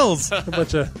Sodom Hills. A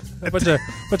bunch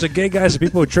of gay guys and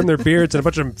people who trim their beards and a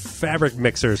bunch of fabric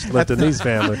mixers lived in these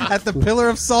families. At the Pillar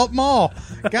of Salt Mall.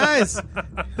 Guys,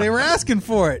 they were asking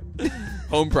for it.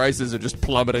 Home prices are just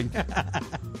plummeting.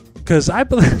 Because I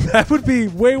believe that would be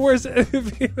way worse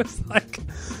if he was like,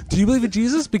 do you believe in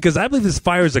Jesus? Because I believe this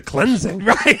fire is a cleansing.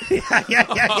 Right?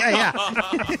 Yeah.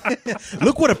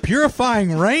 Look what a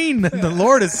purifying rain the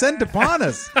Lord has sent upon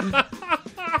us.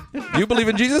 Do you believe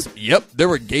in Jesus? Yep, there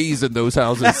were gays in those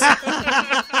houses.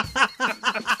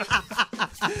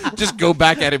 Just go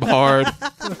back at him hard.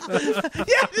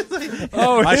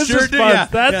 Oh, I his sure do. response. Yeah.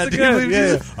 That's Do you good. believe in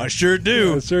Yeah. Jesus? I sure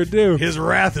do. I sure do. His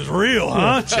wrath is real,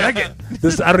 huh? Check it.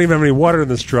 I don't even have any water in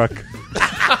this truck.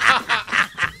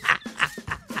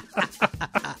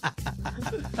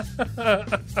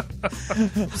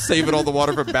 Saving all the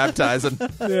water for baptizing.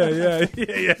 Yeah.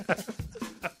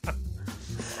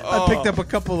 I picked up a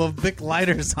couple of Bic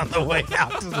lighters on the way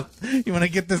out. You want to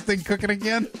get this thing cooking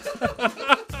again?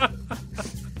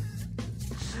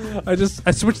 I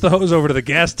switched the hose over to the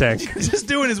gas tank. Just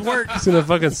doing his work. It's gonna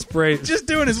fucking spray. Just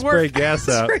doing his spray work. gas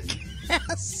out. Spray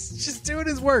gas. Just doing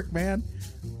his work, man.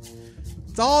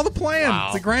 It's all the plan. Wow.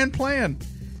 It's a grand plan.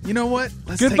 You know what?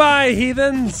 Goodbye,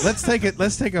 heathens. Let's take a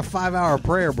 5-hour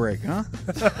prayer break, huh?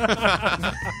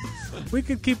 We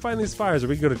could keep fighting these fires, or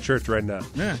we can go to church right now.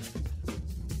 Yeah.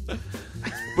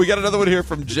 We got another one here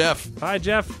from Jeff. Hi,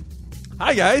 Jeff.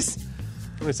 Hi, guys.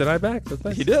 We said hi back. That's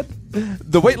nice. He did.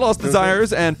 The weight loss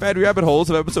desires and fatty rabbit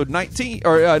holes of episode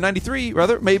 93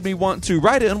 made me want to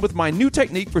write in with my new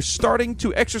technique for starting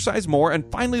to exercise more and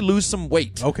finally lose some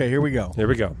weight. Okay, here we go. Here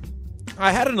we go.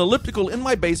 I had an elliptical in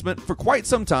my basement for quite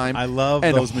some time. I love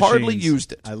and those hardly machines.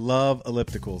 used it. I love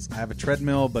ellipticals. I have a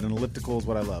treadmill, but an elliptical is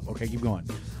what I love. Okay, keep going.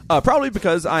 Probably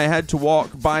because I had to walk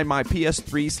by my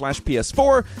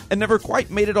PS3/PS4 and never quite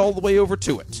made it all the way over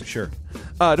to it. Sure.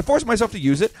 To force myself to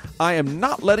use it, I am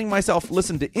not letting myself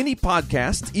listen to any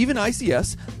podcasts, even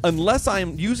ICS, unless I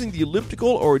am using the elliptical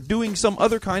or doing some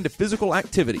other kind of physical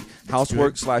activity,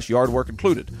 housework/yard work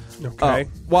included. Okay.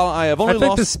 While I have only I think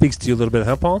lost... this speaks to you a little bit,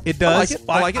 huh, Paul? It does.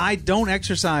 I like it. I don't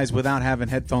exercise without having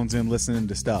headphones in, listening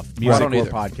to stuff, I music don't or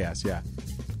either. podcasts. Yeah.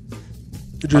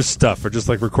 Just stuff, or just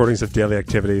like recordings of daily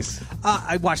activities.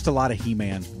 I watched a lot of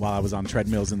He-Man while I was on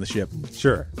treadmills in the ship,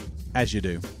 Sure. as you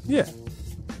do. Yeah.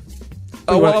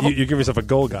 well, You give yourself a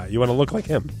goal guy. You want to look like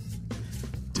him.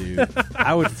 Dude,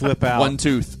 I would flip out. one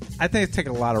tooth. I think it'd take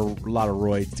a lot of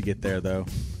roids to get there, though.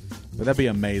 But that'd be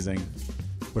amazing.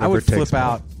 Whatever I would it takes, flip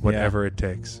Paul. out. Whatever it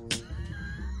takes.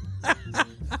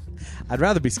 I'd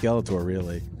rather be Skeletor,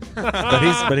 really.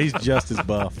 but he's just as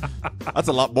buff. That's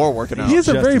a lot more working out. He is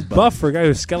a just very as buff. buff for a guy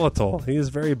who's skeletal. He is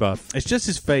very buff. It's just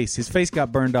his face. His face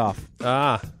got burned off.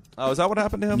 Ah. Oh, is that what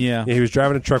happened to him? Yeah. Yeah, he was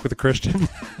driving a truck with a Christian.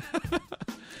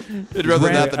 I'd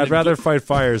I'd rather fight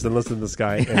fires than listen to this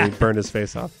guy, and he burned his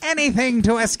face off. Anything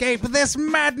to escape this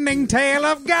maddening tale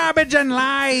of garbage and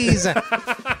lies.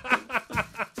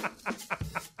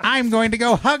 I'm going to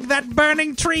go hug that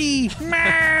burning tree.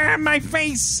 My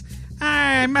face.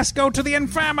 I must go to the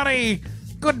infirmary.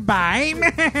 Goodbye.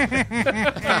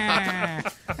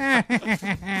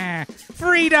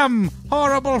 Freedom.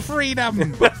 Horrible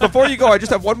freedom. Before you go, I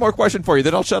just have one more question for you,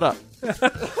 then I'll shut up.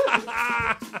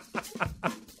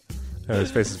 Oh, his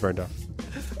face is burned off.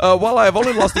 While I have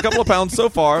only lost a couple of pounds so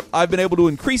far, I've been able to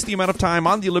increase the amount of time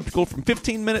on the elliptical from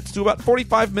 15 minutes to about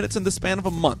 45 minutes in the span of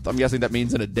a month. I'm guessing that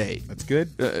means in a day. That's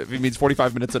good. If it means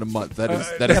 45 minutes in a month, that is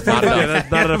not enough.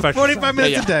 That's not enough exercise. 45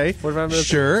 minutes Yeah. a day. 45 minutes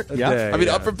Sure. a Yeah. day, I mean,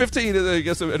 yeah. up from 15, I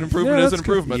guess an improvement Yeah, is an that's good.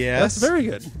 improvement. Yes. That's very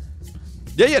good.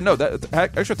 Yeah, no, that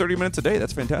extra 30 minutes a day,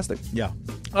 that's fantastic. Yeah.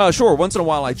 Sure, once in a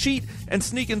while I cheat and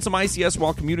sneak in some ICS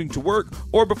while commuting to work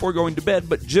or before going to bed,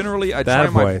 but generally I try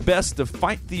Bad my boy. best to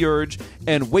fight the urge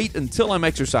and wait until I'm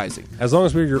exercising. As long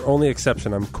as we're your only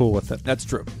exception, I'm cool with it. That's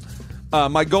true.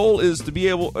 My goal is to be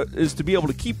able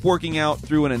to keep working out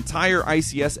through an entire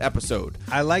ICS episode.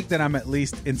 I like that I'm at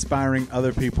least inspiring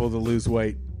other people to lose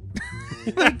weight.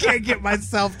 I can't get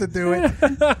myself to do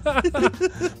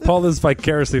it. Paul lives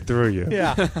vicariously through you.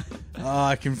 Yeah.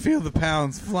 I can feel the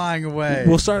pounds flying away.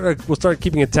 We'll start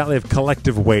keeping a tally of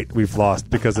collective weight we've lost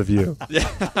because of you.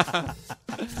 Yeah.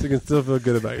 So you can still feel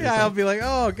good about yourself. Yeah, I'll be like,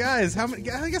 oh, guys, how many?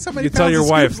 I guess how many? You tell pounds your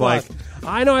has wife, Scoop like, lost?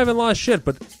 I know I haven't lost shit,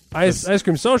 but ice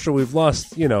cream social, we've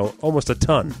lost, almost a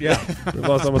ton. Yeah. We've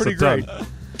lost almost a pretty ton. great.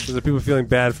 Because of people feeling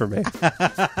bad for me.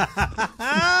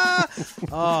 I've We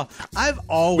could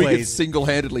always,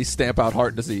 single-handedly stamp out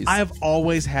heart disease. I've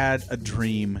always had a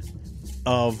dream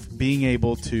of being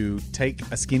able to take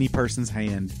a skinny person's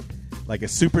hand, like a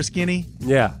super skinny,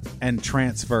 Yeah. and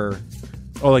transfer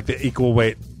Oh, like the equal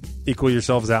weight, equal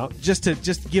yourselves out. just to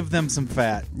give them some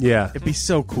fat. Yeah. It'd be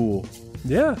so cool.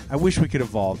 Yeah. I wish we could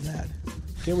evolve that.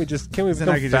 Can we Then become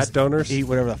I could fat just donors? eat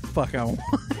whatever the fuck I want.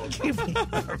 Give me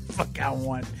whatever the fuck I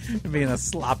want. Being a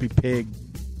sloppy pig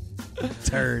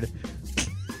turd.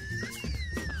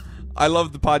 I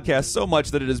love the podcast so much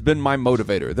that it has been my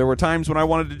motivator. There were times when I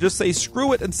wanted to just say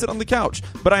screw it and sit on the couch,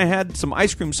 but I had some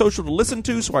ice cream social to listen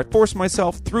to, so I forced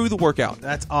myself through the workout.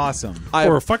 That's awesome.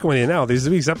 We're fucking with you now. These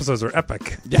week's episodes are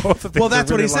epic. Both of these Well, are that's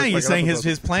what really he's saying. long He's saying episodes.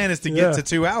 his plan is to get Yeah. to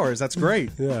 2 hours. That's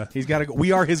great. Yeah. He's got to go.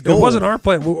 We are his It goal. wasn't our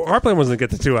plan. Our plan wasn't to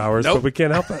get to 2 hours, Nope. but we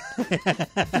can't help it.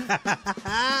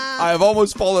 I have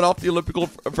almost fallen off the elliptical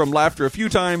from laughter a few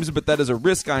times, but that is a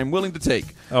risk I am willing to take.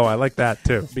 Oh, I like that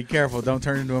too. Be careful. Don't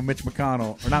turn into a Mitch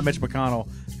McConnell. Or not Mitch McConnell.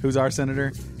 Who's our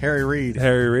senator? Harry Reid.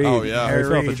 Harry Reid. Oh, yeah. Harry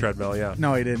fell off the Reid. treadmill, yeah.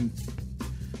 No, he didn't.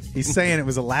 He's saying it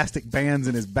was elastic bands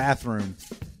in his bathroom.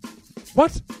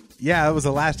 What? Yeah, it was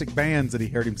elastic bands that he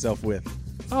hurt himself with.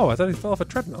 Oh, I thought he fell off a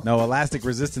treadmill. No, elastic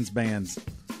resistance bands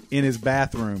in his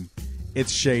bathroom.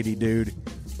 It's shady, dude.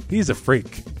 He's a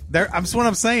freak. That's what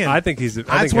I'm saying. I think he's. I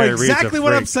That's think Harry Reid's a exactly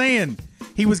what I'm freak. saying.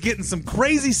 He was getting some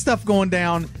crazy stuff going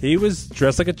down. He was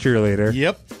dressed like a cheerleader.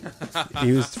 Yep.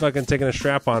 He was fucking taking a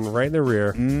strap on right in the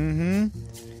rear. Mm-hmm.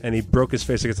 And he broke his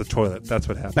face against the toilet. That's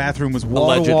what happened. Bathroom was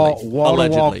wall to wall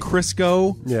Allegedly.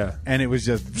 Crisco. Yeah. And it was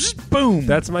just boom.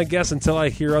 That's my guess until I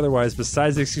hear otherwise,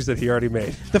 besides the excuse that he already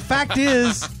made. The fact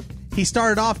is, he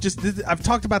started off I've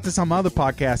talked about this on my other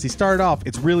podcast. He started off,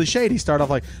 it's really shady. He started off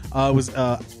like, it was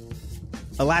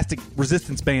elastic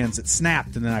resistance bands that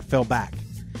snapped and then I fell back.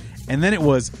 And then it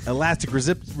was elastic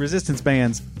resistance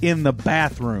bands in the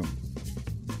bathroom.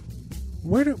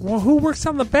 Who works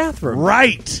out in the bathroom?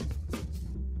 Right.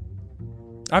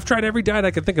 I've tried every diet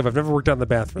I could think of. I've never worked out in the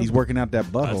bathroom. He's working out that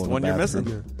butthole. That's the in one you're bathroom.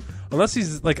 missing.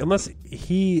 Unless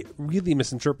he really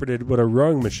misinterpreted what a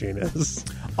rowing machine is.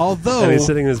 Although, And he's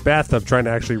sitting in his bathtub trying to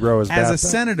actually row his as bathtub. a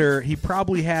senator, he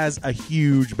probably has a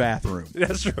huge bathroom.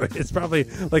 That's true. It's probably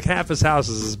like half his house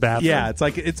is his bathroom. Yeah, it's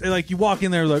like you walk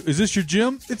in there like, is this your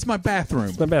gym? It's my bathroom.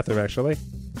 It's my bathroom, actually.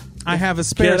 I have a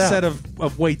spare Get out. set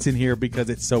of weights in here because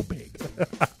it's so big.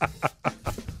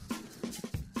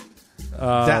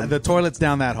 The toilet's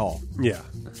down that hall. Yeah.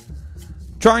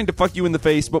 Trying to fuck you in the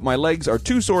face, but my legs are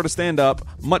too sore to stand up,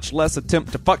 much less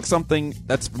attempt to fuck something.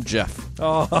 That's from Jeff.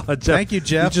 Oh, Jeff. Thank you,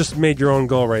 Jeff. You just made your own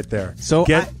goal right there. So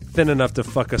Get I- thin enough to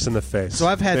fuck us in the face. So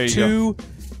I've There had you two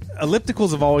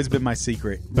ellipticals have always been my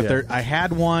secret, but Yeah. I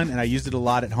had one and I used it a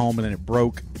lot at home and then it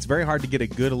broke. It's very hard to get a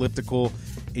good elliptical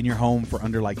in your home for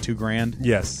under like $2,000.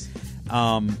 Yes.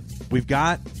 We've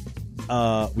got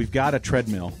a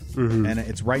treadmill and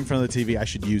it's right in front of the TV. I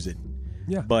should use it,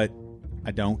 Yeah. but I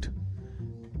don't.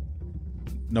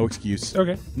 No excuse.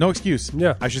 Okay. No excuse.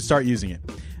 Yeah. I should start using it.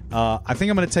 I think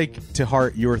I'm going to take to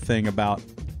heart your thing about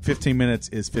 15 minutes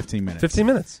is 15 minutes. 15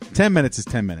 minutes. 10 minutes is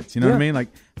 10 minutes. You know what I Yeah. mean? Like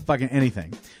fucking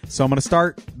anything. So I'm going to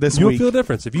start this You'll week. feel a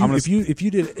difference if I'm gonna you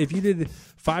did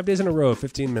 5 days in a row,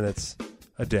 15 minutes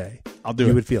a day. I'll do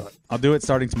You it. would feel it. I'll do it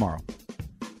starting tomorrow.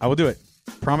 I will do it.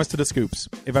 Promise to the scoops.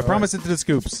 If I promise it to the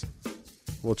scoops,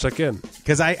 We'll check in.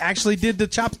 because I actually did the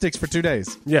chopsticks for 2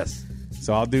 days. Yes,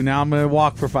 So I'll do now. I'm going to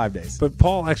walk for 5 days. but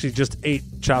Paul actually just ate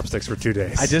chopsticks for 2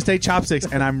 days. I just ate chopsticks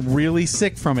and I'm really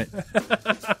sick from it.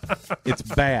 It's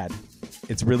bad.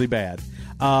 It's really bad.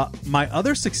 My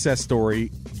other success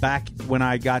story back when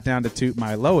I got down to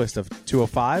my lowest of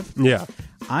 205. Yeah.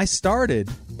 I started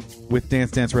with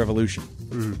Dance Dance Revolution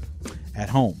at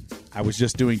home. I was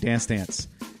just doing Dance Dance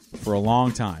for a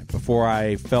long time before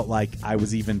I felt like I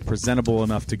was even presentable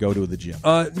enough to go to the gym.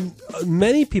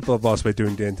 Many people have lost weight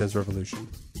doing Dance Dance Revolution.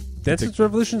 Dance Dance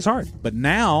Revolution is hard. But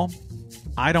now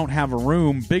I don't have a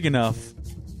room big enough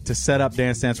to set up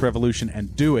Dance Dance Revolution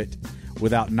and do it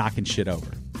without knocking shit over.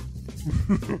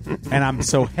 And I'm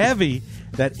so heavy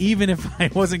that even if I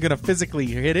wasn't going to physically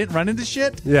hit it, run into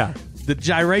shit, Yeah. the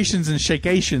gyrations and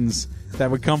shakations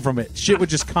that would come from it, shit would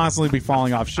just constantly be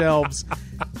falling off shelves.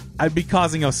 I'd be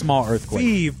causing a small earthquake.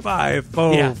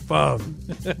 Fee-fi-fo Yeah. fum.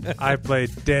 I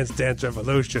played Dance Dance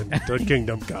Revolution till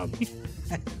Kingdom Come.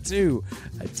 I do.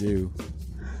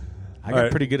 I got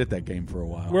right. pretty good at that game for a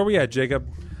while. Where are we at, Jacob?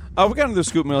 We got another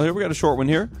scoop mail here. We got a short one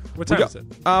here. What time is it?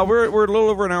 We're a little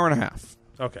over an hour and a half.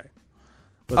 Okay.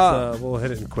 Let's, we'll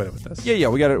hit it and quit it with this. Yeah,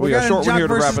 we got it. We got a short one here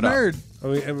to wrap it up. Nerd.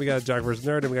 And we got Jock Vs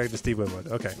Nerd, and we got the Steve Winwood.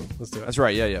 Okay, let's do it. That's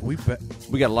right. Yeah. We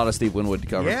got a lot of Steve Winwood to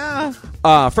cover.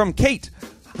 Yeah. From Kate.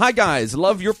 Hi guys,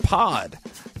 love your pod.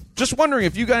 Just wondering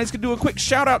if you guys could do a quick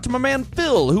shout out to my man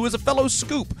Phil, who is a fellow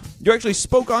Scoop. You actually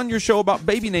spoke on your show about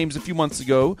baby names a few months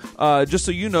ago. Just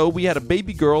so you know, we had a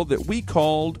baby girl that we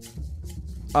called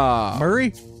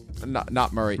Murray?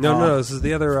 Not Murray. No, this is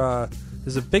the other.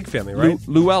 This is a big family, right?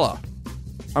 Luella.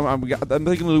 I'm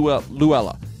thinking Luella.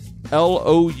 Louella.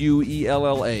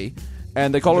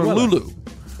 And they call her Lulu.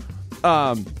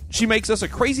 She makes us a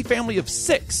crazy family of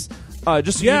 6.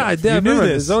 Just so I did. you knew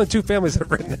this. There's only 2 families that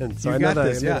have written in, so You I know got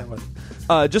this, I knew yeah. that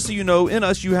one. Just so you know, in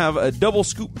us you have a double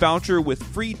Scoop voucher with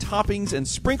free toppings and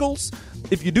sprinkles.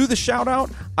 If you do the shout out,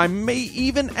 I may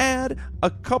even add a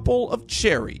couple of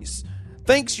cherries.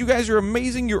 Thanks, you guys are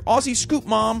amazing. You're Aussie Scoop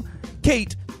Mom,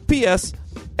 Kate. P.S.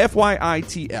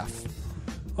 FYITF.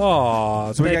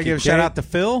 Oh, So we got to give a shout out to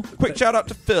Phil? Quick shout out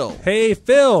to Phil. Hey,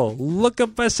 Phil, look up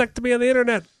vasectomy on the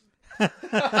internet.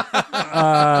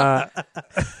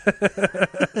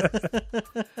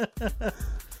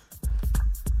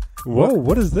 Whoa,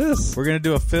 what is this? We're going to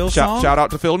do a Phil song? Shout out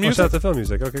to Phil Oh, music. shout out to film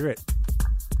music. Okay, great.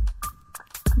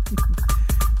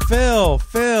 Phil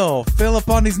up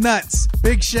on these nuts.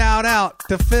 Big shout out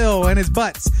to Phil and his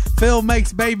butts. Phil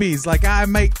makes babies like I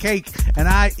make cake, and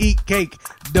I eat cake.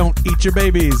 Don't eat your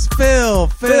babies. Phil.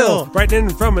 Right in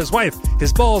from his wife.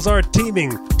 His balls are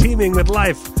teeming with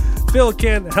life. Phil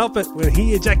can't help it when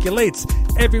he ejaculates.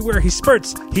 Everywhere he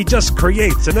spurts, he just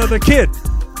creates another kid.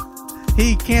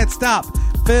 He can't stop.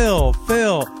 Phil,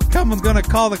 someone's gonna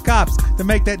call the cops to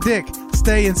make that dick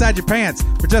stay inside your pants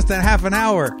for just that half an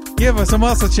hour. Give us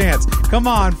a chance. Come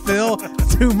on, Phil.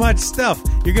 Too much stuff.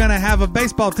 You're gonna have a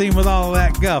baseball team with all of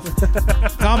that guff.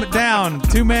 Calm it down.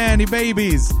 Too many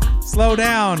babies. Slow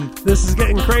down. This is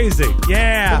getting crazy.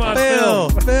 Yeah. Come on,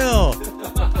 Phil.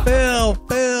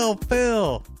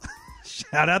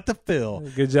 Shout out to Phil.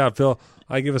 Good job, Phil.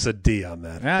 I give us a D on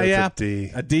that. That's Yeah. a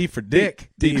D. A D for dick.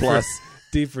 D plus.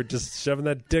 D for just shoving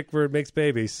that dick where it makes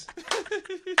babies.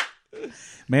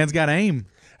 Man's got aim.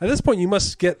 At this point, you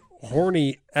must get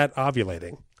horny at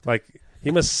ovulating. Like,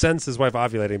 he must sense his wife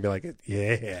ovulating and be like,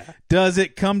 yeah. Does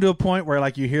it come to a point where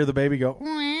like you hear the baby go,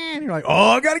 and you're like,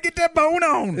 oh, I gotta get that bone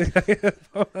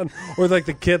on? Or like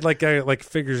the kid like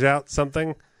figures out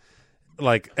something,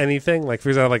 like anything, like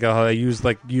figures out like how to use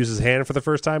his hand for the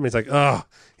first time. And he's like, oh,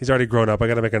 he's already grown up. I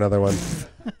got to make another one.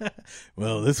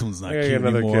 Well, this one's not I gotta cute get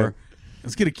another anymore. kid.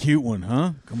 Let's get a cute one,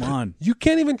 huh? Come on. You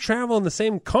can't even travel in the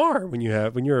same car when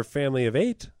you're a family of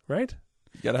 8, right?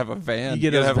 You gotta have a van. You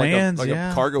get gotta those have vans, like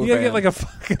yeah. a cargo You gotta van. get like a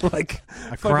fucking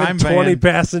A crime 20 van.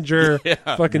 passenger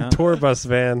fucking Yeah. tour bus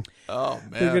van. Oh You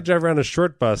man. could drive around a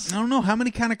short bus. I don't know how many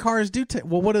kind of cars do.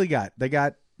 Well, what do they got? They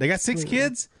got 6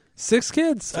 kids. 6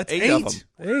 kids. That's 8 8. of them.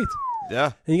 8.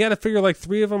 Yeah. And you got to figure like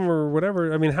 3 of them or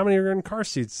whatever. I mean, how many are in car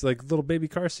seats? Like little baby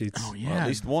car seats. Oh Well, yeah, at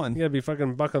least one. You got to be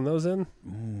fucking bucking those in.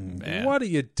 Man. What are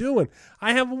you doing?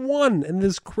 I have 1 and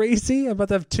this is crazy. I'm about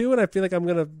to have 2 and I feel like I'm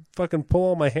going to fucking pull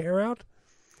all my hair out.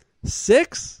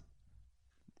 6?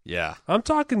 Yeah. I'm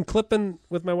talking clipping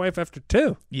with my wife after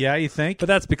 2. yeah. You think? But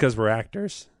that's because we're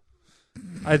actors.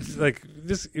 I like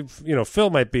this. Phil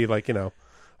might be like a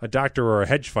doctor or a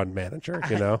hedge fund manager.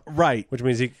 Right. Which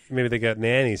means maybe they got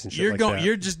nannies and shit that.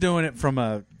 You're just doing it from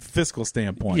a fiscal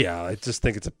standpoint. Yeah, I just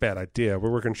think it's a bad idea.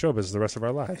 We're working show business the rest of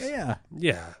our lives. Yeah.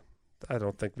 Yeah, I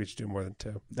don't think we should do more than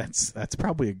 2. That's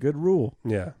probably a good rule.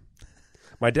 Yeah,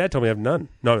 my dad told me I have none.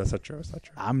 No, that's not true. It's not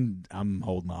true. I'm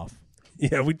holding off.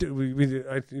 Yeah, we do. We do.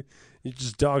 It's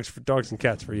just dogs and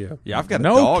cats for you. Yeah, I've got a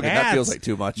No dog, and cats. that feels like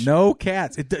too much. No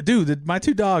cats. Dude, my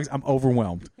 2 dogs, I'm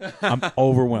overwhelmed. I'm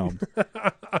overwhelmed.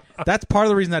 That's part of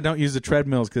the reason I don't use the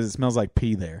treadmills, because it smells like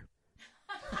pee there.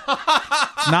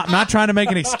 Not trying to make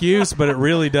an excuse, but it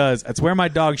really does. It's where my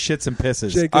dog shits and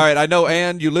pisses. Jacob. All right, I know,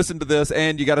 Ann, you listen to this,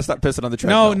 and you got to stop pissing on the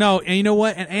treadmill. No, and you know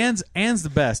what? And Ann's the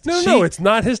best. No, it's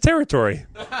not his territory.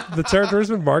 The territory's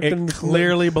been marked. It and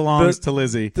clearly belongs to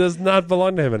Lizzie. Does not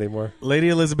belong to him anymore. Lady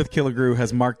Elizabeth Killigrew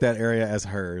has marked that area as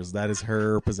hers. That is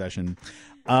her possession.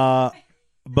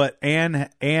 But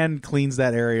Anne cleans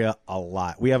that area a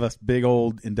lot. We have a big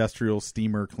old industrial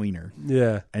steamer cleaner.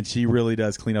 Yeah. And she really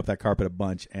does clean up that carpet a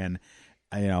bunch. And,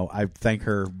 I thank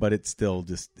her, but it's still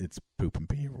just, it's poop and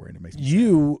pee everywhere. And it makes me sad.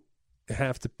 You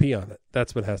have to pee on it.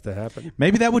 That's what has to happen.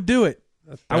 Maybe that would do it.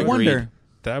 I wonder.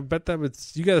 I bet that would.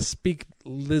 You got to speak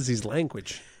Lizzie's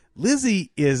language.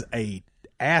 Lizzie is a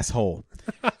asshole.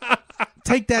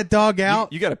 Take that dog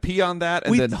out. You got to pee on that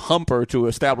and then hump her to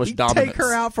establish dominance. Take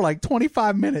her out for like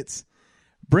 25 minutes.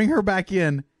 Bring her back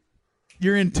in.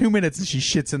 You're in 2 minutes and she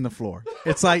shits in the floor.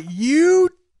 It's like, you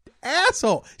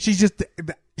asshole. She's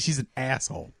an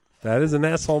asshole. That is an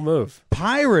asshole move.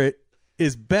 Pirate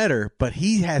is better, but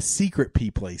he has secret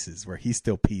pee places where he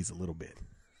still pees a little bit.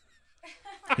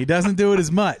 He doesn't do it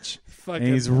as much. And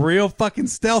he's real fucking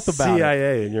stealth about it.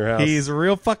 CIA in your house. He's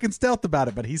real fucking stealth about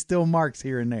it, but he still marks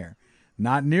here and there.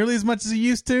 Not nearly as much as he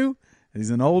used to. He's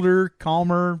an older,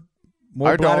 calmer,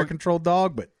 more bladder-controlled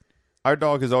dog, but Our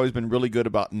dog has always been really good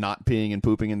about not peeing and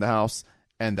pooping in the house,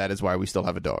 and that is why we still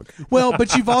have a dog. well,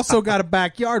 but you've also got a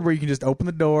backyard where you can just open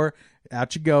the door,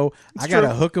 out you go. I got to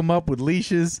hook him up with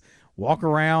leashes, walk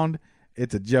around.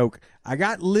 It's a joke. I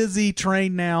got Lizzie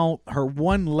trained now. Her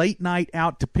one late night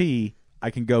out to pee, I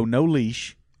can go no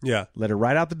leash. Yeah. Let her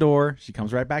right out the door. She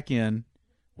comes right back in.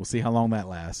 We'll see how long that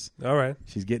lasts. All right.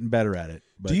 She's getting better at it.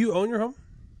 But Do you own your home?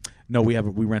 No, we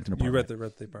rent an apartment. You rent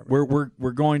the apartment.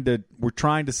 We're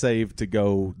trying to save to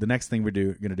go. The next thing we're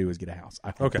going to do is get a house. I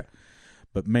hope. Okay.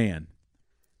 But man,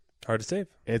 Hard to save.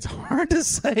 it's hard to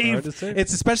save. Hard to save.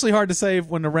 It's especially hard to save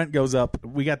when the rent goes up.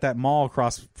 We got that mall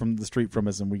across from the street from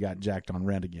us, and we got jacked on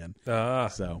rent again.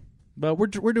 So, but we're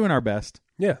doing our best.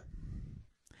 Yeah.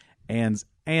 Ann's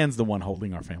the one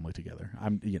holding our family together.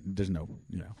 There's no,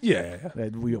 Yeah.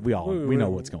 we know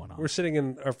what's going on. We're sitting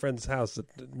in our friend's house at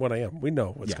 1 a.m. We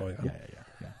know what's going on.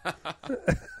 Yeah.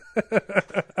 Yeah.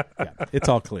 It's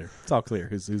all clear. It's all clear.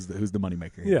 Who's the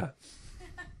moneymaker? Yeah.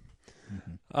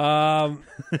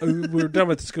 We're done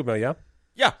with the scoop mail, yeah?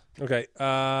 Yeah. Okay.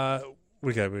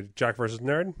 We got Jock versus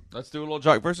Nerd. Let's do a little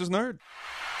Jock versus Nerd.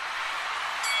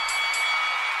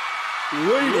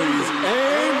 Ladies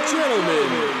and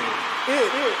gentlemen,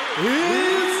 it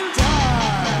is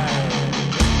time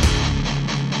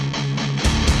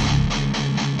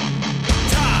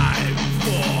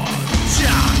for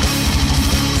Jock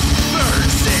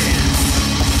versus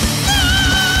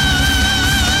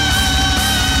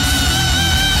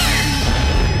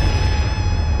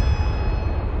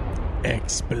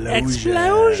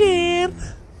Explosion.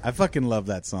 I fucking love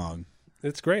that song.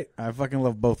 It's great. I fucking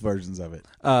love both versions of it.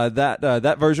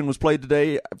 That version was played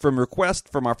today from request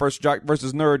from our first Jock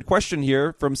versus Nerd question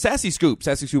here from Sassy Scoop.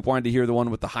 Sassy Scoop wanted to hear the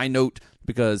one with the high note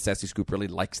because Sassy Scoop really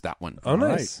likes that one. Oh,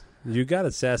 nice. You got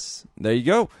it, Sass. There you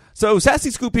go. So,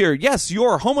 Sassy Scoop here. Yes,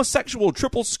 your homosexual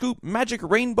triple scoop magic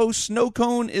rainbow snow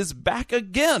cone is back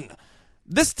again.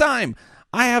 This time,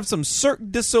 I have some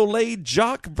Cirque du Soleil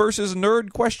Jock versus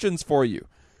Nerd questions for you.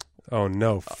 Oh,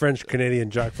 no. French-Canadian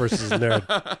Jock versus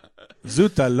Nerd.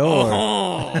 Zut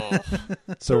alors.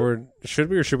 So should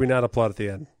we or should we not applaud at the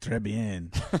end? Très bien.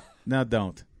 No,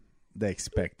 don't. They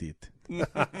expect it.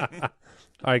 All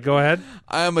right, go ahead.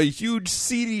 I am a huge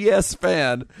CDS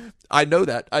fan. I know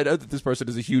that. I know that this person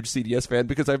is a huge CDS fan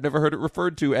because I've never heard it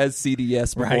referred to as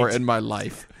CDS before in my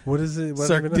life. What is it?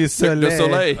 Cirque du Soleil. Cirque du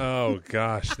Soleil. Oh,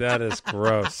 gosh. That is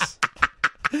gross.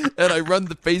 And I run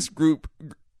the Facebook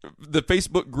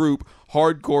group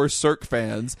Hardcore Cirque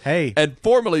Fans. Hey. And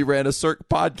formerly ran a Cirque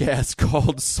podcast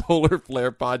called Solar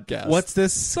Flare Podcast. What's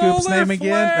this Scoop's Solar name again?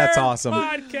 Flare That's awesome.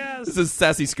 Podcast. This is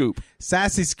Sassy Scoop.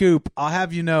 Sassy Scoop. I'll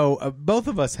have you know, both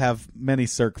of us have many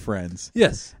Cirque friends.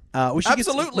 Yes. We should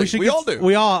Absolutely. We all do.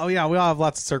 We all have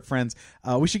lots of Cirque friends.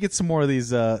 We should get some more of these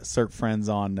Cirque friends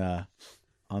on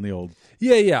the old.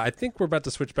 Yeah. I think we're about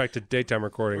to switch back to daytime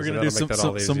recordings. We're gonna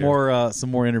do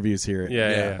some more interviews here.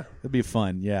 Yeah. It'll be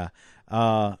fun. Yeah.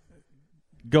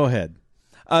 Go ahead.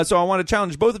 So I want to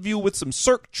challenge both of you with some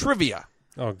Cirque trivia.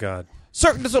 Oh, God.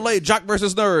 Cirque du Soleil, Jock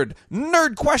versus Nerd.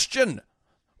 Nerd question.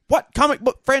 What comic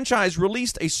book franchise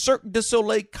released a Cirque du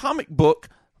Soleil comic book?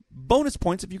 Bonus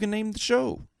points if you can name the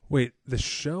show. Wait, the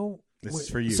show? This is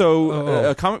for you. So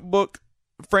a comic book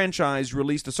franchise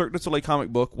released a Cirque du Soleil comic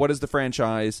book. What is the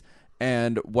franchise,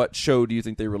 and what show do you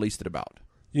think they released it about?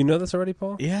 You know this already,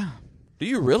 Paul? yeah. Do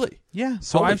you really? Yeah.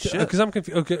 So Holy I've shit. because I'm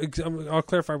confused. Okay, I'll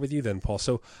clarify with you then, Paul.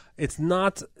 So it's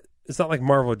not like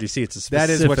Marvel or DC. It's a specific That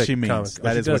is what she means. comic.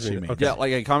 That is does what she mean it. means. Okay. Yeah,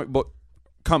 like a comic book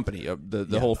company of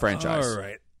the whole franchise. All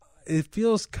right. It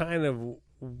feels kind of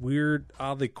weird,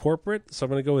 oddly corporate. So I'm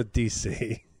going to go with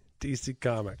DC. DC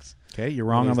Comics. Okay, you're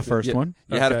wrong on the first Yeah. one.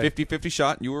 You had a Okay. 50-50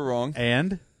 shot, and you were wrong.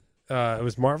 And It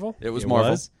was Marvel. It was it Marvel.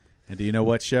 was. And do you know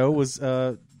what show was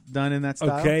done in that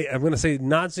style? Okay, I'm going to say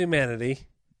not Zumanity.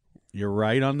 You're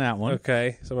right on that one.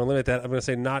 Okay, so I'm going to limit that. I'm going to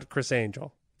say not Chris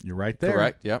Angel. You're right there.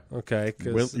 Correct. Yep. Okay,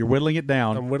 because You're whittling it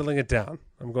down. I'm whittling it down.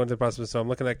 I'm going to the process. So I'm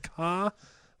looking at Ka.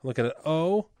 I'm looking at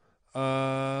O.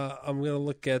 I'm going to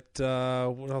look at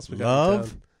what else we got? Love?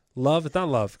 Down? Love. It's not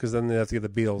Love because then they have to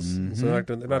get the Beatles. Mm-hmm. So they're not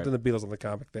doing the Beatles on the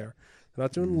comic there. They're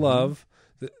not doing Love.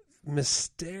 The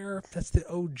Mystere, that's the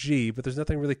OG, but there's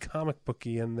nothing really comic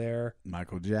booky in there.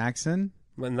 Michael Jackson.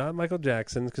 Not Michael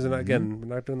Jackson because they're not again.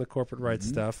 We're not doing the corporate rights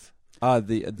stuff. The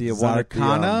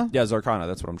Zarkana? yeah, Zarkana.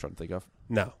 That's what I'm trying to think of.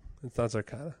 No, it's not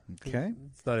Zarkana. Okay.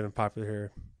 It's not even popular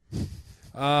here.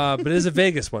 But it is a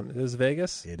Vegas one. It is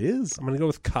Vegas. It is. I'm going to go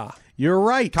with Ka. You're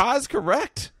right. Ka's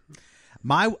correct.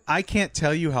 I can't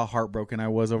tell you how heartbroken I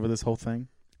was over this whole thing.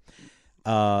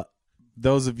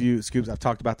 Those of you, Scoops, I've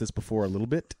talked about this before a little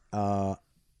bit.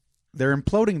 They're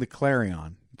imploding the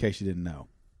Clarion, in case you didn't know.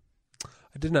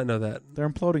 I did not know that. They're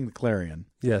imploding the Clarion,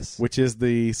 Yes. which is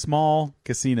the small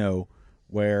casino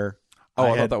where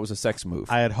I thought that was a sex move.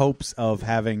 I had hopes of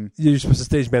having You're supposed to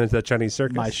stage manage that Chinese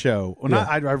circus. my show. Well, Yeah.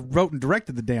 I wrote and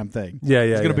directed the damn thing. Yeah,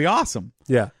 yeah, It's going to yeah. be awesome.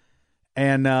 Yeah.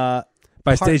 And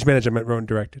By stage manager, I meant wrote and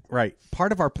directed. right,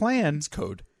 part of our plan It's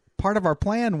code.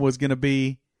 was going to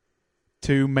be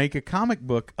to make a comic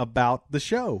book about the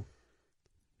show.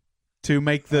 To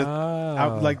make the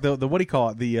like the what do you call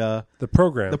it the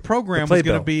program. the program was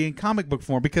going to be in comic book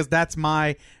form because that's where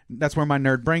my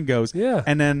nerd brain goes. Yeah.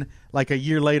 And then like a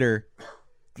year later,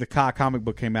 the comic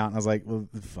book came out, and I was like, well,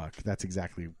 fuck, that's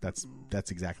exactly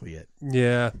it.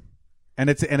 Yeah.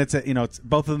 And it's it's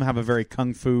both of them have a very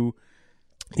kung fu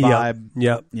vibe.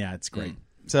 Yep. Yeah, it's great.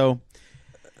 So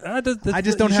I just you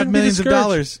don't have shouldn't be millions of discouraged.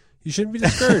 dollars. You shouldn't be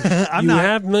discouraged. I'm you not.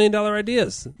 have $1 million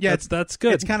ideas. Yeah, that's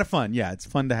good. It's kind of fun. Yeah, it's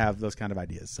fun to have those kind of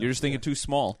ideas. So. You're just thinking too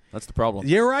small. That's the problem.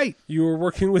 You're right. You were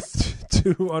working with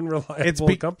two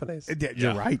unreliable companies.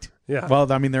 You're right. Yeah.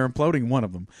 Well, I mean, they're imploding one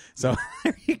of them. So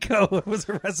there you go. It was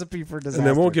a recipe for disaster. And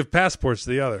they won't give passports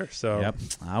to the other. So Yep.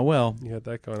 I will. you had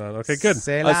that going on. Okay, good.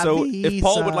 So if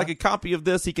Paul would like a copy of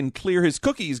this, he can clear his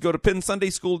cookies. Go to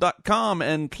PennSundaySchool.com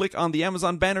and click on the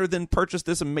Amazon banner, then purchase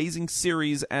this amazing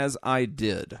series as I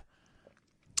did.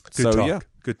 Good talk. Yeah.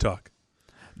 Good talk.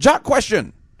 Jock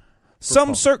question.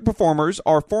 Some Cirque performers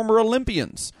are former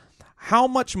Olympians. How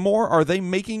much more are they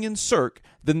making in Cirque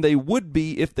than they would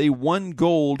be if they won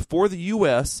gold for the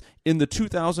U.S. in the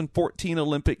 2014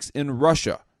 Olympics in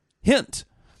Russia? Hint.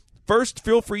 First,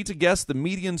 feel free to guess the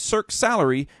median Cirque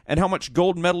salary and how much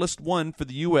gold medalist won for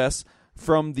the U.S.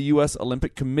 from the U.S.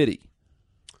 Olympic Committee.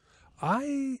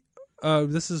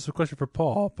 This is a question for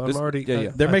Paul, but I'm already...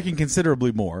 They're making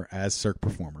considerably more as Cirque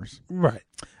performers. Right.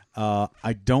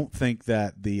 I don't think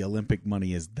that the Olympic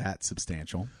money is that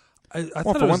substantial. I Well, thought for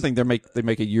it was, one thing, they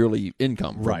make a yearly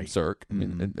income from Right. Cirque,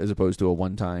 as opposed to a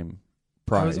one-time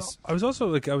prize. I was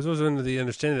also under the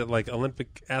understanding that like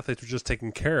Olympic athletes were just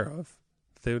taken care of.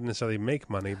 They wouldn't necessarily make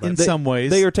money, but In some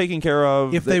ways, They are taken care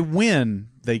of. if they win,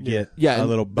 they get a and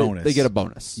little bonus. They get a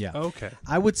bonus. Yeah. okay.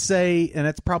 I would say, and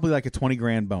that's probably like a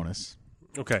 $20,000 bonus.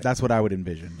 Okay. That's what I would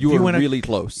envision. You If were win a- really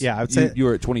close. Yeah, I would say- you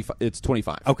were at 25. It's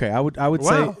 25. Okay, I would Wow.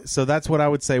 say so. That's what I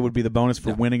would say would be the bonus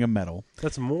for winning a medal.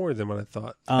 That's more than what I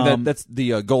thought. And that's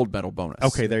the gold medal bonus.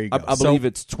 Okay, there you go. I So- believe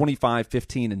it's 25,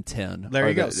 15, and 10. There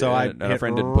you go. So I and a hit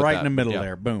friend didn't put right that. in the middle Yeah.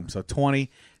 there. Boom. So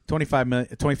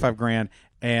 25 grand.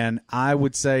 And I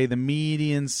would say the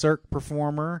median Cirque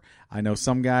performer. I know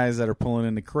some guys that are pulling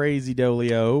in the crazy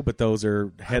dolio, but those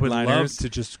are I would love headliners. to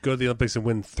just go to the Olympics and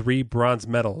win 3 bronze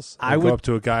medals. I And would- go up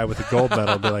to a guy with a gold medal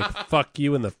and be like, "Fuck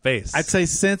you in the face." I'd say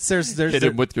since there's Hit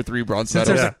him with your 3 bronze since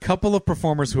medals. there's a couple of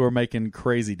performers who are making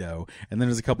crazy dough, and then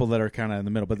there's a couple that are kind of in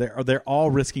the middle, but they're all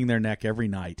risking their neck every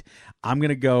night. I'm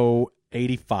gonna go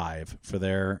 85 for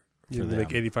their. you For them.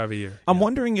 make 85 a year. I'm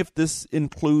wondering if this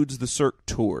includes the Cirque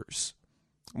tours.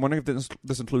 I'm wondering if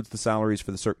this includes the salaries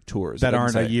for the Cirque tours. that It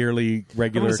doesn't aren't a say. yearly I'm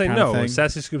regular going to say kind no. of thing.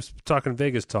 Sassy Scoop's talking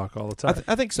Vegas talk all the time.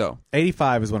 I think so.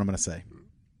 85 is what I'm going to say.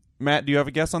 Matt, do you have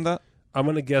a guess on that? I'm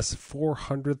going to guess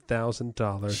 $400,000.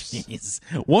 Jeez.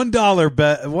 $1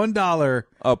 bet.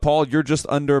 $1. Paul, you're just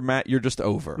under. Matt, you're just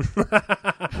over.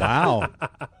 Wow.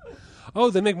 Oh,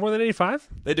 they make more than 85?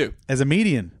 They do. As a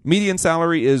median. Median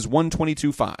salary is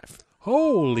 $122,500.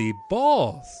 Holy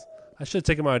balls. I should have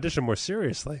taken my audition more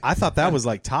seriously. I thought that was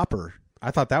like topper. I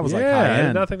thought that was like Yeah, high I did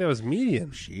end. not think that was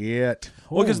median. Shit.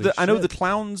 Well, because Holy I know shit. the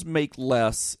clowns make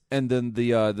less, and then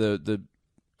the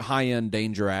high end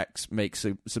danger acts make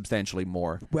substantially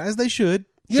more. Well, as they should.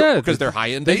 Yeah, because they're high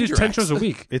end They danger do 10 acts. shows a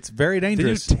week. It's very They do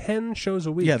dangerous. 10 shows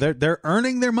a week. Yeah, they're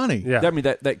earning their money. Yeah. I mean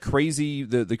that crazy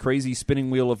the crazy spinning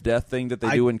wheel of death thing that they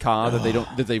do in Ka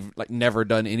that they've like never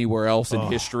done anywhere else in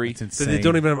history. It's That insane. they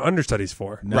don't even have understudies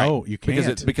for. No, you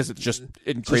can't. because it's just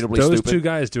incredibly Those stupid. two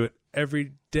guys do it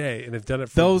every day, and they've done it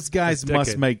for Those guys a decade.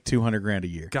 must make $200,000 a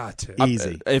year. Got to.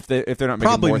 Easy. If they're not making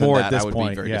Probably more than more that, at this I would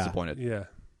point, be very yeah. disappointed. Yeah.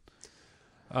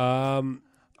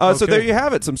 So Okay. there you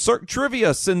have it. Some Cirque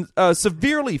trivia.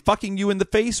 Severely fucking you in the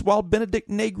face while Benedict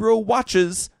Negro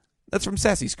watches. That's from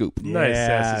Sassy Scoop. Nice,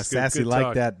 Yeah, Sassy. Sassy Good liked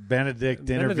talk. that Benedict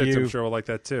Benedict, interview. I'm sure will like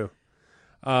that too.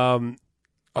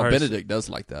 Benedict does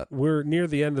like that. We're near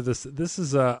the end of this. This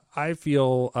is I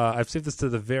feel I've saved this to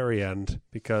the very end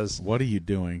because What are you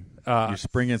doing? You're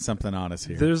springing something on us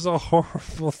here. there's a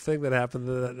horrible thing that happened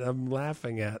that I'm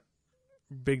laughing at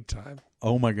big time.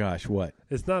 Oh my gosh, what?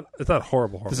 It's not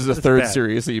horrible. This is a It's third bad.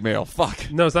 serious email. Fuck.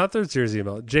 No, it's not third series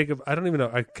email. Jacob, I don't even know.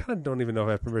 I kind of don't even know if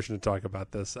I have permission to talk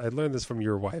about this. I learned this from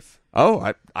your wife.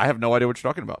 Oh, I have no idea what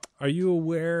you're talking about. Are you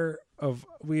aware of?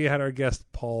 We had our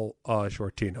guest Paul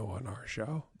Shortino on our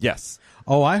show. Yes.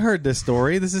 Oh, I heard this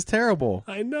story. This is terrible.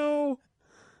 I know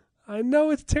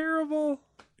it's terrible.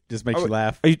 Just makes you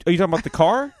laugh. Are you talking about the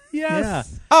car?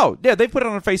 Yes. Oh, yeah, they put it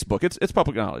on Facebook. It's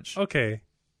public knowledge. Okay.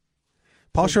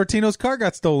 Paul Shortino's car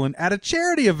got stolen at a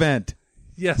charity event.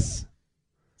 Yes.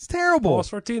 It's terrible. Paul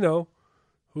Shortino,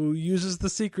 who uses the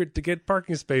secret to get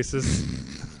parking spaces.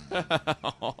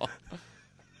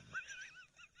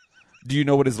 Do you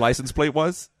know what his license plate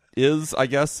is, I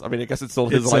guess? I mean, I guess it's still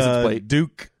his license plate.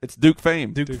 Duke. It's Duke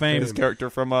Fame. Duke Fame. His character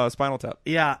from Spinal Tap.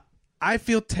 Yeah, I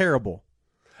feel terrible.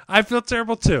 I feel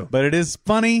terrible too. But it is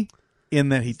funny in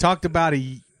that he talked about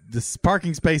this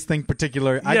parking space thing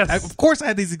particular. Yes. I, of course, I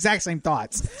had these exact same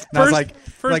thoughts. And I was like,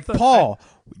 first thought- Paul,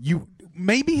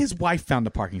 maybe his wife found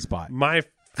a parking spot. My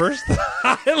first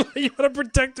you want to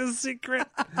protect his secret.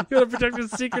 You want to protect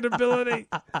his secret ability.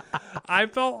 I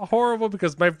felt horrible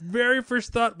because my very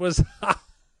first thought was,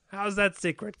 how's that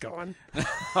secret going?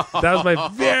 That was my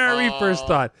very first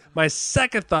thought. My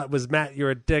second thought was, Matt,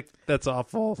 you're a dick. That's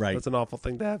awful. Right. That's an awful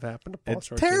thing to have happen to Paul It's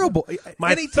Shortino. terrible.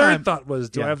 My Anytime- third thought was,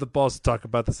 do Yeah. I have the balls to talk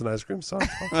about this in Ice Cream Song?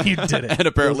 You did it. And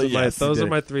apparently, Those yes. are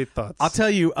my three thoughts. I'll tell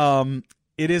you,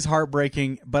 it is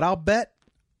heartbreaking, but I'll bet.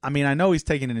 I mean, I know he's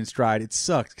taking it in stride. It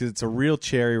sucks because it's a real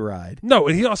cherry ride. No,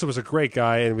 and he also was a great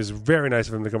guy, and it was very nice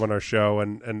of him to come on our show,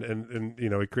 and you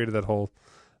know, he created that whole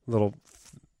little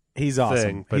He's awesome.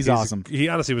 thing. But He's awesome. He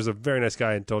honestly was a very nice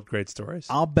guy and told great stories.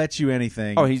 I'll bet you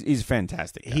anything. Oh, he's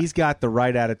fantastic. guy. He's got the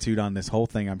right attitude on this whole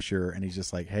thing, I'm sure, and he's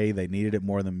just like, "Hey, they needed it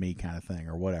more than me," kind of thing,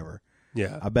 or whatever.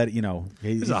 Yeah, I bet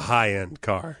it's a high end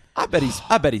car. I bet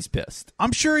he's pissed.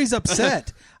 I'm sure he's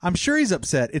upset. I'm sure he's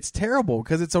upset. It's terrible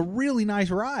because it's a really nice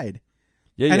ride,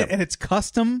 Yeah, yeah. and it's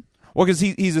custom. Well, because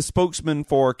he's a spokesman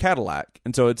for Cadillac,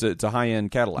 and so it's a high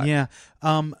end Cadillac. Yeah.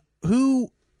 And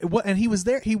he was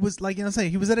there. He was like,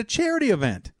 he was at a charity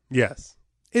event. Yes,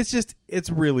 It's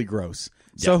really gross.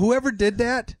 So whoever did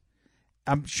that,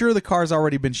 I'm sure the car's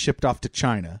already been shipped off to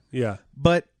China, yeah.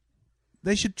 but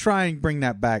they should try and bring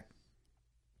that back.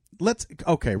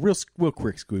 Real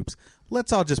quick, Scoops.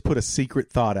 Let's all just put a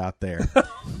secret thought out there to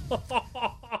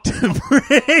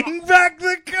bring back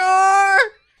the car.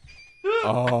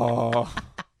 Oh,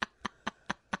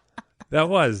 That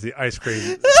was the ice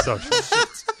cream social.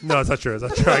 No, it's not true. It's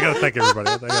not true. I got to thank everybody.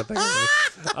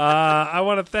 I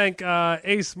want to thank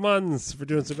Ace Munns for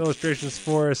doing some illustrations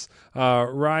for us.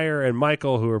 Ryer and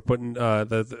Michael, who are putting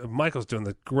Michael's doing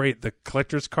the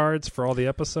collector's cards for all the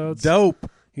episodes. Dope.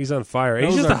 He's on fire.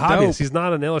 Those He's just a are hobbyist. dope. He's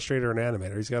not an illustrator or an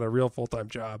animator. He's got a real full-time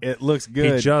job. It looks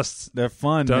good. He just They're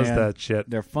fun. does man. that shit.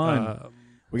 They're fun. Um,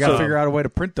 We got to so- figure out a way to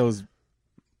print those.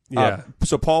 Yeah.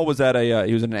 So Paul was at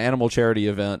he was at an animal charity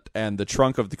event, and the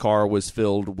trunk of the car was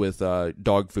filled with canned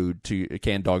dog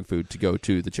food to go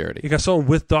to the charity. You got someone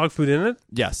with dog food in it?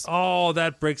 Yes. Oh,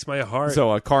 that breaks my heart.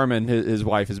 So Carmen, his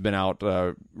wife, has been out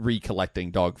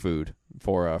recollecting dog food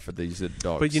for these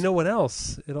dogs. But you know what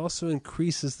else? It also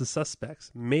increases the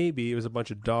suspects. Maybe it was a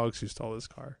bunch of dogs who stole this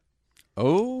car.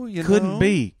 oh, Couldn't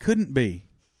be.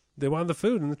 They wanted the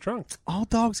food in the trunk. All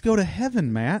dogs go to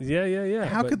heaven, Matt. Yeah.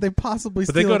 How could they possibly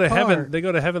But steal they go a to car? heaven. They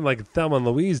go to heaven like Thelma and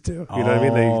Louise do. You know what I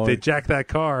mean? They jack that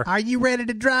car. Are you ready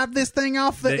to drive this thing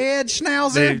off the They- edge, They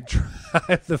Schnauzer?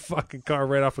 drive the fucking car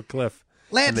right off a cliff.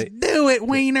 Let's and do it,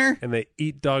 Wiener. And they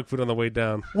eat dog food on the way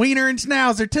down. Wiener and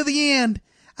Schnauzer to the end.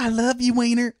 I love you,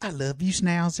 Wiener. I love you,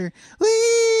 Schnauzer.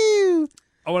 Woo!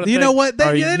 You know what?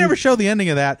 They never show the ending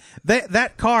of that.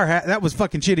 That car, that was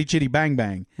fucking Chitty Chitty Bang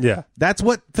Bang. Yeah. That's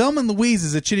what Thelma and Louise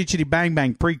is, a Chitty Chitty Bang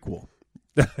Bang prequel.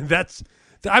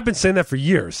 I've been saying that for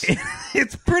years.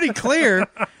 It's pretty clear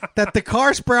that the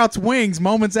car sprouts wings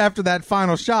moments after that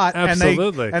final shot.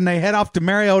 Absolutely. And they head off to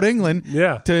merry old England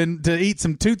Yeah. to eat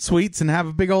some toot sweets and have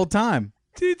a big old time.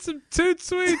 Eat some toot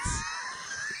sweets.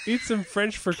 Eat some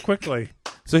French for quickly.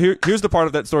 So here's the part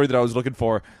of that story that I was looking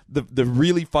for. The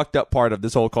really fucked up part of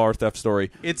this whole car theft story.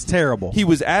 It's terrible. He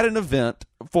was at an event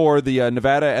for the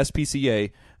Nevada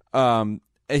SPCA.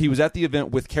 He was at the event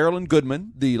with Carolyn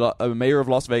Goodman, the mayor of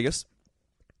Las Vegas.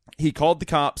 He called the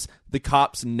cops. The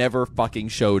cops never fucking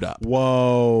showed up.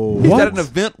 Whoa. He's at an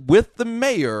event with the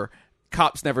mayor.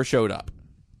 Cops never showed up.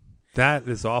 That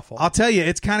is awful. I'll tell you,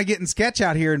 it's kind of getting sketch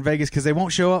out here in Vegas because they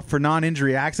won't show up for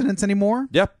non-injury accidents anymore.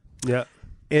 Yep. Yeah.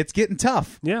 It's getting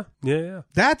tough. Yeah.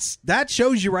 That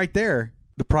shows you right there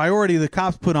the priority the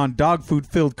cops put on dog food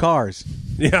filled cars.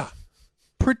 Yeah.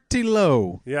 Pretty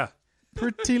low. Yeah.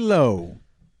 Pretty low.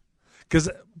 Because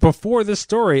before this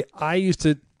story, I used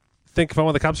to think if I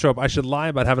want the cops to show up, I should lie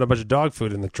about having a bunch of dog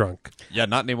food in the trunk. Yeah,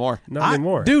 not anymore. Not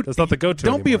anymore. Dude, that's not the go-to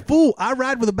Don't be a anymore. fool. I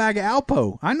ride with a bag of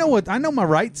Alpo. I know my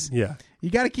rights. Yeah. You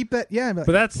got to keep that. Yeah.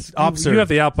 But that's Officer. you have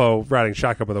the Alpo riding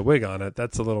shotgun with a wig on it.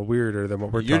 That's a little weirder than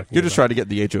what we're talking You're just about. trying to get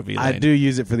the HOV lane. I do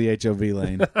use it for the HOV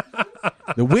lane.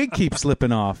 The wig keeps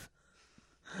slipping off.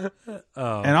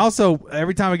 And also,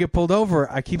 every time I get pulled over,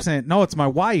 I keep saying, no, it's my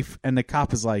wife. And the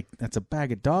cop is like, that's a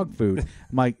bag of dog food.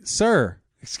 I'm like, sir,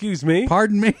 Excuse me?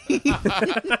 pardon me.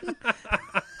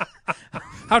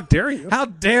 How dare you? How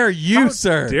dare you,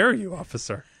 sir? How dare you,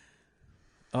 officer?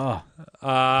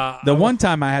 The one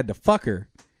time I had to fuck her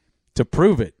to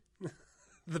prove it.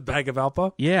 The bag of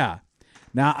Alpo? Yeah.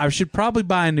 Now, I should probably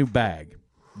buy a new bag.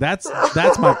 That's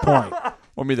my point.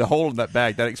 I mean, the hole in that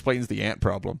bag, that explains the ant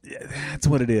problem. That's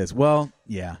what it is. Well,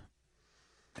 yeah.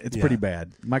 It's pretty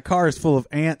bad. My car is full of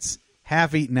ants,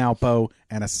 half-eaten Alpo,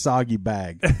 and a soggy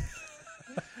bag.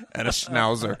 And a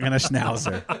schnauzer. And a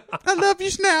Schnauzer. I love you,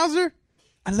 Schnauzer.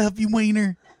 I love you,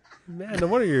 Wiener. Man, no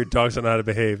wonder your dogs don't know how to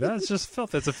behave. That's just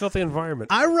filthy. It's a filthy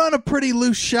environment. I run a pretty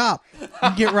loose shop.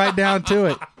 You get right down to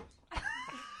it.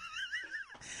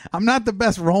 I'm not the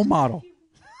best role model.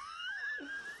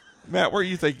 Matt, where are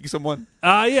you thanking someone?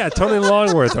 Yeah, Tony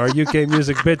Longworth, our UK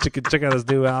music bitch. You can check out his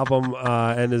new album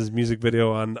and his music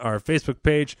video on our Facebook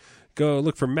page. Go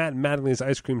look for Matt Mattingly's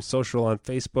Ice Cream Social on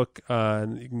Facebook,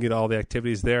 and you can get all the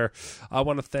activities there. I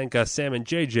want to thank Sam and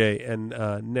JJ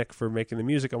and Nick for making the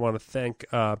music. I want to thank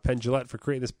Penn Gillette for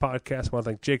creating this podcast. I want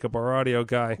to thank Jacob, our audio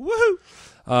guy.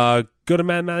 Woohoo! Go to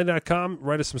mattmattingly.com,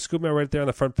 write us some scoop mail right there on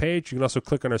the front page. You can also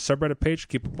click on our subreddit page,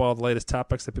 keep up all the latest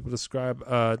topics that people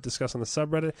discuss on the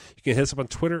subreddit. You can hit us up on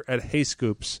Twitter at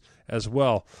HeyScoops as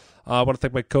well. I want to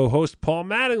thank my co-host, Paul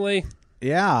Mattingly.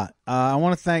 Yeah. I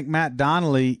want to thank Matt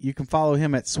Donnelly. You can follow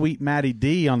him at Sweet Matty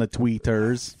D on the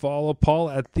tweeters. Follow Paul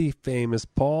at The Famous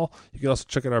Paul. You can also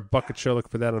check out our Bucket Show. Look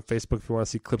for that on Facebook if you want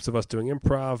to see clips of us doing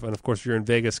improv. And, of course, if you're in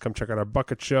Vegas, come check out our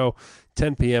Bucket Show,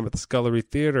 10 p.m. at the Scullery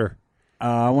Theater.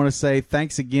 I want to say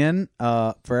thanks again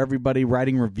for everybody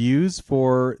writing reviews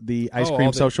for the Ice Cream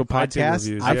all the Social iTunes podcast.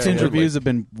 reviews. iTunes Yeah, reviews have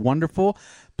been wonderful.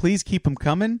 Please keep them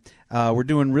coming. We're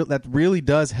doing that really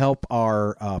does help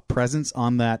our presence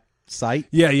on that site.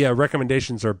 Yeah.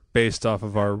 Recommendations are based off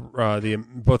of our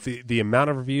both the amount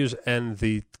of reviews and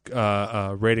the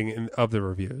rating of the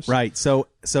reviews. Right. So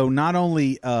not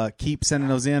only keep sending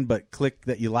those in, but click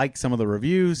that you like some of the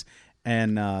reviews.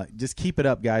 And just keep it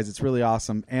up, guys. It's really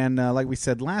awesome. And like we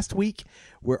said last week,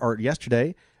 or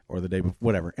yesterday, or the day before,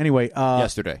 whatever. Anyway.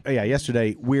 Yesterday. Yeah,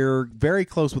 yesterday. We're very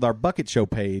close with our Bucket Show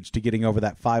page to getting over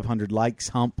that 500 likes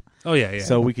hump. Oh, yeah.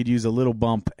 So we could use a little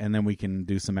bump, and then we can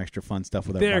do some extra fun stuff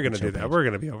with our They're going to do that. We're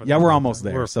going to be over there. Yeah, we're almost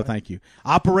there. We're So fine. thank you.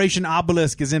 Operation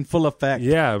Obelisk is in full effect.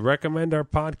 Yeah, recommend our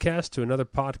podcast to another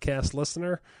podcast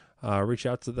listener. Reach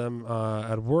out to them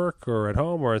at work or at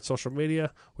home or at social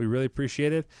media. We really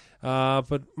appreciate it.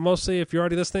 But mostly, if you're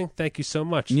already listening, thank you so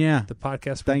much. Yeah. The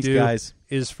podcast we Thanks, do guys.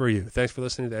 is for you. Thanks for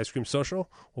listening to Ice Cream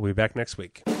Social. We'll be back next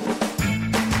week. Fuck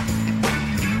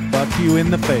you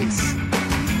in the face.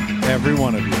 Every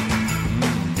one of you.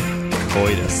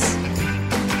 Coitus.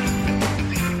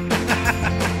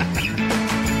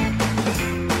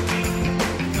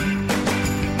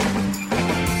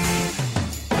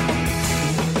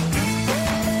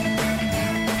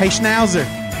 Hey, Schnauzer.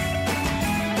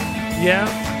 Yeah.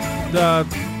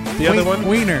 The other one?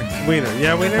 Wiener. Wiener.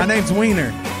 Yeah, Wiener? My name's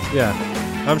Wiener. Yeah.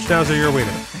 I'm Schnauzer, you're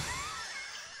Wiener.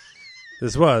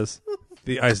 This was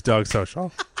the Ice Dog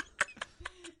Social.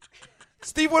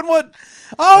 Steve Winwood.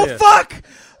 Oh, Yeah. fuck!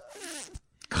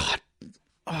 God.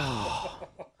 Oh.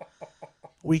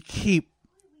 We keep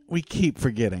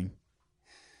forgetting.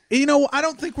 You know, I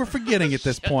don't think we're forgetting at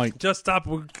this point. Just stop.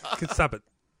 We can stop it.